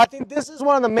 So I think this is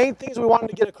one of the main things we wanted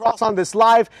to get across on this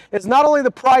live. It's not only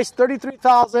the price,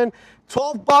 $33,000,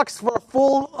 $12 for a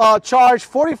full charge,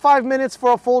 45 minutes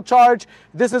for a full charge.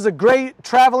 This is a great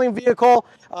traveling vehicle,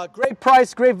 great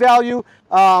price, great value.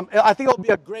 I think it'll be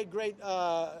a great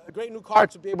new car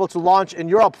to be able to launch in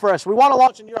Europe first. We want to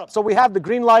launch in Europe, so we have the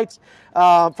green lights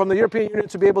from the European Union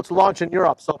to be able to launch in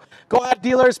Europe. So go ahead,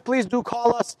 dealers, please do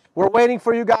call us. We're waiting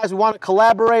for you guys. We want to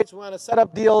collaborate. We want to set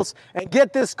up deals and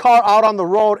get this car out on the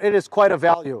road. It is quite a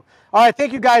value. All right,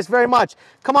 thank you guys very much.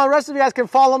 Come on, the rest of you guys can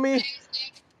follow me.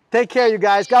 Take care, you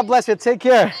guys. God bless you. Take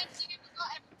care.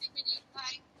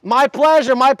 My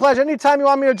pleasure. My pleasure. Anytime you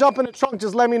want me to jump in the trunk,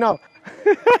 just let me know.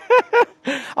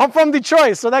 I'm from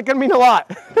Detroit, so that can mean a lot.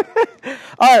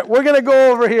 All right, we're going to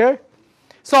go over here.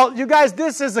 So, you guys,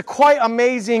 this is a quite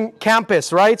amazing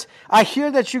campus, right? I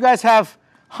hear that you guys have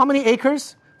how many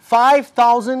acres?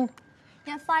 5,000?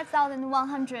 Yeah,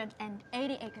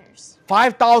 5,180 acres.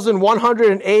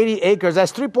 5,180 acres.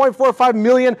 That's 3.45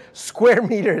 million square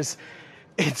meters.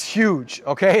 It's huge,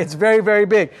 okay? It's very, very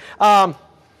big.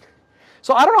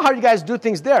 So I don't know how you guys do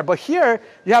things there, but here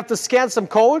you have to scan some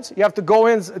codes. You have to go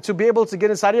in to be able to get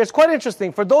inside here. It's quite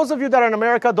interesting. For those of you that are in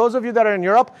America, those of you that are in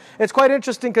Europe, it's quite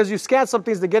interesting because you scan some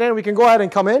things to get in. We can go ahead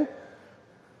and come in.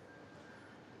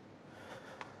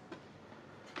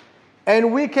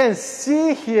 And we can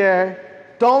see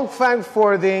here DONGFENG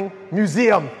FORTHING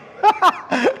Museum.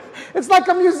 It's like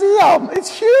a museum.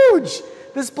 It's huge.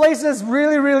 This place is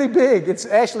really, really big. It's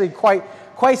actually quite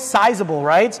sizable,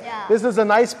 right? Yeah. This is a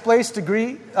nice place to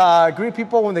greet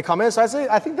people when they come in. So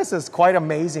I think this is quite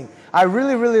amazing. I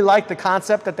really, really like the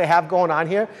concept that they have going on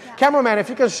here. Yeah. Cameraman, if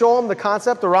you can show them the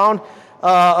concept around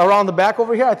the back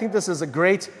over here, I think this is a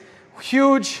great,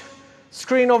 huge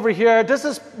screen over here. This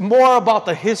is more about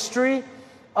the history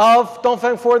of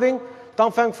DONGFENG Forthing,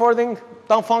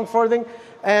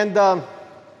 and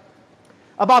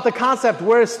about the concept,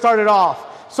 where it started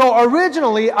off. So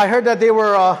originally, I heard that they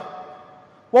were,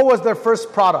 what was their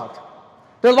first product?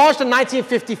 They launched in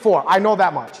 1954, I know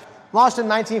that much. Launched in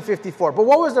 1954, but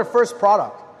what was their first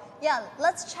product? Yeah,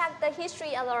 let's check the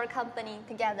history of our company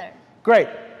together. Great.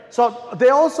 So they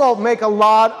also make a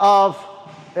lot of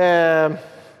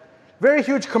very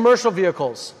huge commercial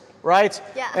vehicles, right?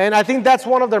 Yeah. And I think that's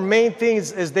one of their main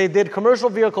things is they did commercial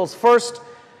vehicles first,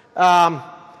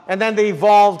 and then they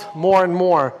evolved more and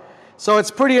more. So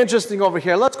it's pretty interesting over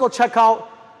here. Let's go check out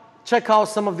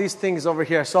some of these things over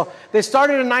here. So they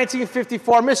started in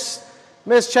 1954.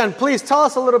 Miss Chen, please tell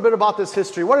us a little bit about this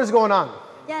history. What is going on?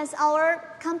 Yes, our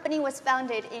company was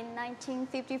founded in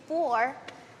 1954,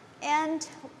 and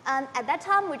at that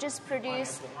time we just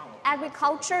produced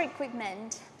agriculture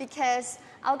equipment because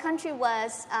our country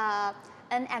was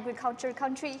an agriculture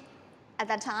country at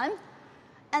that time.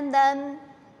 And then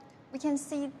we can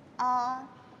see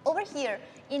over here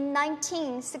in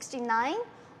 1969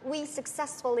 we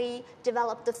successfully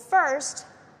developed the first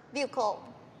vehicle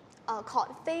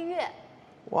called 飞跃.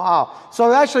 Wow.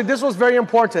 So actually this was very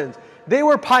important. They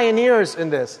were pioneers in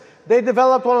this. They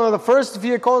developed one of the first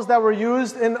vehicles that were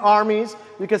used in armies.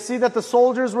 You can see that the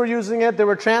soldiers were using it. They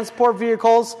were transport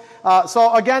vehicles.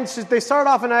 So again, they started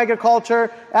off in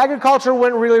agriculture. Agriculture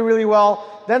went really, really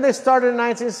well. Then they started in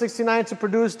 1969 to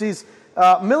produce these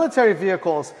military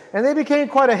vehicles, and they became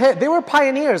quite a hit. They were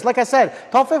pioneers. Like I said,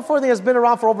 DONGFENG Forthing has been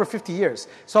around for over 50 years.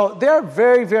 So they're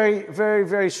very, very, very,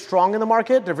 very strong in the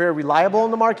market. They're very reliable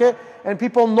in the market, and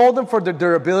people know them for their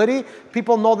durability.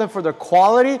 People know them for their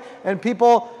quality, and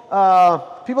people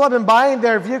have been buying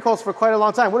their vehicles for quite a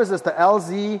long time. What is this, the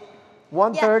LZ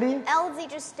 130? Yeah,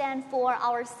 LZ just stands for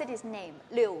our city's name,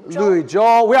 Liuzhou.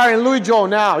 Liuzhou. We are in Liuzhou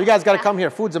now. You guys got to come here.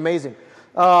 Food's amazing.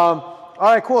 All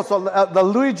right, cool. So the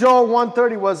Liuzhou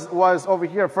 130 was over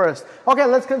here first. Okay,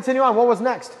 let's continue on. What was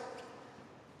next?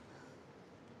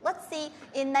 Let's see.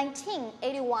 In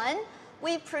 1981,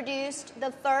 we produced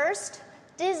the first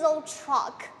diesel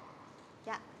truck.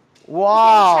 Yeah.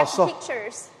 Wow. You can check So the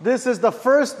pictures. this is the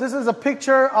first. This is a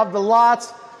picture of the lot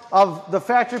of the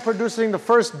factory producing the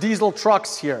first diesel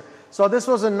trucks here. So this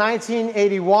was in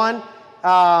 1981.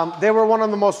 They were one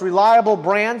of the most reliable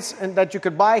brands that you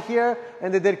could buy here,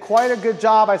 and they did quite a good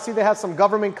job. I see they have some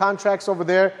government contracts over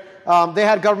there. They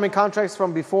had government contracts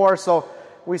from before, so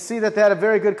we see that they had a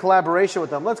very good collaboration with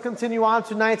them. Let's continue on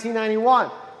to 1991.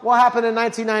 What happened in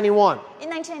 1991? In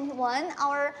 1991,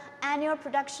 our annual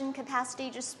production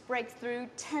capacity just broke through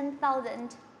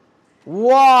 10,000.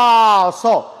 Wow!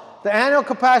 So the annual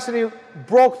capacity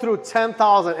broke through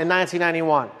 10,000 in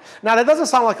 1991. Now that doesn't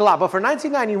sound like a lot, but for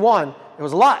 1991, it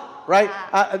was a lot, right?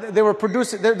 They were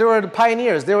producing. They were the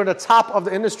pioneers. They were the top of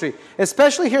the industry,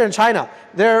 especially here in China.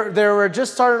 They were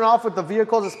just starting off with the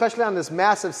vehicles, especially on this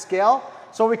massive scale.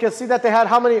 So we can see that they had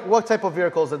what type of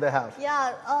vehicles did they have?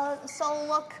 Yeah. So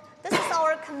look, this is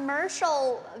our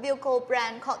commercial vehicle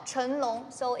brand called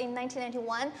Chenlong. So in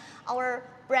 1991, our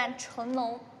brand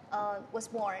Chenlong was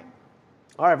born.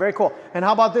 All right, very cool. And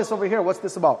how about this over here? What's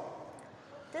this about?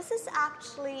 This is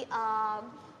actually,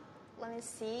 let me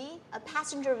see, a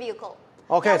passenger vehicle.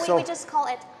 Okay, yeah, we just call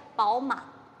it 宝马.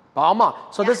 Baoma.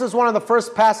 So this is one of the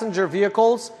first passenger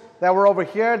vehicles that were over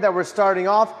here that were starting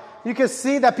off. You can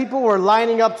see that people were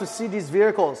lining up to see these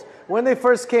vehicles. When they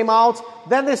first came out,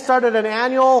 then they started an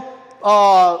annual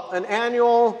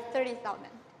 30,000.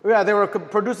 Yeah, they were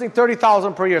producing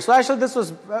 30,000 per year. So actually, this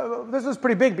was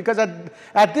pretty big because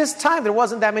at this time there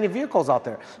wasn't that many vehicles out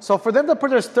there. So for them to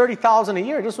produce 30,000 a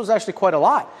year, this was actually quite a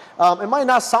lot. It might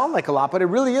not sound like a lot, but it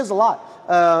really is a lot.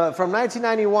 From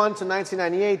 1991 to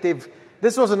 1998,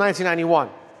 this was in 1991.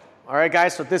 All right,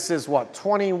 guys. So this is what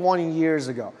 21 years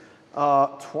ago.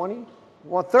 31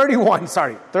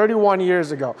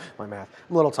 years ago. My math,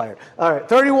 I'm a little tired. All right,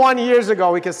 31 years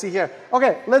ago, we can see here.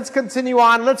 Okay, let's continue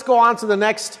on. Let's go on to the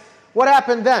next. What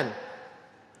happened then?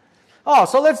 Oh,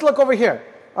 so let's look over here.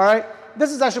 All right,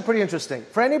 this is actually pretty interesting.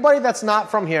 For anybody that's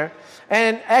not from here,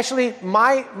 and actually,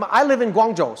 I live in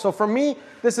Guangzhou, so for me,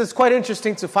 this is quite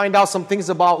interesting to find out some things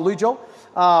about Liuzhou.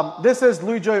 This is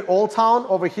Liuzhou Old Town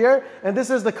over here, and this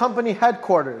is the company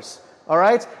headquarters. All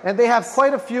right, and they have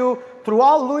quite a few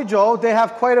throughout Luzhou, they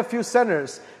have quite a few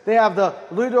centers. They have the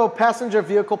Luzhou passenger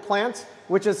vehicle plant,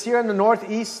 which is here in the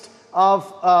northeast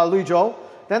of Luzhou.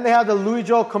 Then they have the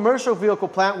Luzhou commercial vehicle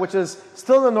plant, which is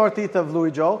still in the northeast of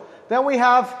Luzhou. Then we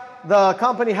have the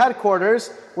company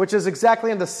headquarters, which is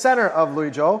exactly in the center of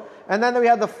Luzhou. And then we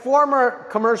have the former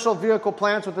commercial vehicle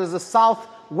plant, which is the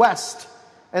southwest.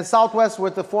 And southwest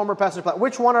with the former passenger plant.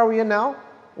 Which one are we in now?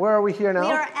 Where are we here now?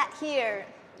 We are at here.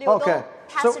 Liudong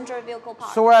passenger vehicle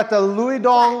park. So we're at the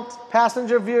Liudong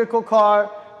passenger vehicle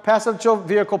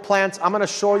plant. I'm going to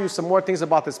show you some more things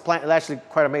about this plant. It's actually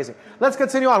quite amazing. Let's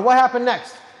continue on. What happened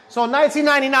next? So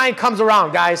 1999 comes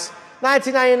around, guys.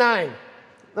 1999.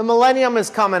 The millennium is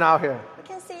coming out here. We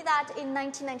can see that in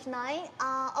 1999,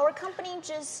 our company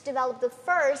just developed the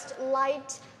first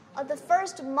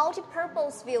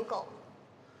multi-purpose vehicle.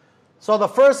 So the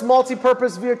first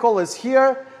multi-purpose vehicle is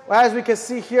here. As we can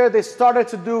see here, they started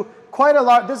to do quite a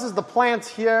lot. This is the plant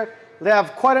here. They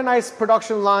have quite a nice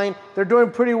production line. They're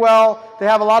doing pretty well. They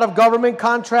have a lot of government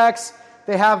contracts.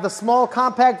 They have the small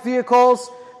compact vehicles.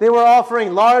 They were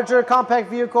offering larger compact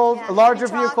vehicles, larger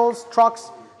vehicles, trucks.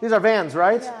 These are vans,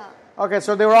 right? Yeah. Okay,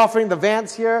 so they were offering the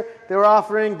vans here. They were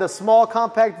offering the small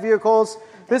compact vehicles.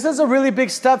 This is a really big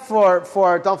step for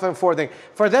DONGFENG FORTHING.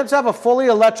 For them to have a fully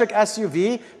electric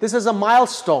SUV, this is a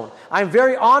milestone. I'm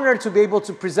very honored to be able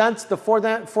to present the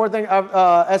FORTHING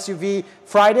SUV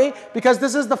Friday because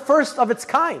this is the first of its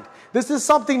kind. This is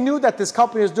something new that this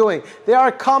company is doing. They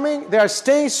are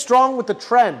staying strong with the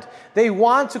trend. They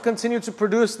want to continue to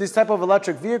produce these type of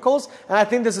electric vehicles, and I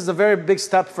think this is a very big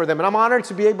step for them, and I'm honored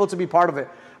to be able to be part of it.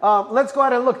 Let's go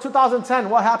ahead and look. 2010,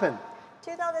 what happened?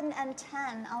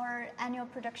 2010, our annual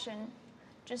production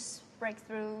just break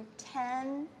through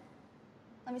 10,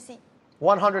 let me see.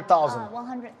 100,000.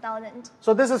 100,000.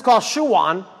 So this is called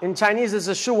Shuwan. In Chinese, this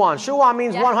is Shuwan. Shuwan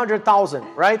means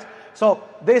 100,000, right? So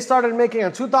they started making,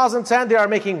 in 2010, they are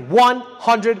making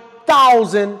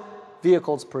 100,000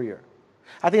 vehicles per year.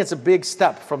 I think it's a big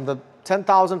step from the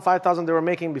 10,000, 5,000 they were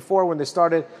making before when they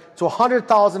started to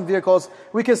 100,000 vehicles.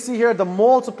 We can see here the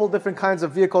multiple different kinds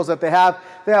of vehicles that they have.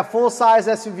 They have full-size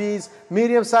SUVs,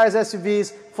 medium-size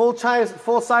SUVs,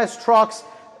 full-size trucks,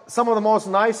 some of the most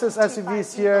nicest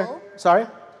SUVs here. Sorry?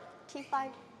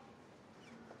 T5.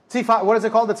 T5, what is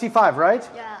it called? The T5, right?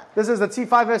 Yeah. This is the T5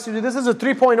 SUV. This is a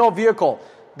 3.0 vehicle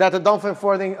that the DONGFENG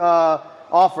FORTHING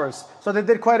offers. So they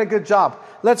did quite a good job.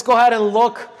 Let's go ahead and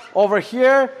look over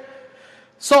here.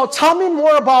 So tell me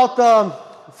more about the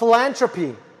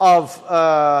philanthropy of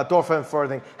DONGFENG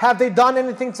FORTHING. Have they done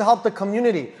anything to help the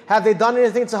community? Have they done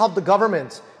anything to help the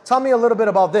government? Tell me a little bit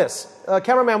about this.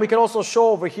 Cameraman, we can also show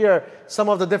over here some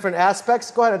of the different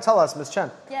aspects. Go ahead and tell us, Ms. Chen.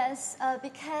 Yes,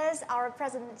 because our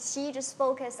President Xi just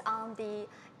focused on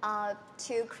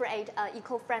to create an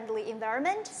eco-friendly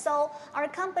environment. So our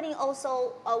company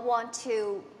also want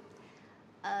to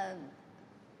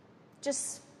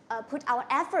put our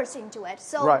efforts into it.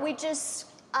 So we just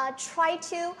try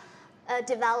to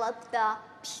develop the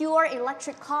pure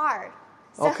electric car.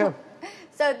 So,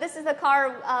 so this is the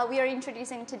car we are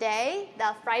introducing today,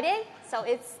 the Friday. So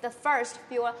it's the first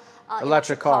pure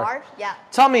electric car. Yeah.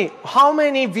 Tell me, how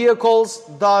many vehicles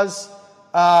does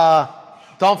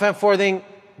DONGFENG FORTHIng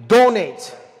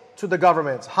donate to the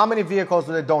government? How many vehicles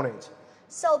do they donate?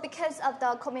 So because of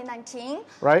the COVID-19,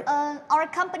 our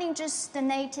company just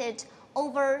donated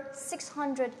over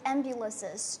 600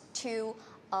 ambulances to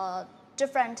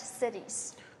different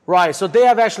cities. Right, so they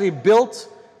have actually built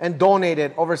and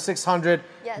donated over 600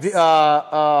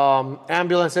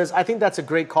 ambulances. I think that's a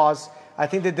great cause. I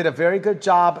think they did a very good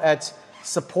job at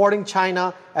supporting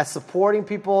China, at supporting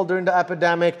people during the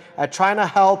epidemic, at trying to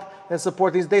help and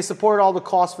support these. They supported all the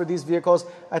costs for these vehicles.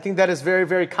 I think that is very,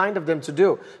 very kind of them to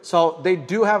do. So they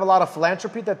do have a lot of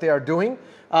philanthropy that they are doing.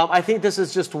 I think this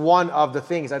is just one of the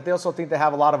things. I also think they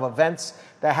have a lot of events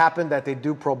that happen that they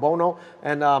do pro bono.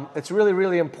 And it's really,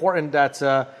 really important that,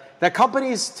 that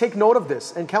companies take note of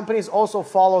this and companies also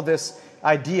follow this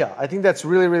idea. I think that's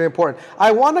really, really important.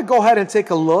 I want to go ahead and take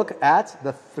a look at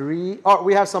the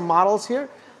we have some models here.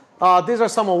 These are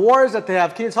some awards that they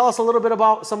have. Can you tell us a little bit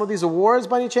about some of these awards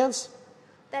by any chance?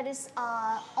 That is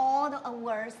all the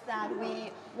awards that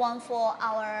we won for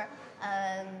our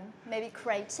maybe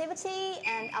creativity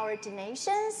and our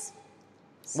donations.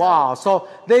 So, wow, so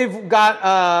they've got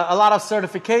a lot of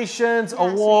certifications,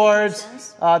 awards.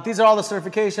 These are all the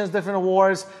certifications, different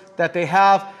awards that they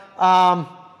have.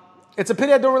 It's a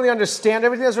pity I don't really understand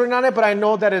everything that's written on it, but I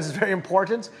know that it's very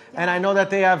important. And I know that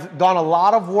they have done a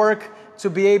lot of work to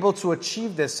be able to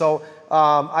achieve this. So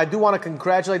I do want to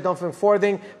congratulate DONGFENG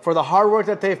FORTHIng for the hard work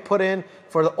that they've put in,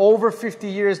 for the over 50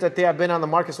 years that they have been on the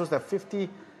market. So it's that 50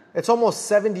 It's almost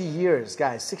 70 years,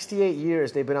 guys. 68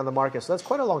 years they've been on the market. So that's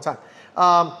quite a long time.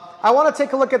 I want to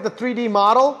take a look at the 3D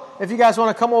model. If you guys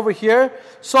want to come over here.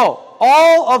 So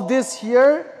all of this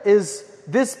here is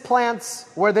this plant's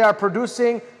where they are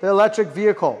producing the electric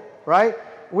vehicle, right?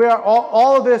 Where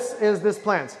all of this is this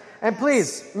plant. And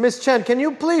please, Miss Chen, can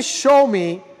you please show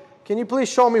me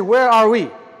where are we?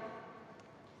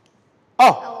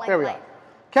 Oh, there we are.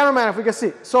 Cameraman, if we can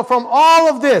see. So from all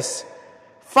of this,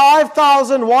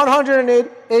 5,108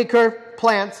 acre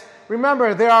plants.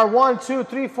 Remember, there are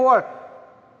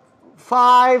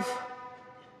 5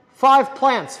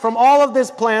 plants. From all of these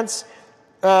plants,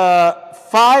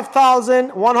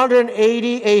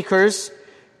 5,180 acres.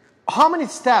 How many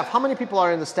staff? How many people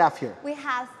are in the staff here? We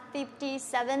have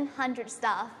 5,700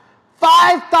 staff.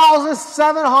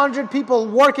 5,700 people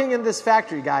working in this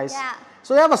factory, guys. Yeah.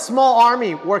 So they have a small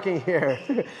army working here.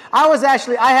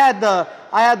 I had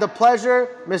the pleasure.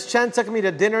 Miss Chen took me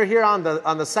to dinner here on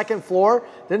the second floor.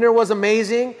 Dinner was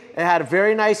amazing. It had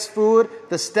very nice food.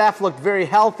 The staff looked very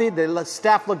healthy. The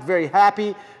staff looked very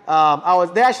happy.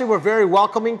 They actually were very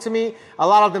welcoming to me. A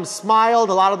lot of them smiled.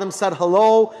 A lot of them said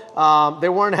hello. They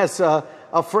weren't as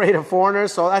afraid of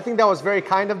foreigners. So I think that was very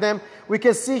kind of them. We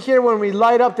can see here when we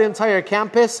light up the entire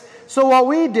campus. So what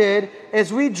we did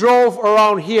is we drove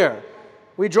around here.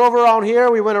 We drove around here,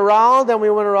 we went around, and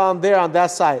we went around there on that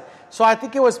side. So I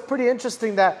think it was pretty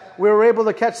interesting that we were able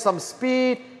to catch some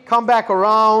speed, come back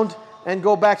around, and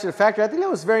go back to the factory. I think it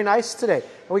was very nice today.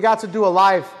 And we got to do a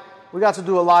live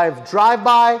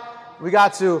drive-by. We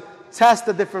got to test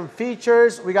the different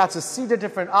features. We got to see the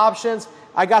different options.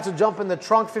 I got to jump in the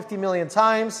trunk 50 million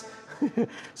times.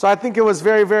 So I think it was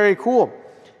very, very cool.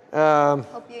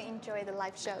 Hope you enjoy the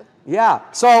live show. Yeah.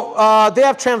 So they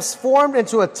have transformed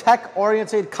into a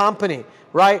tech-oriented company,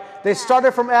 right? They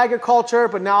started from agriculture,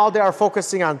 but now they are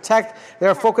focusing on tech. They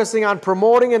are focusing on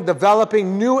promoting and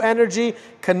developing new energy,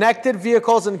 connected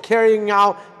vehicles, and carrying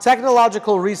out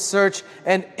technological research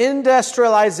and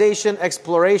industrialization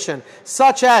exploration,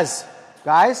 such as,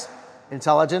 guys,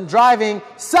 intelligent driving,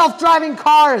 self-driving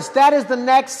cars. That is the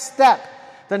next step.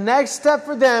 The next step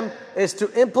for them is to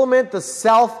implement the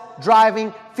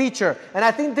self-driving feature. And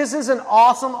I think this is an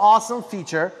awesome, awesome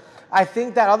feature. I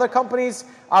think that other companies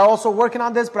are also working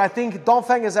on this, but I think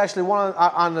Dongfeng is actually one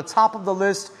on the top of the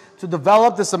list to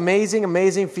develop this amazing,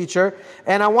 amazing feature.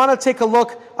 And I want to take a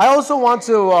look. I also want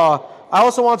to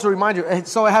remind you,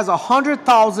 so it has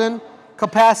 100,000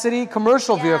 capacity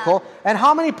commercial vehicle. And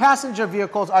how many passenger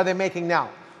vehicles are they making now?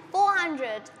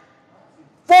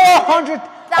 400,000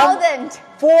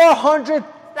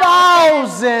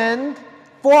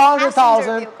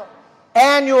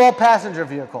 annual passenger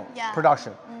vehicle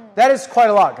production. That is quite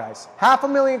a lot, guys.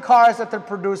 500,000 cars that they're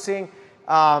producing.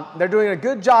 They're doing a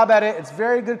good job at it. It's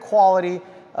very good quality.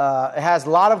 It has a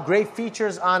lot of great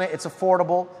features on it. It's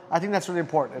affordable. I think that's really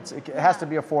important. It has to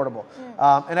be affordable.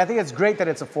 And I think it's great that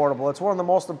it's affordable. It's one of the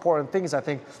most important things, I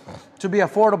think, to be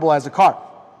affordable as a car.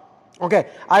 Okay,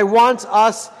 I want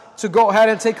us to go ahead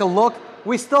and take a look.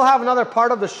 We still have another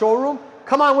part of the showroom.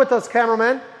 Come on with us,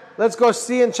 cameraman. Let's go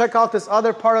see and check out this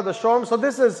other part of the showroom. So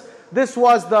this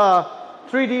was the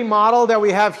 3D model that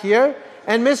we have here.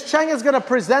 And Miss Cheng is going to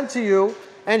present to you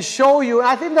and show you.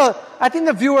 I think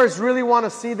the viewers really want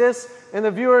to see this, and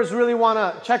the viewers really want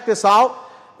to check this out.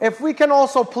 If we can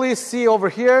also please see over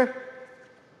here.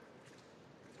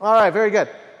 All right, very good.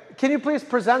 Can you please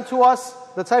present to us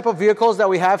the type of vehicles that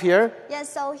we have here? Yes,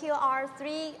 so here are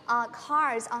 3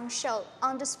 cars on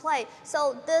display.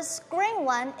 So this green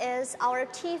one is our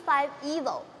T5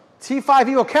 Evo. T5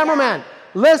 Evo. Cameraman,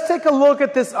 let's take a look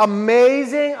at this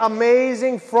amazing,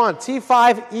 amazing front.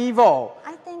 T5 Evo.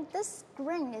 I think this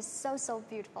green is so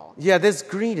beautiful. Yeah, this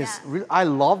green is, I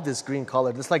love this green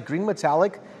color. This like green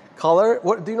metallic color.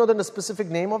 What, do you know the specific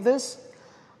name of this?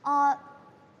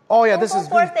 Oh yeah, this is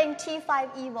green. T5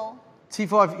 Evo.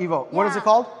 T5 Evo. What is it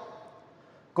called?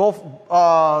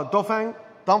 Dongfeng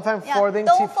Forthing.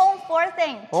 Dongfeng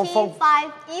Forthing.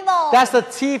 T5 Evo. That's the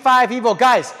T5 Evo.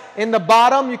 Guys, in the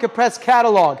bottom, you can press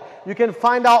catalog. You can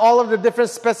find out all of the different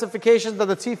specifications of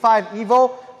the T5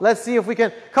 Evo. Let's see if we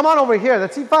can. Come on over here. The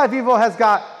T5 Evo has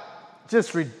got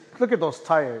just, look at those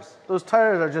tires. Those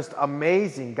tires are just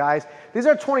amazing, guys. These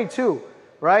are 22,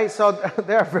 right? So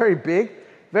they're very big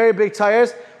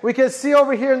tires. We can see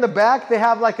over here in the back, they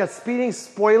have like a speeding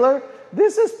spoiler.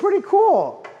 This is pretty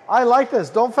cool. I like this.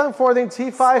 Dongfeng Forthing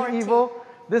T5 Evo.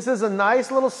 This is a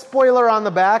nice little spoiler on the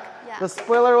back. Yeah. The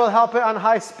spoiler will help it on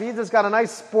high speeds. It's got a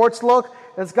nice sports look.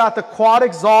 It's got the quad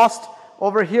exhaust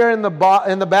over here in the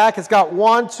back. It's got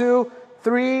 1, 2,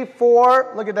 3,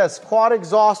 4. Look at this quad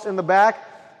exhaust in the back.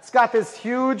 It's got this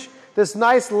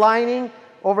nice lining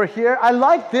over here. I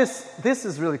like this. This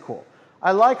is really cool.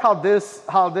 I like how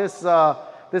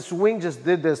this wing just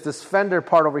did this fender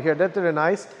part over here. That did it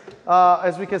nice.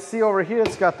 As we can see over here,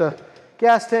 it's got the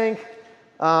gas tank.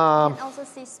 You can also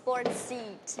see sports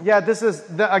seat. Yeah, this is,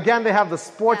 again, they have the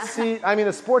sports seat. I mean,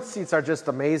 the sports seats are just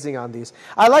amazing on these.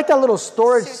 I like that little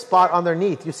storage spot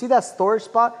underneath. You see that storage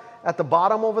spot at the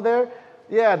bottom over there?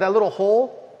 Yeah, that little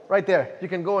hole right there. You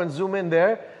can go and zoom in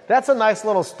there. That's a nice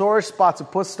little storage spot to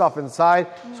put stuff inside.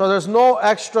 So there's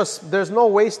no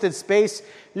wasted space.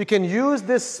 You can use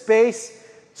this space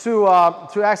to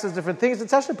access different things.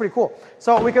 It's actually pretty cool.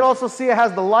 So we can also see it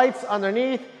has the lights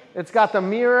underneath. It's got the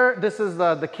mirror. This is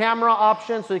the camera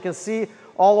option, so you can see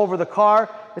all over the car.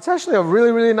 It's actually a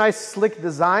really, really nice, slick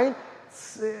design.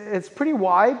 It's pretty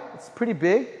wide. It's pretty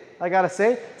big, I gotta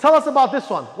say. Tell us about this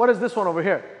one. What is this one over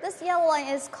here? This yellow one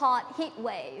is called Heat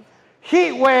Wave.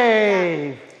 Heat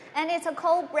Wave! Yeah. And it's a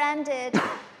co-branded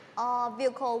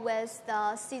vehicle with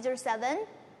the Caesar 7.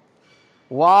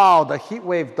 Wow, the Heat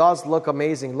Wave does look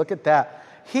amazing. Look at that.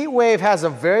 Heat Wave has a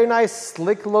very nice,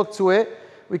 slick look to it.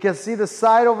 We can see the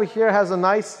side over here has a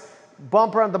nice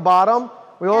bumper at the bottom.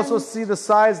 We also see the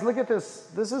sides. Look at this.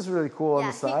 This is really cool on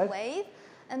the side. Heat Wave.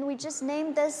 And we just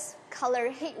named this color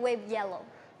Heat Wave Yellow.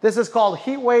 This is called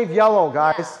Heat Wave Yellow,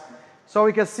 guys. Yeah. So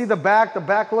we can see the back. The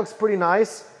back looks pretty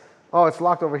nice. Oh, it's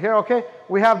locked over here. Okay.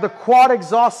 We have the quad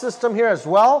exhaust system here as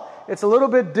well. It's a little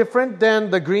bit different than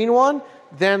the green one,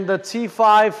 than the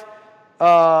T5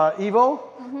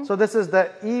 Evo. So this is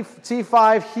the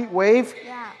T5 Heat Wave.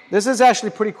 Yeah. This is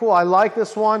actually pretty cool. I like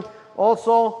this one.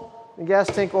 Also, the gas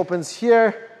tank opens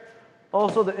here.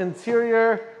 Also, the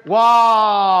interior.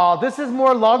 Wow, this is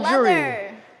more luxury.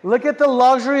 Leather. Look at the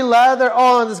luxury leather.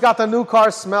 Oh, and it's got the new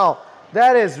car smell.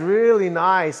 That is really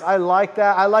nice. I like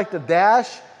that. I like the dash.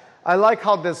 I like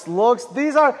how this looks.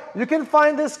 You can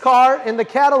find this car in the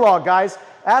catalog, guys.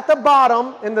 At the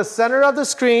bottom, in the center of the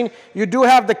screen, you do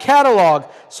have the catalog.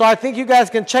 So I think you guys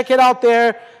can check it out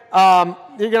there.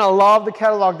 You're going to love the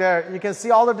catalog there. You can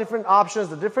see all the different options,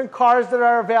 the different cars that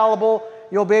are available.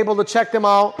 You'll be able to check them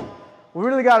out. We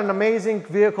really got an amazing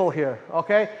vehicle here,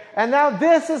 okay? And now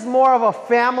this is more of a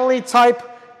family type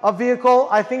of vehicle.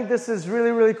 I think this is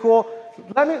really, really cool.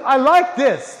 I like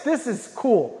this. This is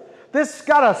cool. This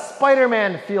got a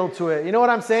Spider-Man feel to it. You know what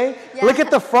I'm saying? Yeah. Look at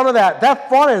the front of that. That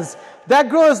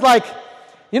girl is like,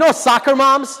 you know, soccer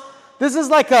moms? This is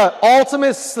like an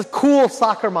ultimate cool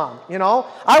soccer mom, you know?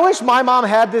 I wish my mom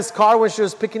had this car when she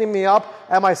was picking me up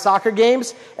at my soccer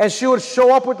games, and she would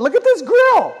show up with, look at this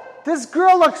grill. This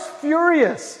girl looks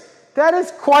furious. That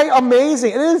is quite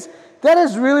amazing. That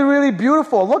is really, really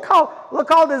beautiful. Look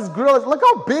how this grill is. Look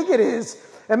how big it is.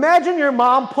 Imagine your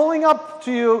mom pulling up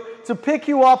to you to pick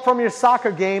you up from your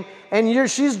soccer game, and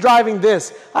she's driving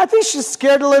this. I think she's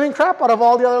scared the living crap out of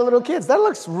all the other little kids. That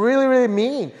looks really, really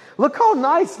mean. Look how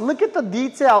nice. Look at the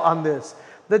detail on this.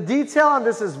 The detail on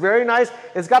this is very nice.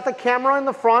 It's got the camera in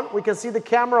the front. We can see the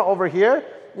camera over here.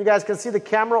 You guys can see the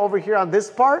camera over here on this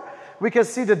part. We can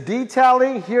see the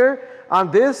detailing here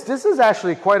on this. This is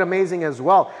actually quite amazing as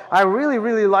well. I really,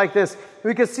 really like this.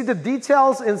 We can see the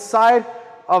details inside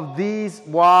of these.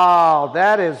 Wow,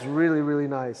 that is really, really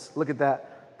nice. Look at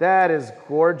that. That is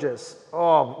gorgeous.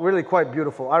 Oh, really quite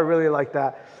beautiful. I really like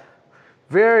that.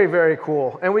 Very, very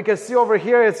cool. And we can see over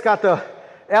here, it's got the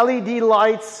LED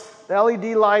lights,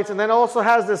 and then it also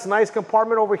has this nice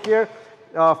compartment over here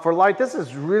for light. This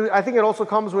is really, I think it also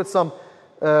comes with some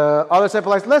other type of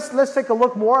lights. Let's take a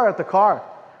look more at the car.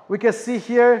 We can see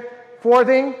here,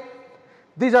 Forthing.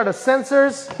 These are the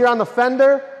sensors here on the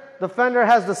fender. The fender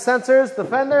has the sensors. The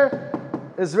fender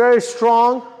is very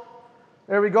strong.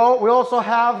 There we go. We also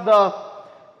have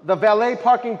the valet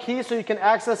parking key so you can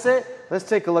access it. Let's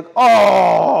take a look.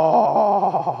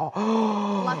 Oh!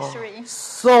 Luxury.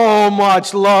 So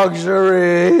much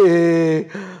luxury.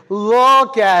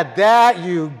 Look at that,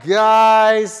 you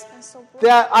guys. So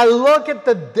I look at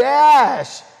the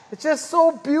dash. It's just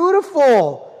so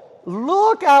beautiful.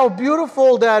 Look how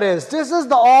beautiful that is. This is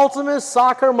the ultimate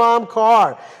soccer mom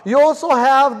car. You also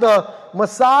have the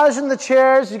massage in the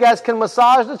chairs. You guys can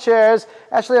massage the chairs.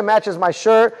 Actually, it matches my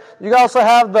shirt. You also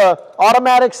have the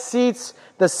automatic seats.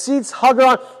 The seats hug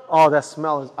on. Oh, that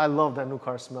smell is, I love that new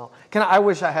car smell. I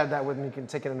wish I had that with me. You can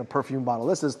take it in a perfume bottle.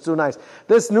 This is too nice.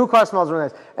 This new car smells really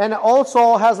nice. And it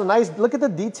also has a nice, look at the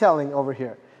detailing over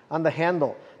here on the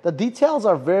handle. The details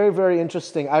are very, very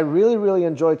interesting. I really, really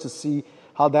enjoy to see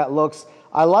how that looks.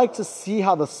 I like to see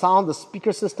how the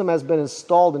speaker system has been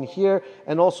installed in here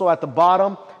and also at the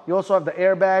bottom. You also have the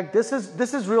airbag. This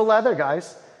is real leather,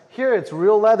 guys. Here it's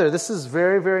real leather. This is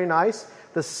very, very nice.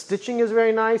 The stitching is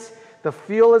very nice. The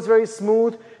feel is very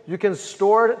smooth. You can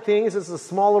store things. It's a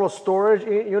small little storage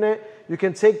unit. You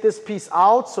can take this piece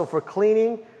out, so for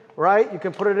cleaning, right? You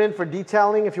can put it in for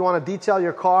detailing if you want to detail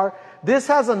your car. This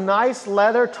has a nice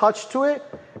leather touch to it,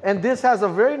 and this has a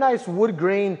very nice wood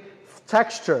grain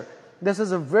texture. This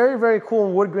is a very, very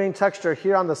cool wood grain texture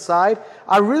here on the side.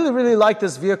 I really, really like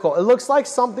this vehicle. It looks like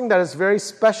something that is very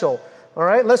special. All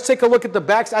right, let's take a look at the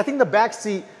back. I think the back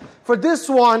seat, for this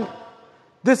one,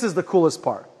 this is the coolest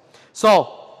part.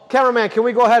 So, cameraman, can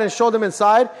we go ahead and show them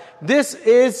inside? This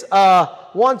is a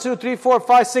 1, 2, 3, 4,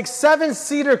 5, 6,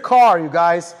 7-seater car, you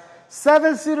guys.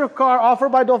 7-seater car offered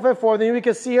by DONGFENG FORTHIng. We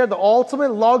can see here the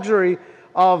ultimate luxury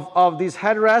of these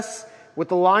headrests with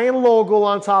the lion logo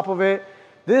on top of it.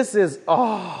 This is,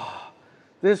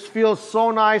 this feels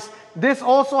so nice. This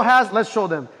also has, let's show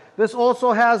them. This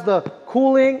also has the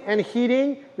cooling and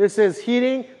heating. This is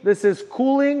heating. This is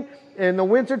cooling. In the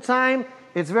wintertime,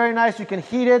 it's very nice. You can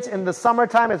heat it. In the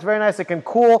summertime, it's very nice. It can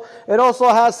cool. It also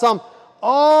has some,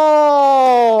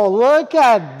 oh, look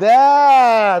at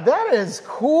that. That is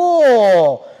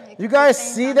cool. You guys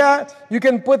see that? You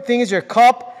can put things, your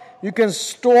cup. You can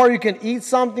store, you can eat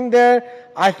something there.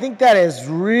 I think that is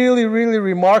really, really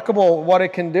remarkable what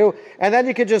it can do. And then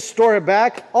you can just store it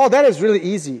back. Oh, that is really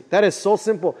easy. That is so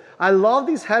simple. I love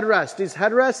these headrests. These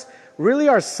headrests really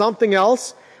are something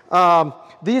else.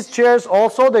 These chairs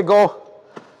also, they go,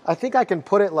 I think I can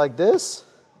put it like this.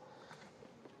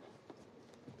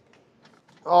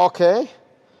 Okay.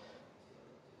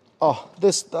 Oh,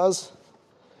 this does.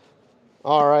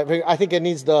 All right, I think it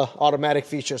needs the automatic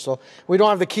feature, so we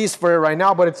don't have the keys for it right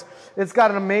now, but it's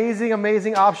got an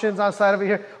amazing options on the side of it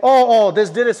here. Oh, this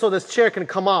did it so this chair can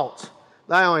come out.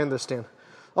 I don't understand.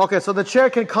 Okay, so the chair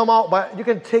can come out, but you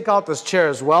can take out this chair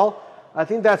as well. I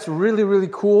think that's really, really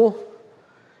cool.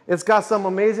 It's got some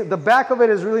amazing, the back of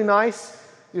it is really nice.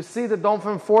 You see the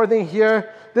DONGFENG FORTHIng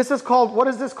here. This is called, what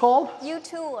is this called?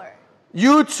 U-Tour.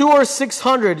 U-Tour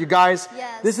 600, you guys.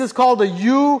 Yes. This is called the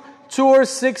U-Tour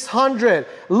 600.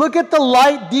 Look at the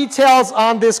light details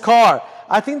on this car.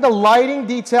 I think the lighting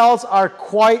details are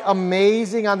quite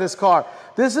amazing on this car.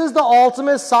 This is the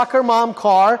ultimate soccer mom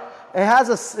car. It's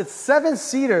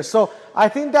 7-seater, so I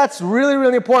think that's really,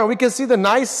 really important. We can see the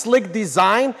nice slick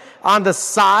design on the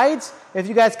sides. If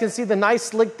you guys can see the nice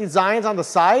slick designs on the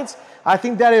sides, I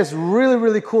think that is really,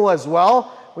 really cool as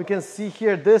well. We can see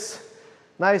here this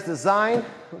nice design.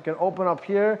 We can open up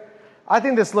here. I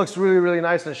think this looks really, really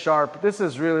nice and sharp. This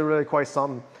is really, really quite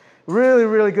something. Really,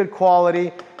 really good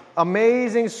quality.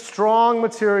 Amazing, strong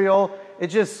material. It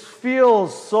just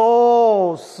feels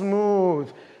so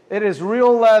smooth. It is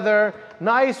real leather.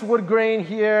 Nice wood grain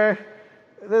here.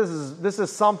 This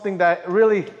is something that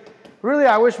really, really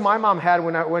I wish my mom had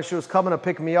when she was coming to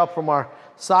pick me up from our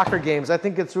soccer games. I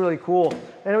think it's really cool.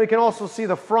 And we can also see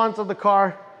the front of the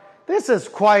car. This is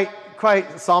quite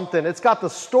something. It's got the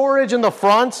storage in the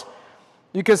front.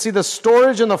 You can see the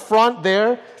storage in the front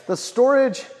there. The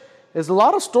storage is a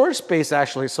lot of storage space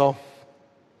actually. So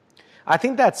I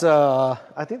think that's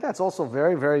also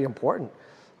very, very important.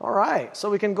 All right,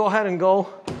 so we can go ahead and go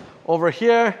over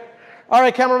here. All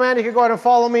right, cameraman, you can go ahead and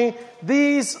follow me.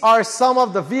 These are some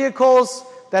of the vehicles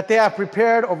that they have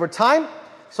prepared over time.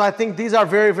 So I think these are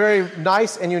very, very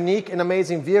nice and unique and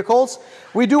amazing vehicles.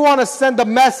 We do want to send a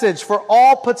message for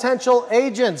all potential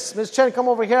agents. Ms. Chen, come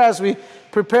over here as we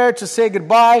prepare to say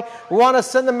goodbye. We want to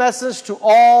send a message to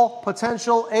all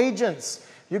potential agents.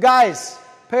 You guys,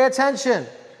 pay attention.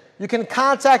 You can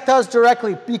contact us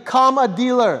directly. Become a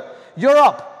dealer.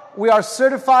 Europe. We are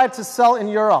certified to sell in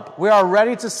Europe. We are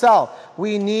ready to sell.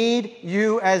 We need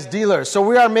you as dealers. So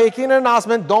we are making an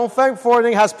announcement. DONGFENG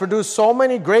FORTHIng has produced so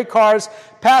many great cars,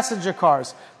 passenger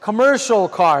cars, commercial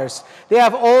cars. They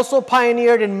have also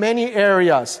pioneered in many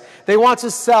areas. They want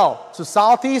to sell to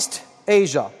Southeast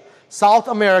Asia, South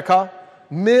America,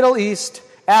 Middle East,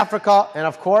 Africa, and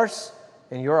of course,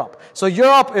 in Europe. So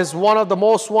Europe is one of the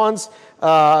most ones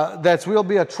that will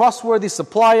be a trustworthy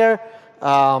supplier.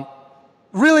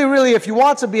 Really, really, if you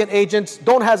want to be an agent,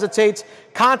 don't hesitate.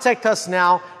 Contact us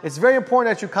now. It's very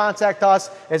important that you contact us.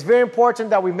 It's very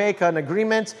important that we make an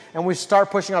agreement and we start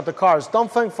pushing out the cars.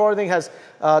 DONGFENG FORTHIng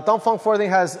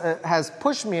has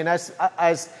pushed me and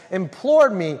has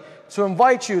implored me to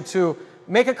invite you to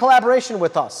make a collaboration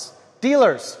with us.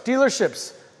 Dealers,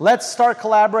 dealerships, let's start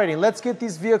collaborating. Let's get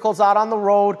these vehicles out on the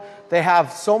road. They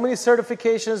have so many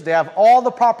certifications. They have all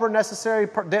the proper necessary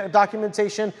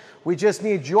documentation. We just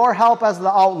need your help as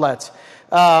the outlet.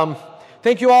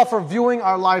 Thank you all for viewing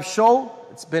our live show.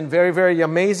 It's been very, very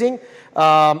amazing.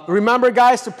 Remember,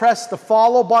 guys, to press the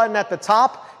follow button at the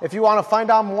top. If you want to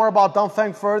find out more about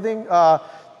DONGFENG FORTHIng,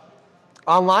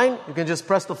 online, you can just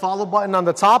press the follow button on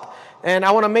the top. And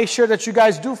I want to make sure that you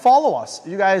guys do follow us.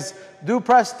 You guys do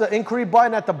press the inquiry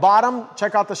button at the bottom.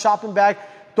 Check out the shopping bag.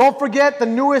 Don't forget the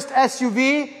newest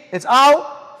SUV. It's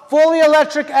out. Fully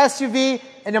electric SUV.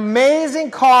 An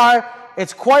amazing car.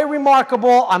 It's quite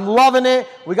remarkable. I'm loving it.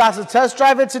 We got to test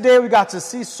drive it today. We got to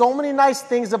see so many nice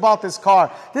things about this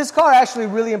car. This car actually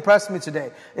really impressed me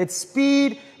today. Its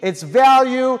speed, its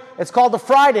value. It's called the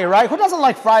Friday, right? Who doesn't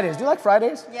like Fridays? Do you like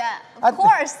Fridays? Yeah, of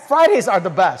course. Fridays are the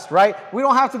best, right? We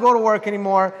don't have to go to work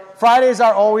anymore. Fridays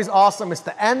are always awesome. It's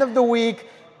the end of the week.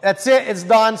 That's it. It's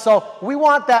done. So we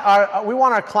want that. We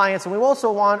want our clients, and we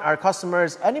also want our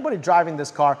customers, anybody driving this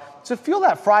car, to feel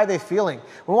that Friday feeling.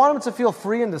 We want them to feel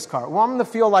free in this car. We want them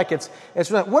to feel like it's.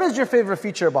 What is your favorite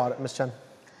feature about it, Ms. Chen?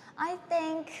 I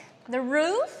think the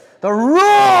roof. The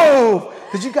roof!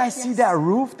 Did you guys see that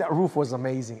roof? That roof was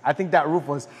amazing. I think that roof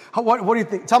was... What do you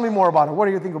think? Tell me more about it. What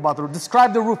do you think about the roof?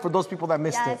 Describe the roof for those people that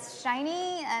missed it. Yeah, it's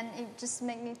shiny, and it just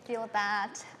made me feel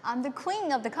that I'm the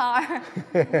queen of the car.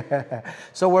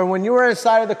 So when you were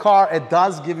inside of the car, it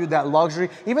does give you that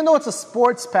luxury, even though it's a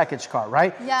sports package car,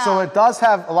 right? Yeah. So it does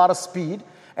have a lot of speed,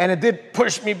 and it did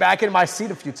push me back in my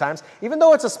seat a few times. Even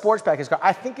though it's a sports package car,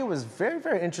 I think it was very,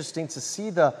 very interesting to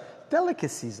see the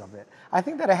delicacies of it. I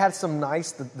think that it had some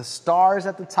nice, the stars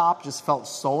at the top just felt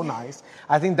so nice.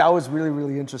 I think that was really,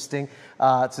 really interesting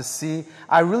to see.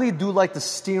 I really do like the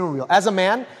steering wheel. As a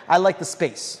man, I like the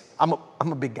space. I'm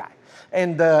a big guy.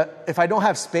 And if I don't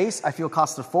have space, I feel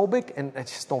claustrophobic and I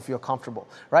just don't feel comfortable,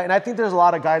 right? And I think there's a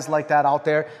lot of guys like that out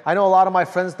there. I know a lot of my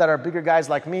friends that are bigger guys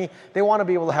like me, they want to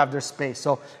be able to have their space.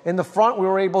 So in the front, we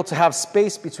were able to have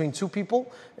space between two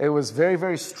people. It was very,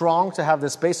 very strong to have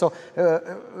this space. So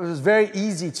it was very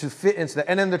easy to fit into that.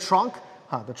 And then the trunk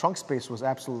space was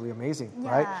absolutely amazing,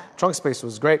 right? Trunk space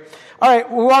was great. All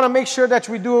right, we want to make sure that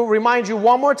we do remind you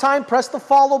one more time, press the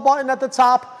follow button at the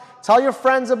top. Tell your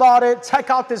friends about it.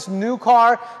 Check out this new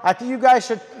car. I think you guys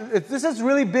should. This is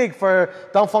really big for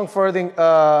DONGFENG FORTHING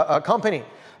company.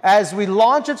 As we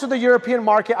launch into the European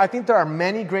market, I think there are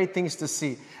many great things to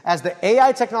see. As the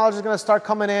AI technology is going to start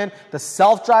coming in, the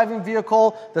self-driving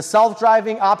vehicle, the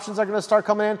self-driving options are going to start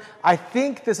coming in. I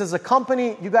think this is a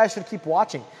company you guys should keep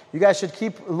watching. You guys should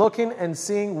keep looking and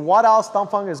seeing what else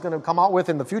DONGFENG is going to come out with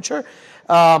in the future.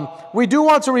 We do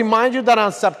want to remind you that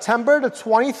on September the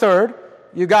 23rd,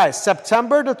 you guys,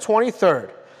 September the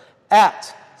 23rd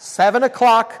at 7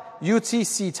 o'clock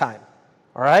UTC time.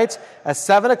 All right? At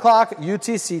 7 o'clock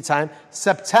UTC time,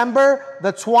 September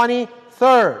the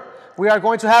 23rd, we are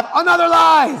going to have another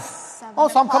live.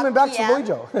 So I'm coming back to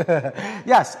Luizhou.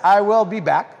 Yes, I will be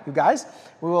back, you guys.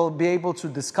 We will be able to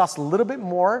discuss a little bit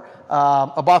more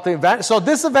about the event. So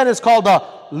this event is called the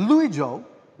Luizhou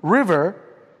River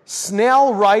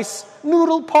Snail Rice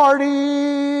Noodle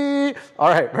Party. All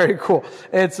right, very cool.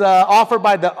 It's offered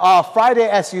by the Friday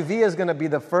SUV is going to be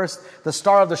the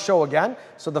star of the show again.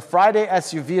 So the Friday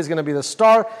SUV is going to be the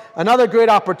star. Another great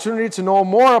opportunity to know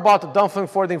more about the DONGFENG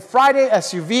FORTHING Friday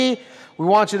SUV. We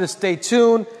want you to stay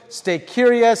tuned, stay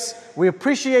curious. We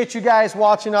appreciate you guys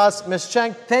watching us. Ms.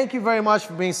 Cheng, thank you very much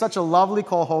for being such a lovely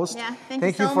co-host. Yeah,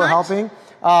 thank you for helping.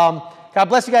 God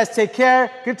bless you guys. Take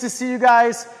care. Good to see you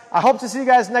guys. I hope to see you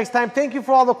guys next time. Thank you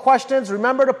for all the questions.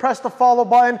 Remember to press the follow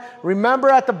button. Remember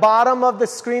at the bottom of the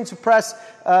screen to press,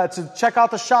 to check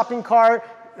out the shopping cart.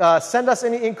 Send us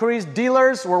any inquiries.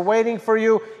 Dealers, we're waiting for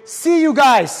you. See you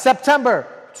guys September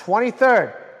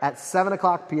 23rd at 7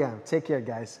 o'clock p.m. Take care,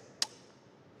 guys.